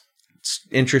 that's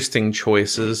interesting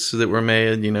choices that were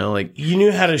made, you know, like, you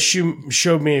knew how to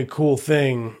show me a cool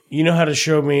thing. You know how to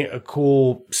show me a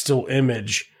cool still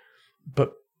image,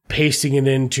 but pasting it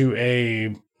into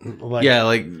a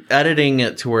like editing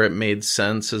it to where it made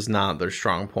sense is not their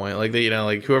strong point. Like, you know,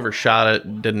 like whoever shot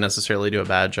it didn't necessarily do a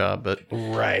bad job, but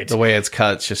the way it's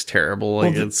cut, it's just terrible.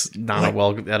 Like, it's not a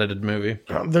well edited movie.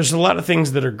 There's a lot of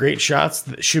things that are great shots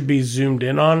that should be zoomed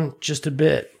in on just a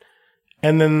bit,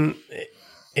 and then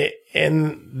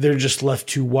and they're just left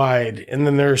too wide. And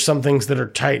then there are some things that are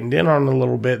tightened in on a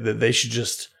little bit that they should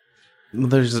just.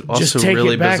 There's also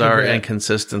really bizarre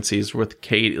inconsistencies with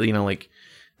Kate. You know, like,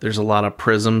 there's a lot of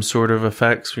prism sort of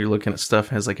effects where you're looking at stuff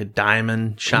that has like a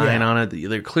diamond shine on it.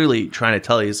 They're clearly trying to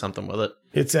tell you something with it.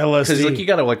 It's LSD. Because, like, you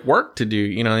got to, like, work to do.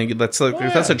 You know, that's like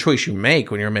that's a choice you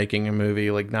make when you're making a movie.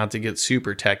 Like, not to get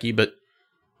super techie, but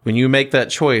when you make that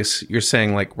choice, you're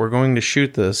saying, like, we're going to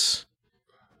shoot this.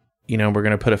 You know, we're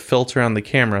going to put a filter on the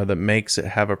camera that makes it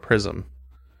have a prism.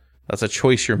 That's a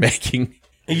choice you're making.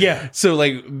 Yeah. So,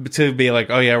 like, to be like,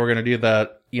 oh yeah, we're gonna do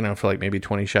that, you know, for like maybe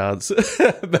 20 shots.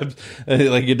 But,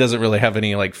 like, it doesn't really have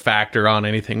any like factor on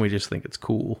anything. We just think it's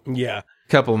cool. Yeah. A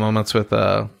couple of moments with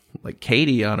like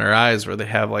Katie on her eyes where they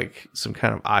have like some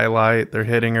kind of eye light they're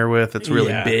hitting her with. It's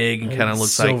really big and kind of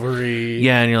looks silvery. Like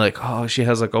and you're like, oh, she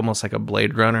has like almost like a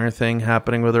Blade Runner thing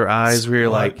happening with her eyes. Where you're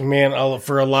like, man,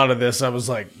 for a lot of this, I was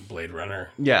like, Blade Runner.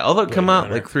 Yeah, although it come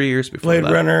out like 3 years before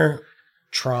Blade Runner.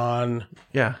 Tron,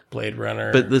 yeah, Blade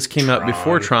Runner, but this came out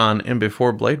before Tron and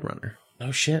before Blade Runner.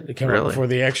 Oh shit! It came out before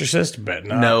The Exorcist, but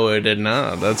not. No, it did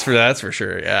not. That's for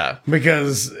sure. Yeah,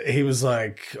 because he was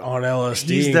like on LSD.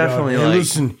 He's definitely going, like.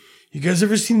 Listen, you guys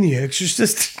ever seen The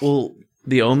Exorcist? Well,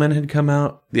 The Omen had come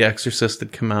out, The Exorcist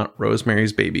had come out,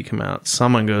 Rosemary's Baby come out.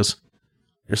 Someone goes,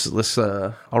 "Let's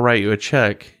I'll write you a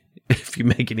check if you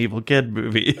make an Evil Kid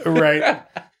movie." Right.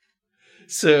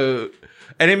 So.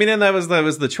 And I mean, and that was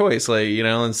the choice, like, you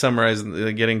know, and summarizing,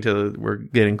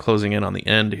 we're closing in on the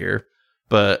end here.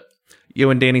 But, you know,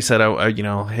 when Danny said, you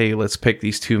know, hey, let's pick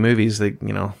these two movies that,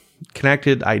 you know,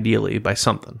 connected ideally by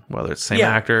something, whether it's the same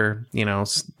actor, you know,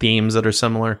 themes that are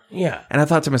similar. Yeah. And I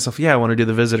thought to myself, yeah, I want to do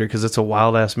The Visitor because it's a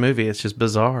wild ass movie. It's just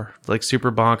bizarre, like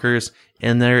super bonkers.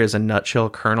 And there is a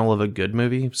nutshell kernel of a good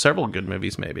movie, several good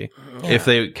movies, maybe, if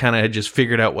they kind of had just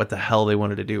figured out what the hell they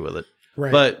wanted to do with it.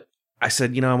 Right. But I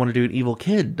said, you know, I want to do an Evil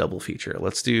Kid double feature.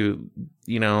 Let's do,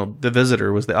 you know, The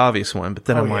Visitor was the obvious one. But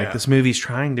then I'm like, this movie's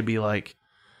trying to be like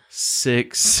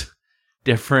 6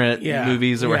 different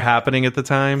movies that were happening at the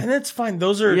time. And that's fine.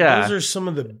 Those are some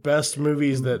of the best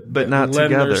movies that not lend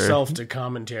together. themselves to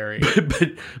commentary.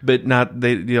 but not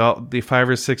the 5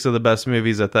 or 6 of the best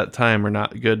movies at that time are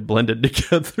not good blended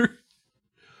together.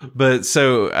 But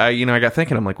so, you know, I got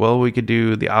thinking, I'm like, well, we could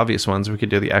do the obvious ones. We could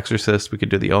do The Exorcist. We could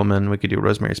do The Omen. We could do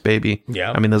Rosemary's Baby.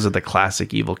 Yeah. I mean, those are the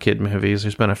classic Evil Kid movies.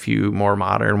 There's been a few more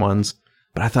modern ones.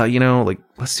 But I thought, you know, like,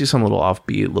 let's do some little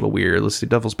offbeat, a little weird. Let's do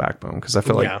Devil's Backbone. Because I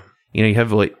feel like, you know, you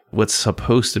have like what's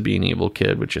supposed to be an evil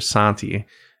kid, which is Santi.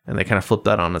 And they kind of flip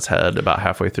that on its head about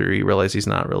halfway through. You realize he's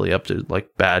not really up to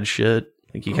like bad shit.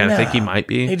 Like, you kind of think he might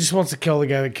be. He just wants to kill the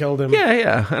guy that killed him. Yeah,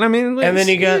 yeah. And I mean, like, and then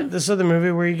you got this other movie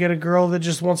where you get a girl that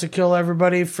just wants to kill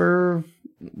everybody for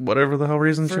whatever the hell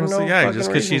reason she wants to. Yeah, just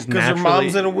because she's naturally. Because her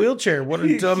mom's in a wheelchair. What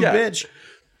a dumb bitch.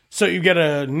 So you get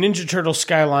a Ninja Turtle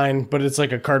skyline, but it's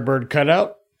like a cardboard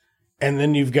cutout. And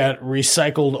then you've got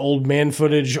recycled old man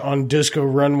footage on Disco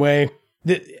Runway.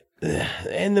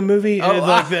 And the movie,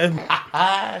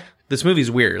 this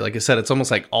movie's weird. Like I said, it's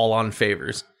almost like all on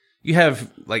favors. You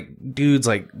have like dudes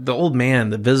like the old man,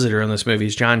 the visitor in this movie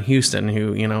is John Huston,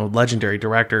 who, you know, legendary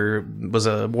director, was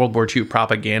a World War II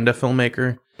propaganda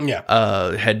filmmaker.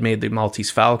 Yeah. Had made the Maltese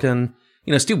Falcon.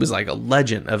 You know, Stu was like a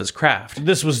legend of his craft.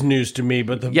 This was news to me,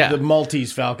 but the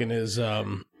Maltese Falcon is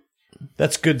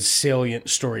that's good salient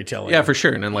storytelling. Yeah, for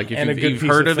sure. And then like if you've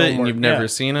heard of it and you've never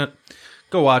seen it.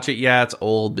 Go watch it. Yeah, it's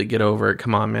old, but get over it.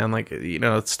 Come on, man. Like, you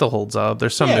know, it still holds up.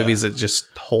 There's some movies that just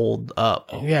hold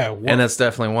up. Yeah. And that's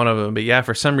definitely one of them. But yeah,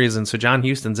 for some reason, so John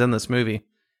Huston's in this movie.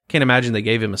 Can't imagine they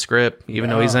gave him a script, even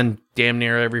though he's in damn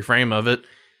near every frame of it.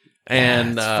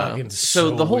 And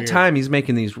so the whole weird. time he's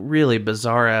making these really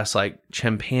bizarre ass like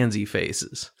chimpanzee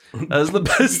faces. That's the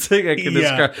best thing I can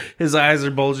describe. His eyes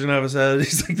are bulging out of his head.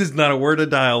 He's like, there's not a word of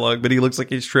dialogue, but he looks like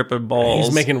he's tripping balls.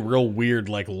 He's making real weird,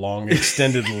 like long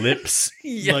extended lips.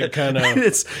 Like kind of.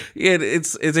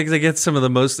 It's like some of the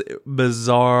most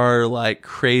bizarre, like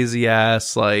crazy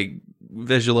ass, like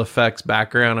visual effects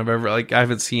background I've ever, like I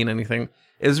haven't seen anything.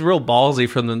 It's real ballsy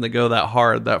for them to go that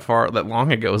hard, that far, that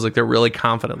long ago. It's like they're really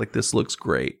confident, like this looks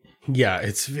great. Yeah,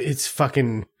 it's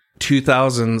fucking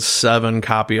 2007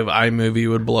 copy of iMovie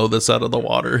would blow this out of the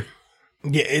water.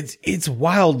 Yeah, it's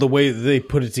wild the way they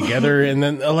put it together. And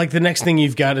then like the next thing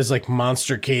you've got is like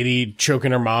Monster Katie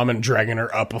choking her mom and dragging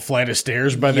her up a flight of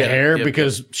stairs by the hair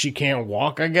because she can't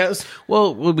walk, I guess.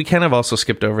 Well, we kind of also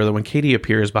skipped over that when Katie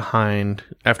appears behind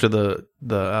after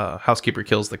the housekeeper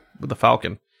kills the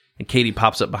falcon. And Katie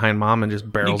pops up behind mom and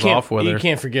just barrels off with her. You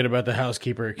can't forget about the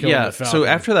housekeeper killing the falcon. So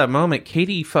after that moment,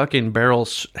 Katie fucking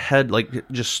barrels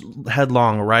just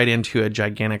headlong right into a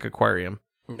gigantic aquarium.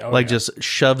 Just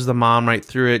shoves the mom right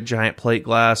through it, giant plate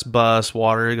glass, bus,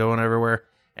 water going everywhere.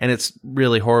 And it's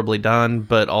really horribly done,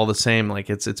 but all the same, like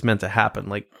it's meant to happen.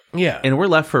 Like, yeah. And we're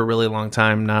left for a really long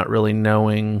time not really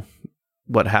knowing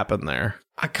what happened there.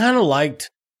 I kind of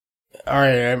liked... All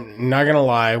right, I'm not gonna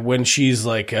lie. When she's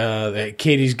like,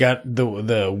 Katie's got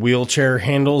the wheelchair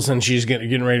handles and she's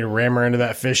getting ready to ram her into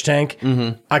that fish tank.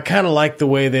 Mm-hmm. I kind of like the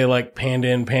way they like panned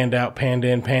in, panned out, panned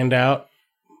in, panned out.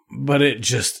 But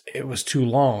it was too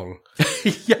long.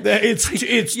 It's too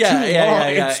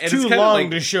long. It's too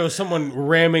long to show someone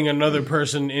ramming another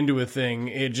person into a thing.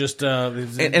 It just, I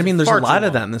mean, there's a lot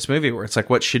of that in this movie where it's like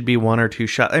what should be one or two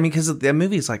shots. I mean, because the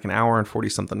movie is like an hour and 40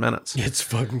 something minutes. It's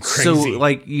fucking crazy. So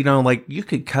like, you know, like you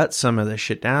could cut some of this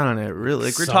shit down and it really,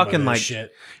 like you're talking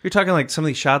like some of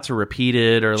these shots are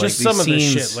repeated or just like some these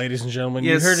of this shit, ladies and gentlemen.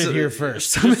 Yes, you heard it here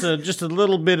first. Just a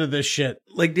little bit of this shit.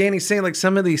 Like Danny's saying, like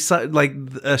some of these, like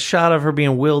a shot of her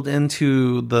being wheeled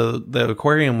into the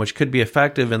aquarium, which could be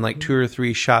effective in like 2 or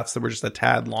 3 shots that were just a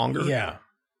tad longer. Yeah.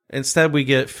 Instead, we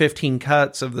get 15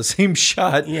 cuts of the same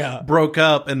shot, broke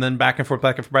up, and then back and forth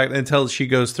until she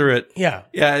goes through it. Yeah.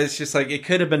 Yeah, it's just like, it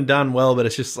could have been done well, but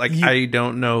it's just like, I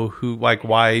don't know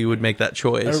why you would make that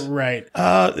choice. Right.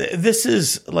 This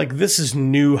is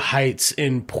new heights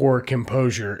in poor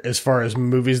composure as far as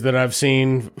movies that I've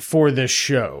seen for this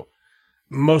show.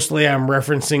 Mostly I'm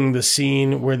referencing the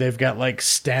scene where they've got like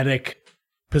static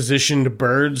positioned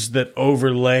birds that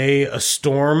overlay a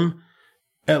storm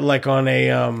at like on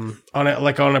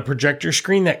a projector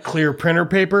screen, that clear printer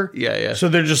paper. Yeah. So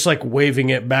they're just like waving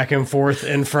it back and forth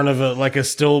in front of a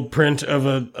still print of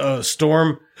a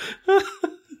storm.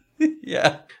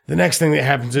 Yeah. The next thing that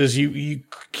happens is you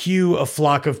cue a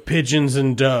flock of pigeons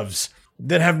and doves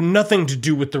that have nothing to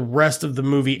do with the rest of the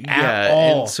movie at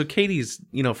all. And so Katie's,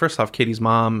 first off, Katie's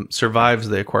mom survives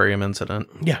the aquarium incident.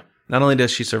 Yeah. Not only does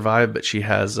she survive, but she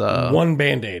has one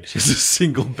Band-Aid. She has a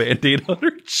single Band-Aid on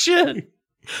her chin.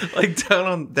 Like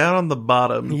down on the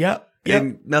bottom. Yep.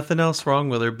 And nothing else wrong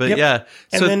with her. But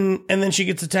And then she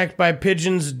gets attacked by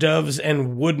pigeons, doves,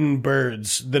 and wooden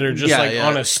birds that are just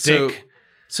on a stick.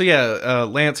 So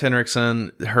Lance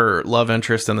Henriksen, her love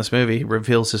interest in this movie,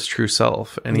 reveals his true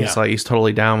self, and he's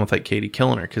totally down with like Katie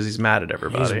killing her because he's mad at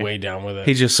everybody. He's way down with it.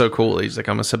 He's just so cool. He's like,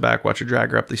 I'm gonna sit back, watch her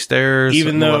drag her up these stairs,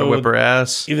 even though whip her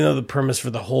ass. Even though the premise for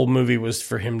the whole movie was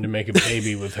for him to make a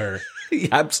baby with her.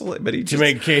 Absolutely, but to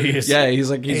make Katie. He's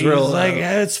real like,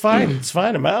 it's fine, it's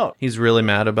fine, I'm out. He's really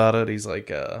mad about it. He's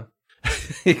like,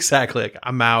 exactly, like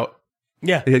I'm out.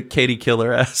 Yeah, Katie kill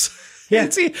her ass. Yeah.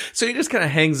 So he just kind of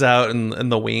hangs out in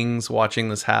the wings watching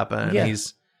this happen. Yeah.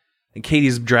 And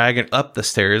Katie's dragging up the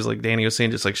stairs, like Danny was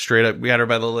saying, just like straight up. We got her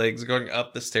by the legs going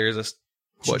up the stairs.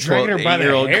 She's dragging her by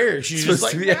the hair. She's just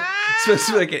like, supposed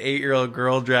to be like an 8-year-old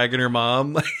girl dragging her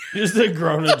mom. Just a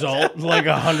grown adult, like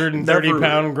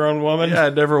 130-pound grown woman. Yeah,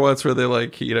 never once were they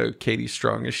like, Katie's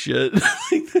strong as shit.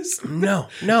 Like this. No.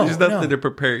 There's nothing to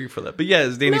prepare you for that. But yeah,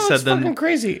 as Danny said, it's fucking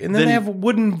crazy. And then they have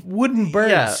wooden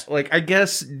birds. Yeah, like I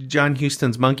guess John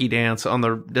Huston's monkey dance on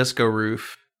the disco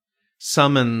roof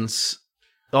summons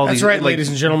all these. That's right, ladies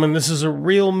and gentlemen. This is a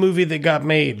real movie that got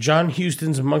made. John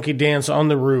Huston's monkey dance on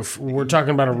the roof. We're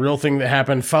talking about a real thing that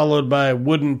happened, followed by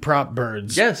wooden prop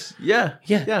birds. Yes. Yeah.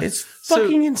 It's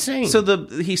fucking insane. So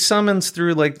he summons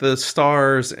through like the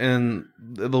stars and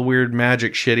the weird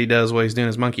magic shit he does while he's doing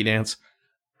his monkey dance.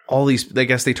 all these, I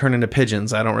guess they turn into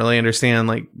pigeons. I don't really understand,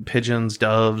 like pigeons,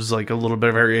 doves, like a little bit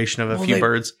of variation of a few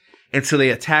birds. And so they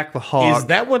attack the hawk. Is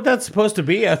that what that's supposed to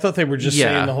be? I thought they were just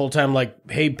saying the whole time,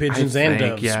 like, hey, pigeons and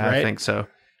doves, yeah, right? I think so.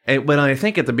 And when I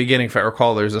think at the beginning, if I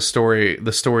recall, there's the story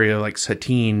of like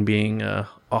Satine being a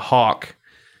hawk.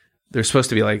 They're supposed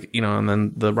to be like, you know, and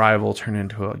then the rival turned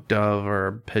into a dove or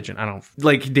a pigeon. I don't,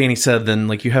 like Danny said, then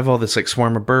like you have all this like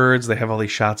swarm of birds. They have all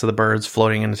these shots of the birds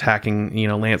floating and attacking, you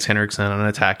know, Lance Henriksen and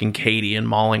attacking Katie and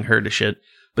mauling her to shit.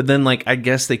 But then like, I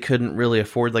guess they couldn't really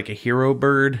afford like a hero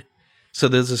bird. So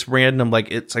there's this random,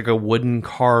 like, it's like a wooden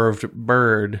carved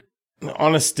bird.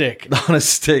 On a stick. On a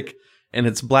stick. And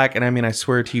it's black. And I mean, I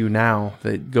swear to you now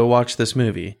that go watch this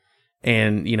movie.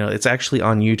 And, you know, it's actually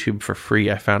on YouTube for free.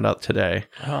 I found out today.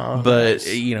 Oh, but,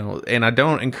 nice. you know, and I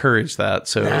don't encourage that.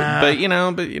 So, but, you know,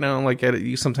 like,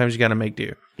 sometimes you got to make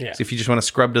do. Yeah. So if you just want to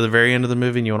scrub to the very end of the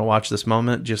movie and you want to watch this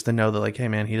moment, just to know that, like, hey,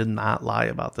 man, he did not lie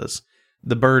about this.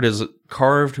 The bird is a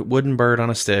carved wooden bird on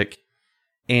a stick.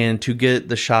 And to get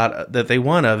the shot that they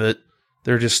want of it,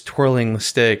 they're just twirling the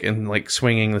stick and like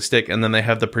swinging the stick. And then they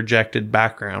have the projected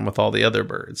background with all the other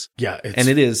birds. Yeah. And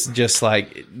it is just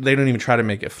like, they don't even try to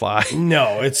make it fly.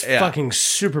 No, it's fucking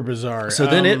super bizarre. So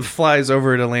then it flies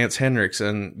over to Lance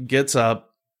Henriksen, gets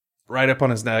up right up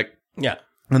on his neck. Yeah.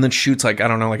 And then shoots like, I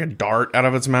don't know, like a dart out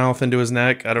of its mouth into his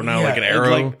neck. I don't know, like an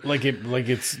arrow. Like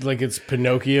it's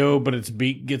Pinocchio, but its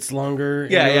beak gets longer.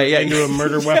 Yeah. Into a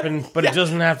murder weapon, but it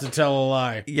doesn't have to tell a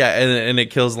lie. Yeah, and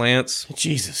it kills Lance.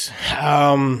 Jesus.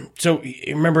 So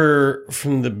you remember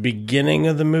from the beginning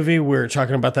of the movie, we were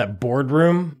talking about that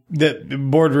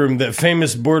that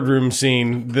famous boardroom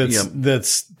scene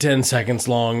that's 10 seconds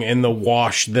long in the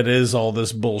wash that is all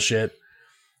this bullshit.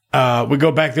 We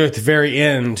go back there at the very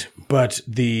end, but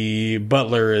the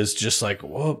butler is just like,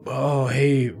 whoa, oh,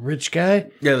 hey, rich guy.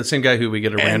 Yeah, the same guy who we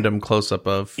get a random close-up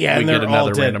of. Yeah, we and get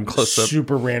another random close-up.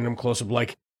 Super random close-up.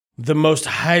 Like, the most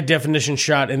high-definition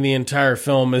shot in the entire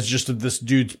film is just of this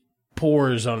dude's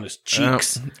pores on his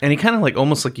cheeks. And he kind of like,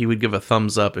 almost like you would give a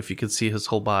thumbs up if you could see his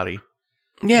whole body.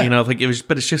 Yeah. You know, like it was,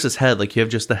 but it's just his head. Like you have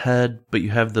just the head, but you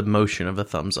have the motion of a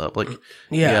thumbs up. Like,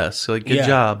 yes, like good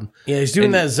job. Yeah, he's doing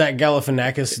that Zach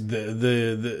Galifianakis,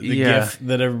 the gif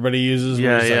that everybody uses.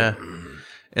 Yeah.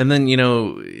 And then, you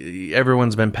know,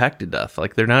 everyone's been pecked to death.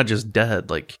 Like they're not just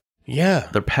dead. Like, they're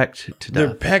pecked to death.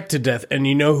 They're pecked to death. And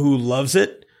you know who loves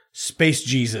it? Space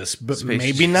Jesus, but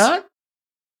maybe not.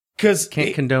 Because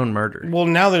can't condone murder. Well,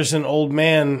 now there's an old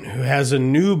man who has a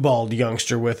new bald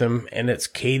youngster with him, and it's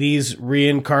Katie's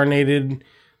reincarnated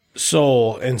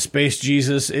soul, and Space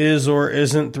Jesus is or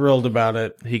isn't thrilled about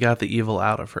it. He got the evil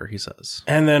out of her, he says.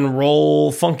 And then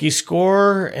roll funky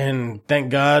score, and thank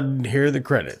God, here are the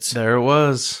credits. There it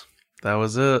was. That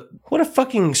was it. What a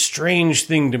fucking strange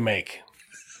thing to make.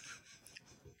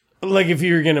 Like if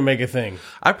you were going to make a thing.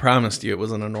 I promised you it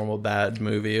wasn't a normal bad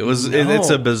movie. It was. It's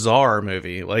a bizarre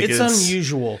movie. Like it's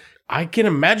unusual. I can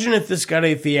imagine if this got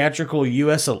a theatrical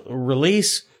U.S.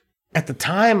 release at the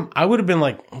time, I would have been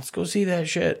like, let's go see that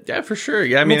shit. Yeah, for sure.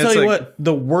 Yeah, I mean, I'll tell you what,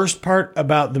 the worst part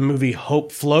about the movie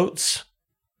Hope Floats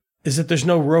is that there's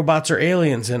no robots or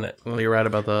aliens in it. Well, you're right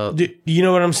about that. Do you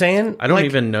know what I'm saying? I don't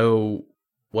even know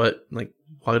what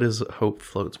is Hope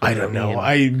Floats? I don't know.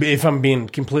 If I'm being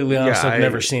completely honest, I've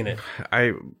never seen it.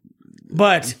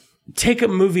 But take a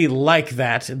movie like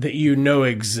that you know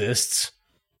exists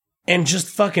and just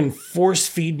fucking force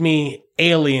feed me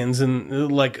aliens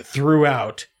and like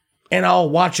throughout, and I'll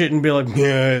watch it and be like,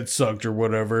 yeah, it sucked or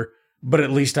whatever. But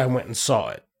at least I went and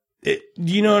saw it.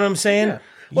 You know what I'm saying? Yeah.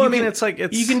 Well, I mean,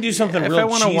 you can do something real cheesy. If I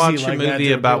want to watch like a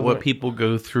movie about what people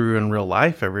go through in real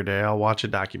life every day, I'll watch a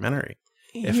documentary.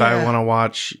 If I want to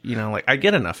watch, you know, like I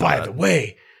get enough of that. By the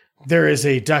way, there is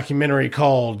a documentary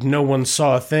called No One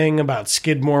Saw a Thing about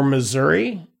Skidmore,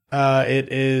 Missouri. It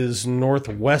is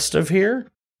northwest of here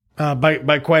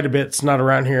by quite a bit. It's not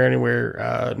around here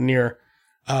anywhere near.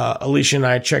 Alicia and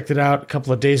I checked it out a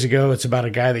couple of days ago. It's about a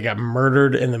guy that got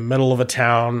murdered in the middle of a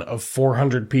town of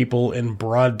 400 people in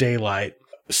broad daylight,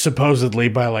 supposedly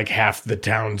by like half the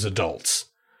town's adults.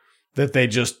 That they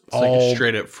just it's like a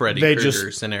straight up Freddy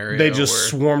Krueger scenario. They just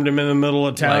swarmed him in the middle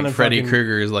of town. Like and Freddy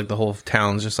Krueger is like the whole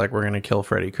town's just like, we're going to kill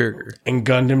Freddy Krueger. And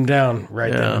gunned him down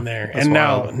right then and there. And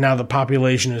wild. now the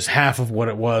population is half of what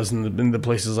it was, and the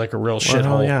place is like a real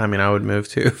shithole. Yeah, I mean, I would move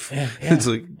too. It's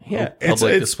like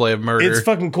public display of murder. It's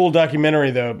fucking cool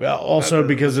documentary though. Also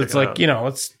because it's like, you know,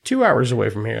 it's 2 hours away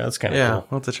from here. That's kind of cool.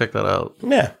 I'll have to check that out.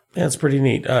 Yeah, it's pretty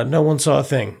neat. No One Saw a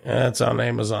Thing. It's on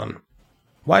Amazon.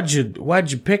 Why'd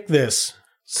you pick this?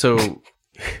 So,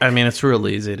 I mean, it's real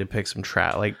easy to pick some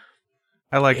trash. Like,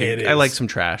 I like it. I like some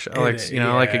trash. I like,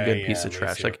 I like a good piece of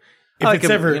trash. Like,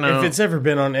 if it's ever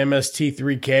been on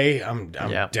MST3K, I'm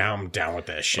down with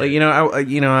that shit.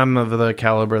 Like, I'm of the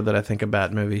caliber that I think a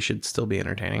bad movie should still be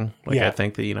entertaining. Like I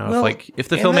think that if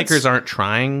the filmmakers aren't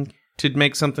trying to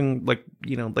make something like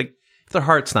if their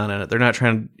heart's not in it, they're not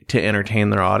trying to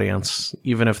entertain their audience,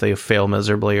 even if they fail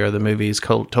miserably or the movie's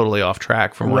totally off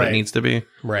track from what it needs to be.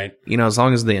 Right. As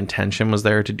long as the intention was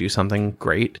there to do something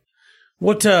great.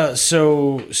 What?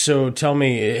 So tell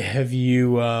me, have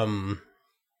you?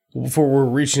 Before we're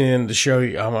reaching the end of the show,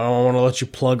 I want to let you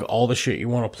plug all the shit you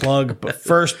want to plug. But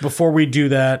first, before we do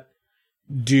that,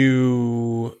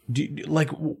 what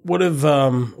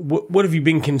have you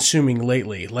been consuming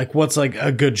lately? Like, what's like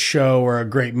a good show or a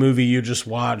great movie you just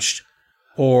watched,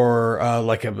 or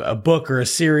like a book or a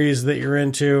series that you're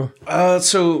into?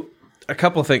 So a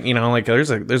couple of things,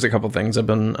 there's a couple of things I've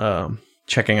been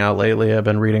checking out lately. I've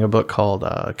been reading a book called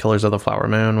Killers of the Flower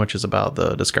Moon, which is about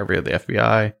the discovery of the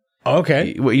FBI.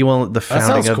 Okay. The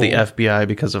founding of the FBI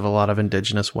because of a lot of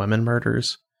indigenous women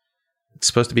murders. It's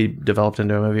supposed to be developed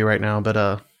into a movie right now,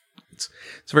 but it's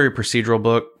a very procedural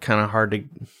book, kind of hard to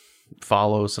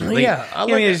follow. I like a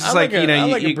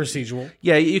procedural.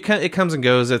 Yeah, it comes and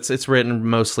goes. It's written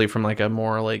mostly from like a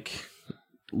more like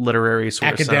literary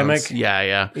sort academic. Of sense.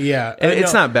 Yeah.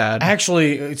 It's not bad.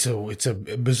 Actually, it's a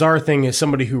bizarre thing. As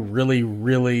somebody who really,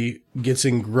 really gets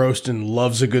engrossed and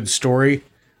loves a good story,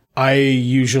 I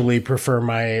usually prefer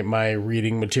my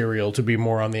reading material to be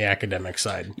more on the academic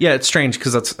side. Yeah, it's strange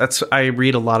because that's I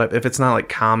read a lot of, if it's not like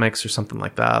comics or something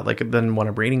like that, like then what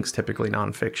I'm reading is typically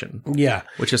nonfiction. Yeah,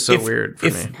 which is weird for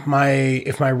me.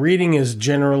 If my reading is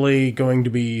generally going to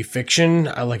be fiction,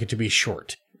 I like it to be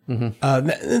short.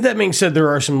 Mm-hmm. That being said, there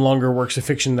are some longer works of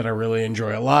fiction that I really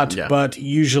enjoy a lot. Yeah. But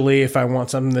usually, if I want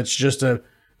something that's just a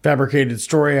fabricated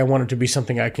story, I want it to be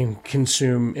something I can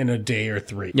consume in a day or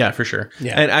 3. Yeah, for sure.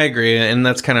 Yeah, and I agree. And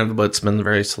that's kind of what's been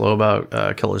very slow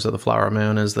about Killers of the Flower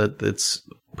Moon, is that it's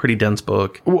a pretty dense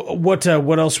book. What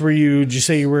else did you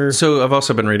say you were? So I've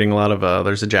also been reading a lot of,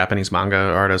 there's a Japanese manga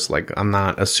artist. Like, I'm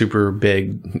not a super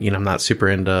big, I'm not super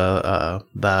into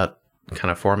that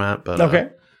kind of format. But okay.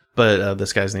 But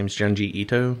this guy's name's Junji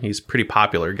Ito. He's a pretty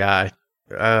popular guy.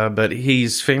 But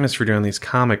he's famous for doing these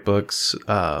comic books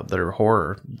that are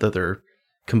horror, that are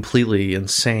completely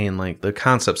insane. Like the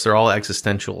concepts, they're all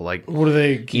existential. Like, what are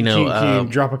they? Can you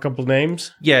drop a couple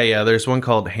names? Yeah. There's one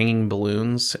called Hanging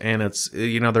Balloons, and it's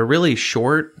they're really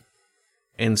short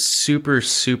and super,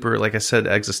 super, like I said,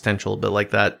 existential. But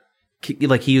like that,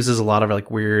 like he uses a lot of like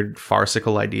weird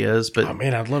farcical ideas. But oh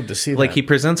man, I'd love to see. Like that. He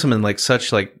presents them in like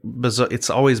such like bizarre. It's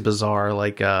always bizarre.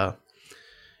 Like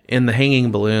in the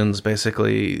Hanging Balloons,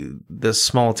 basically, this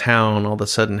small town all of a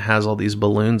sudden has all these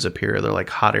balloons appear. They're like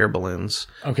hot air balloons.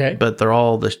 Okay. But they're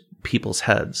all the people's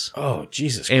heads. Oh,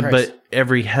 Jesus Christ. But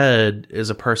every head is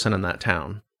a person in that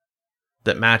town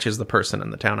that matches the person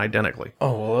in the town identically.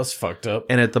 Oh, well, that's fucked up.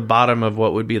 And at the bottom of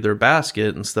what would be their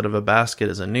basket, instead of a basket,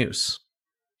 is a noose.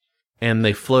 And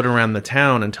they float around the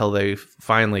town until they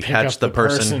finally catch the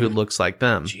person who looks like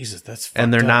them. Jesus, that's fucked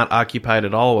And they're up. not occupied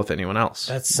at all with anyone else.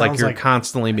 That sounds like you're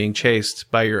constantly being chased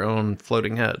by your own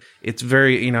floating head. It's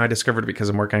very, I discovered it because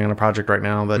I'm working on a project right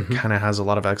now that kind of has a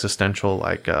lot of existential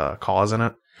like cause in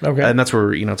it. Okay. And that's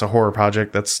where, it's a horror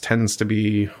project. That tends to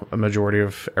be a majority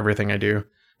of everything I do.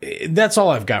 That's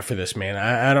all I've got for this, man.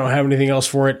 I don't have anything else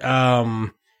for it.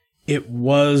 It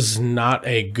was not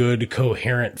a good,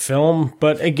 coherent film.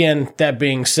 But again, that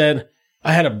being said,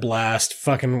 I had a blast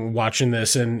fucking watching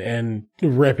this and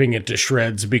ripping it to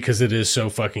shreds because it is so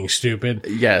fucking stupid.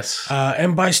 Yes.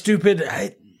 And by stupid,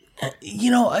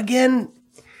 again,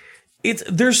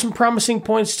 there's some promising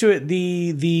points to it.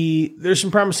 There's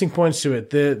some promising points to it.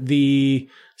 The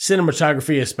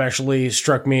cinematography especially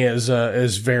struck me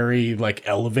as very like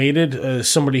elevated, as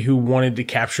somebody who wanted to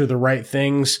capture the right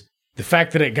things. The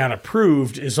fact that it got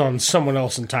approved is on someone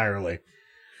else entirely.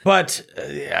 But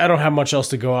I don't have much else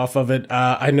to go off of it.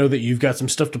 I know that you've got some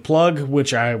stuff to plug,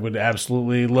 which I would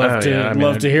absolutely love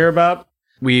to hear about.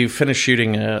 We finished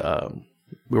shooting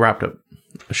we wrapped up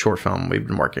a short film we've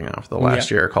been working on for the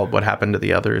last year called What Happened to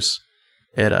the Others.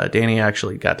 Danny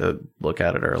actually got to look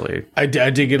at it early. I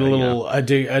did get a little. I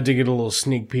did get a little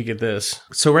sneak peek at this.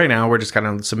 So right now we're just kind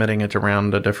of submitting it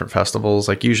around to different festivals.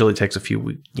 Like usually it takes a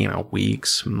few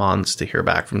weeks, months to hear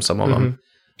back from some of them.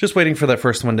 Just waiting for that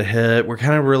first one to hit. We're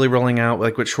kind of really rolling out,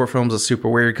 like with short films is super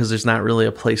weird because there's not really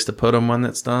a place to put them when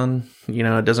it's done.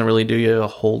 It doesn't really do you a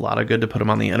whole lot of good to put them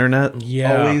on the internet.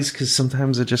 Yeah, always, because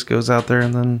sometimes it just goes out there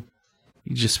and then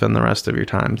you just spend the rest of your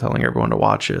time telling everyone to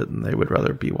watch it, and they would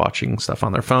rather be watching stuff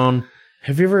on their phone.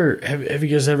 Have you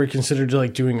guys ever considered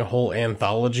like doing a whole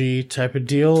anthology type of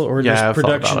deal, or Yeah, I've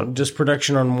thought about it. does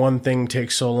production on one thing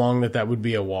take so long that would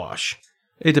be a wash?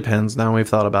 It depends. Now we've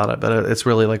thought about it, but it's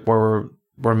really like where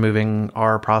we're moving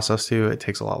our process to. It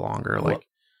takes a lot longer. Like,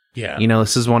 yeah,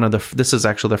 this is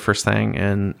actually the first thing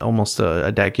in almost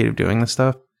a decade of doing this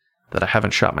stuff that I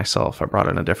haven't shot myself. I brought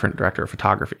in a different director of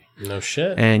photography. No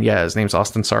shit. And yeah, his name's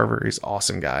Austin Sarver. He's an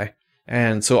awesome guy.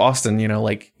 And so Austin,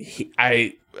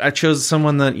 I chose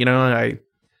someone that,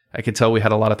 I could tell we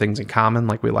had a lot of things in common.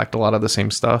 Like, we liked a lot of the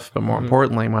same stuff. But more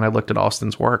importantly, when I looked at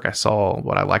Austin's work, I saw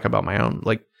what I like about my own.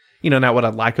 Like, not what I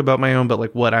like about my own, but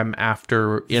like what I'm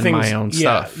after in my own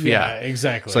stuff. Yeah,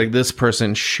 exactly. So like, this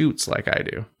person shoots like I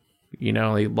do. He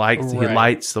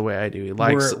lights the way I do. He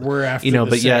likes, we're after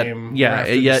but same,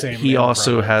 yet he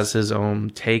also has his own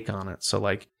take on it. So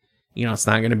like, it's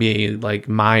not going to be like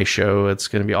my show. It's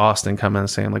going to be Austin coming and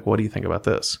saying like, what do you think about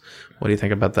this? What do you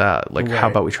think about that? Like, how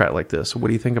about we try it like this? What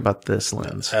do you think about this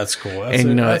lens? That's cool.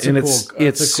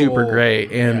 It's super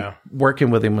great. And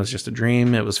working with him was just a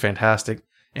dream. It was fantastic.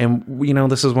 And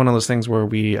this is one of those things where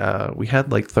we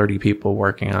had like 30 people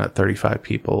working on it, 35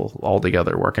 people all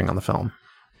together working on the film.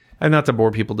 And not to bore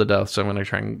people to death, so I'm going to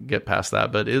try and get past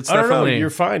that. But it's definitely,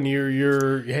 you're fine.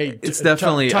 Hey, it's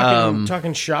definitely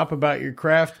talking shop about your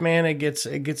craft, man. It gets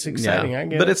exciting. I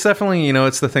get but it. It's definitely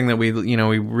it's the thing that we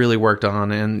really worked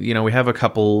on, and we have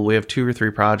 2 or 3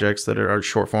 projects that are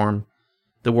short form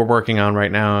that we're working on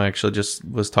right now. I actually just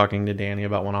was talking to Danny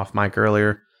about one off mic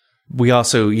earlier. We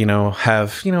also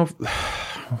have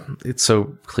it's so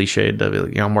cliched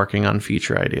to I'm working on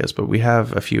feature ideas, but we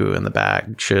have a few in the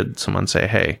bag. Should someone say,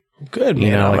 hey. Good,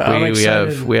 man. I'm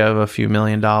excited. we have a few $1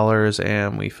 million,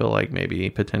 and we feel like maybe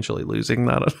potentially losing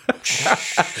that.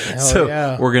 So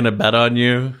we're gonna bet on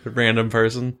you, random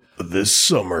person, this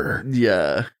summer.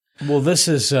 Yeah. Well, this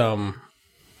has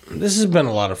been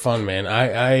a lot of fun, man.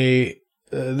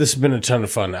 This has been a ton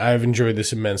of fun. I've enjoyed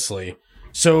this immensely.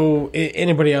 So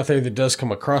anybody out there that does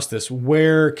come across this,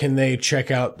 where can they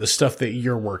check out the stuff that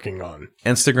you're working on?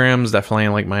 Instagram's definitely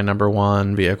like my number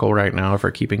one vehicle right now for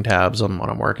keeping tabs on what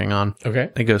I'm working on.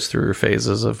 Okay. It goes through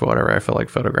phases of whatever I feel like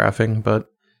photographing, but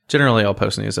generally I'll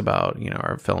post news about,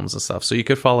 our films and stuff. So you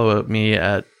could follow me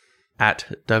at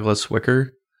Douglas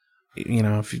Wicker.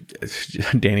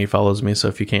 If Danny follows me, so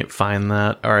if you can't find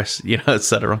that, or et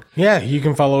cetera. Yeah, you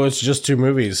can follow It's Just Two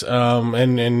Movies.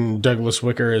 And Douglas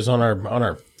Wicker is on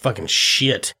our fucking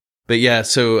shit. But yeah,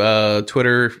 so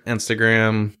Twitter,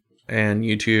 Instagram, and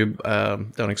YouTube.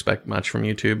 Don't expect much from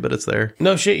YouTube, but it's there.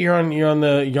 No shit, you're on the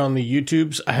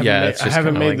YouTubes. I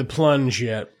haven't made the plunge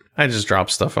yet. I just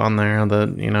dropped stuff on there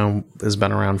that has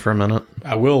been around for a minute.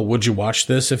 I will. Would you watch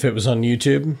this if it was on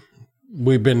YouTube?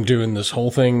 We've been doing this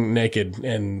whole thing naked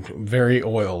and very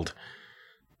oiled.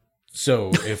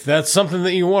 So if that's something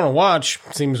that you want to watch,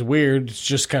 seems weird. It's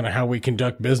just kind of how we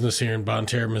conduct business here in Bonne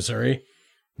Terre, Missouri.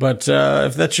 But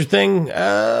if that's your thing,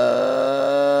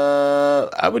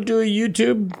 I would do a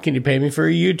YouTube. Can you pay me for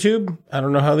a YouTube? I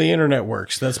don't know how the internet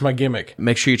works. That's my gimmick.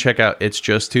 Make sure you check out It's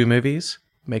Just Two Movies.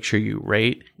 Make sure you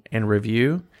rate and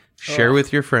review. Share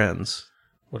with your friends.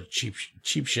 What a cheap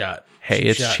shot. Hey,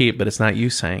 it's cheap, but it's not you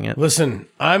saying it. Listen,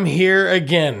 I'm here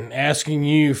again asking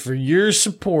you for your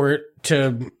support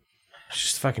to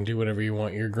just fucking do whatever you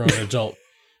want. You're a grown adult.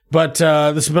 But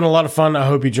this has been a lot of fun. I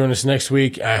hope you join us next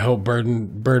week. I hope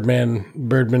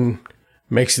Birdman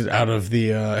makes it out of the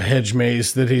hedge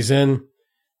maze that he's in.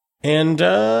 And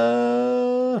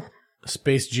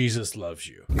Space Jesus loves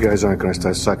you. You guys aren't going to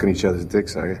start sucking each other's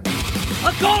dicks, are you?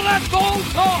 Let's all that phone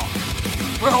talk!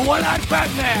 We're a one-eyed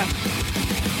Batman!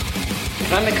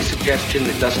 Can I make a suggestion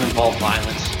that doesn't involve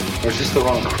violence? Or is this the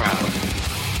wrong crowd?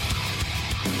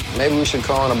 Maybe we should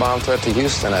call in a bomb threat to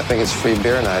Houston. I think it's free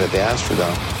beer night at the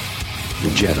Astrodome. The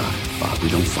Jedi, Bob. We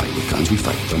don't fight with guns, we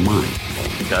fight with our mind.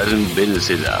 Cousin,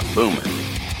 businesses are booming.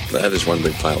 That is one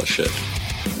big pile of shit.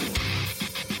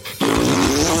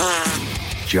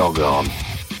 Jog on.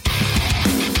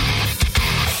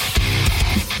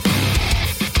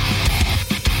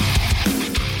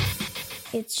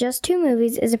 It's Just Two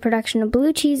Movies is a production of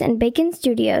Blue Cheese and Bacon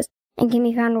Studios and can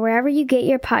be found wherever you get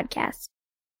your podcasts.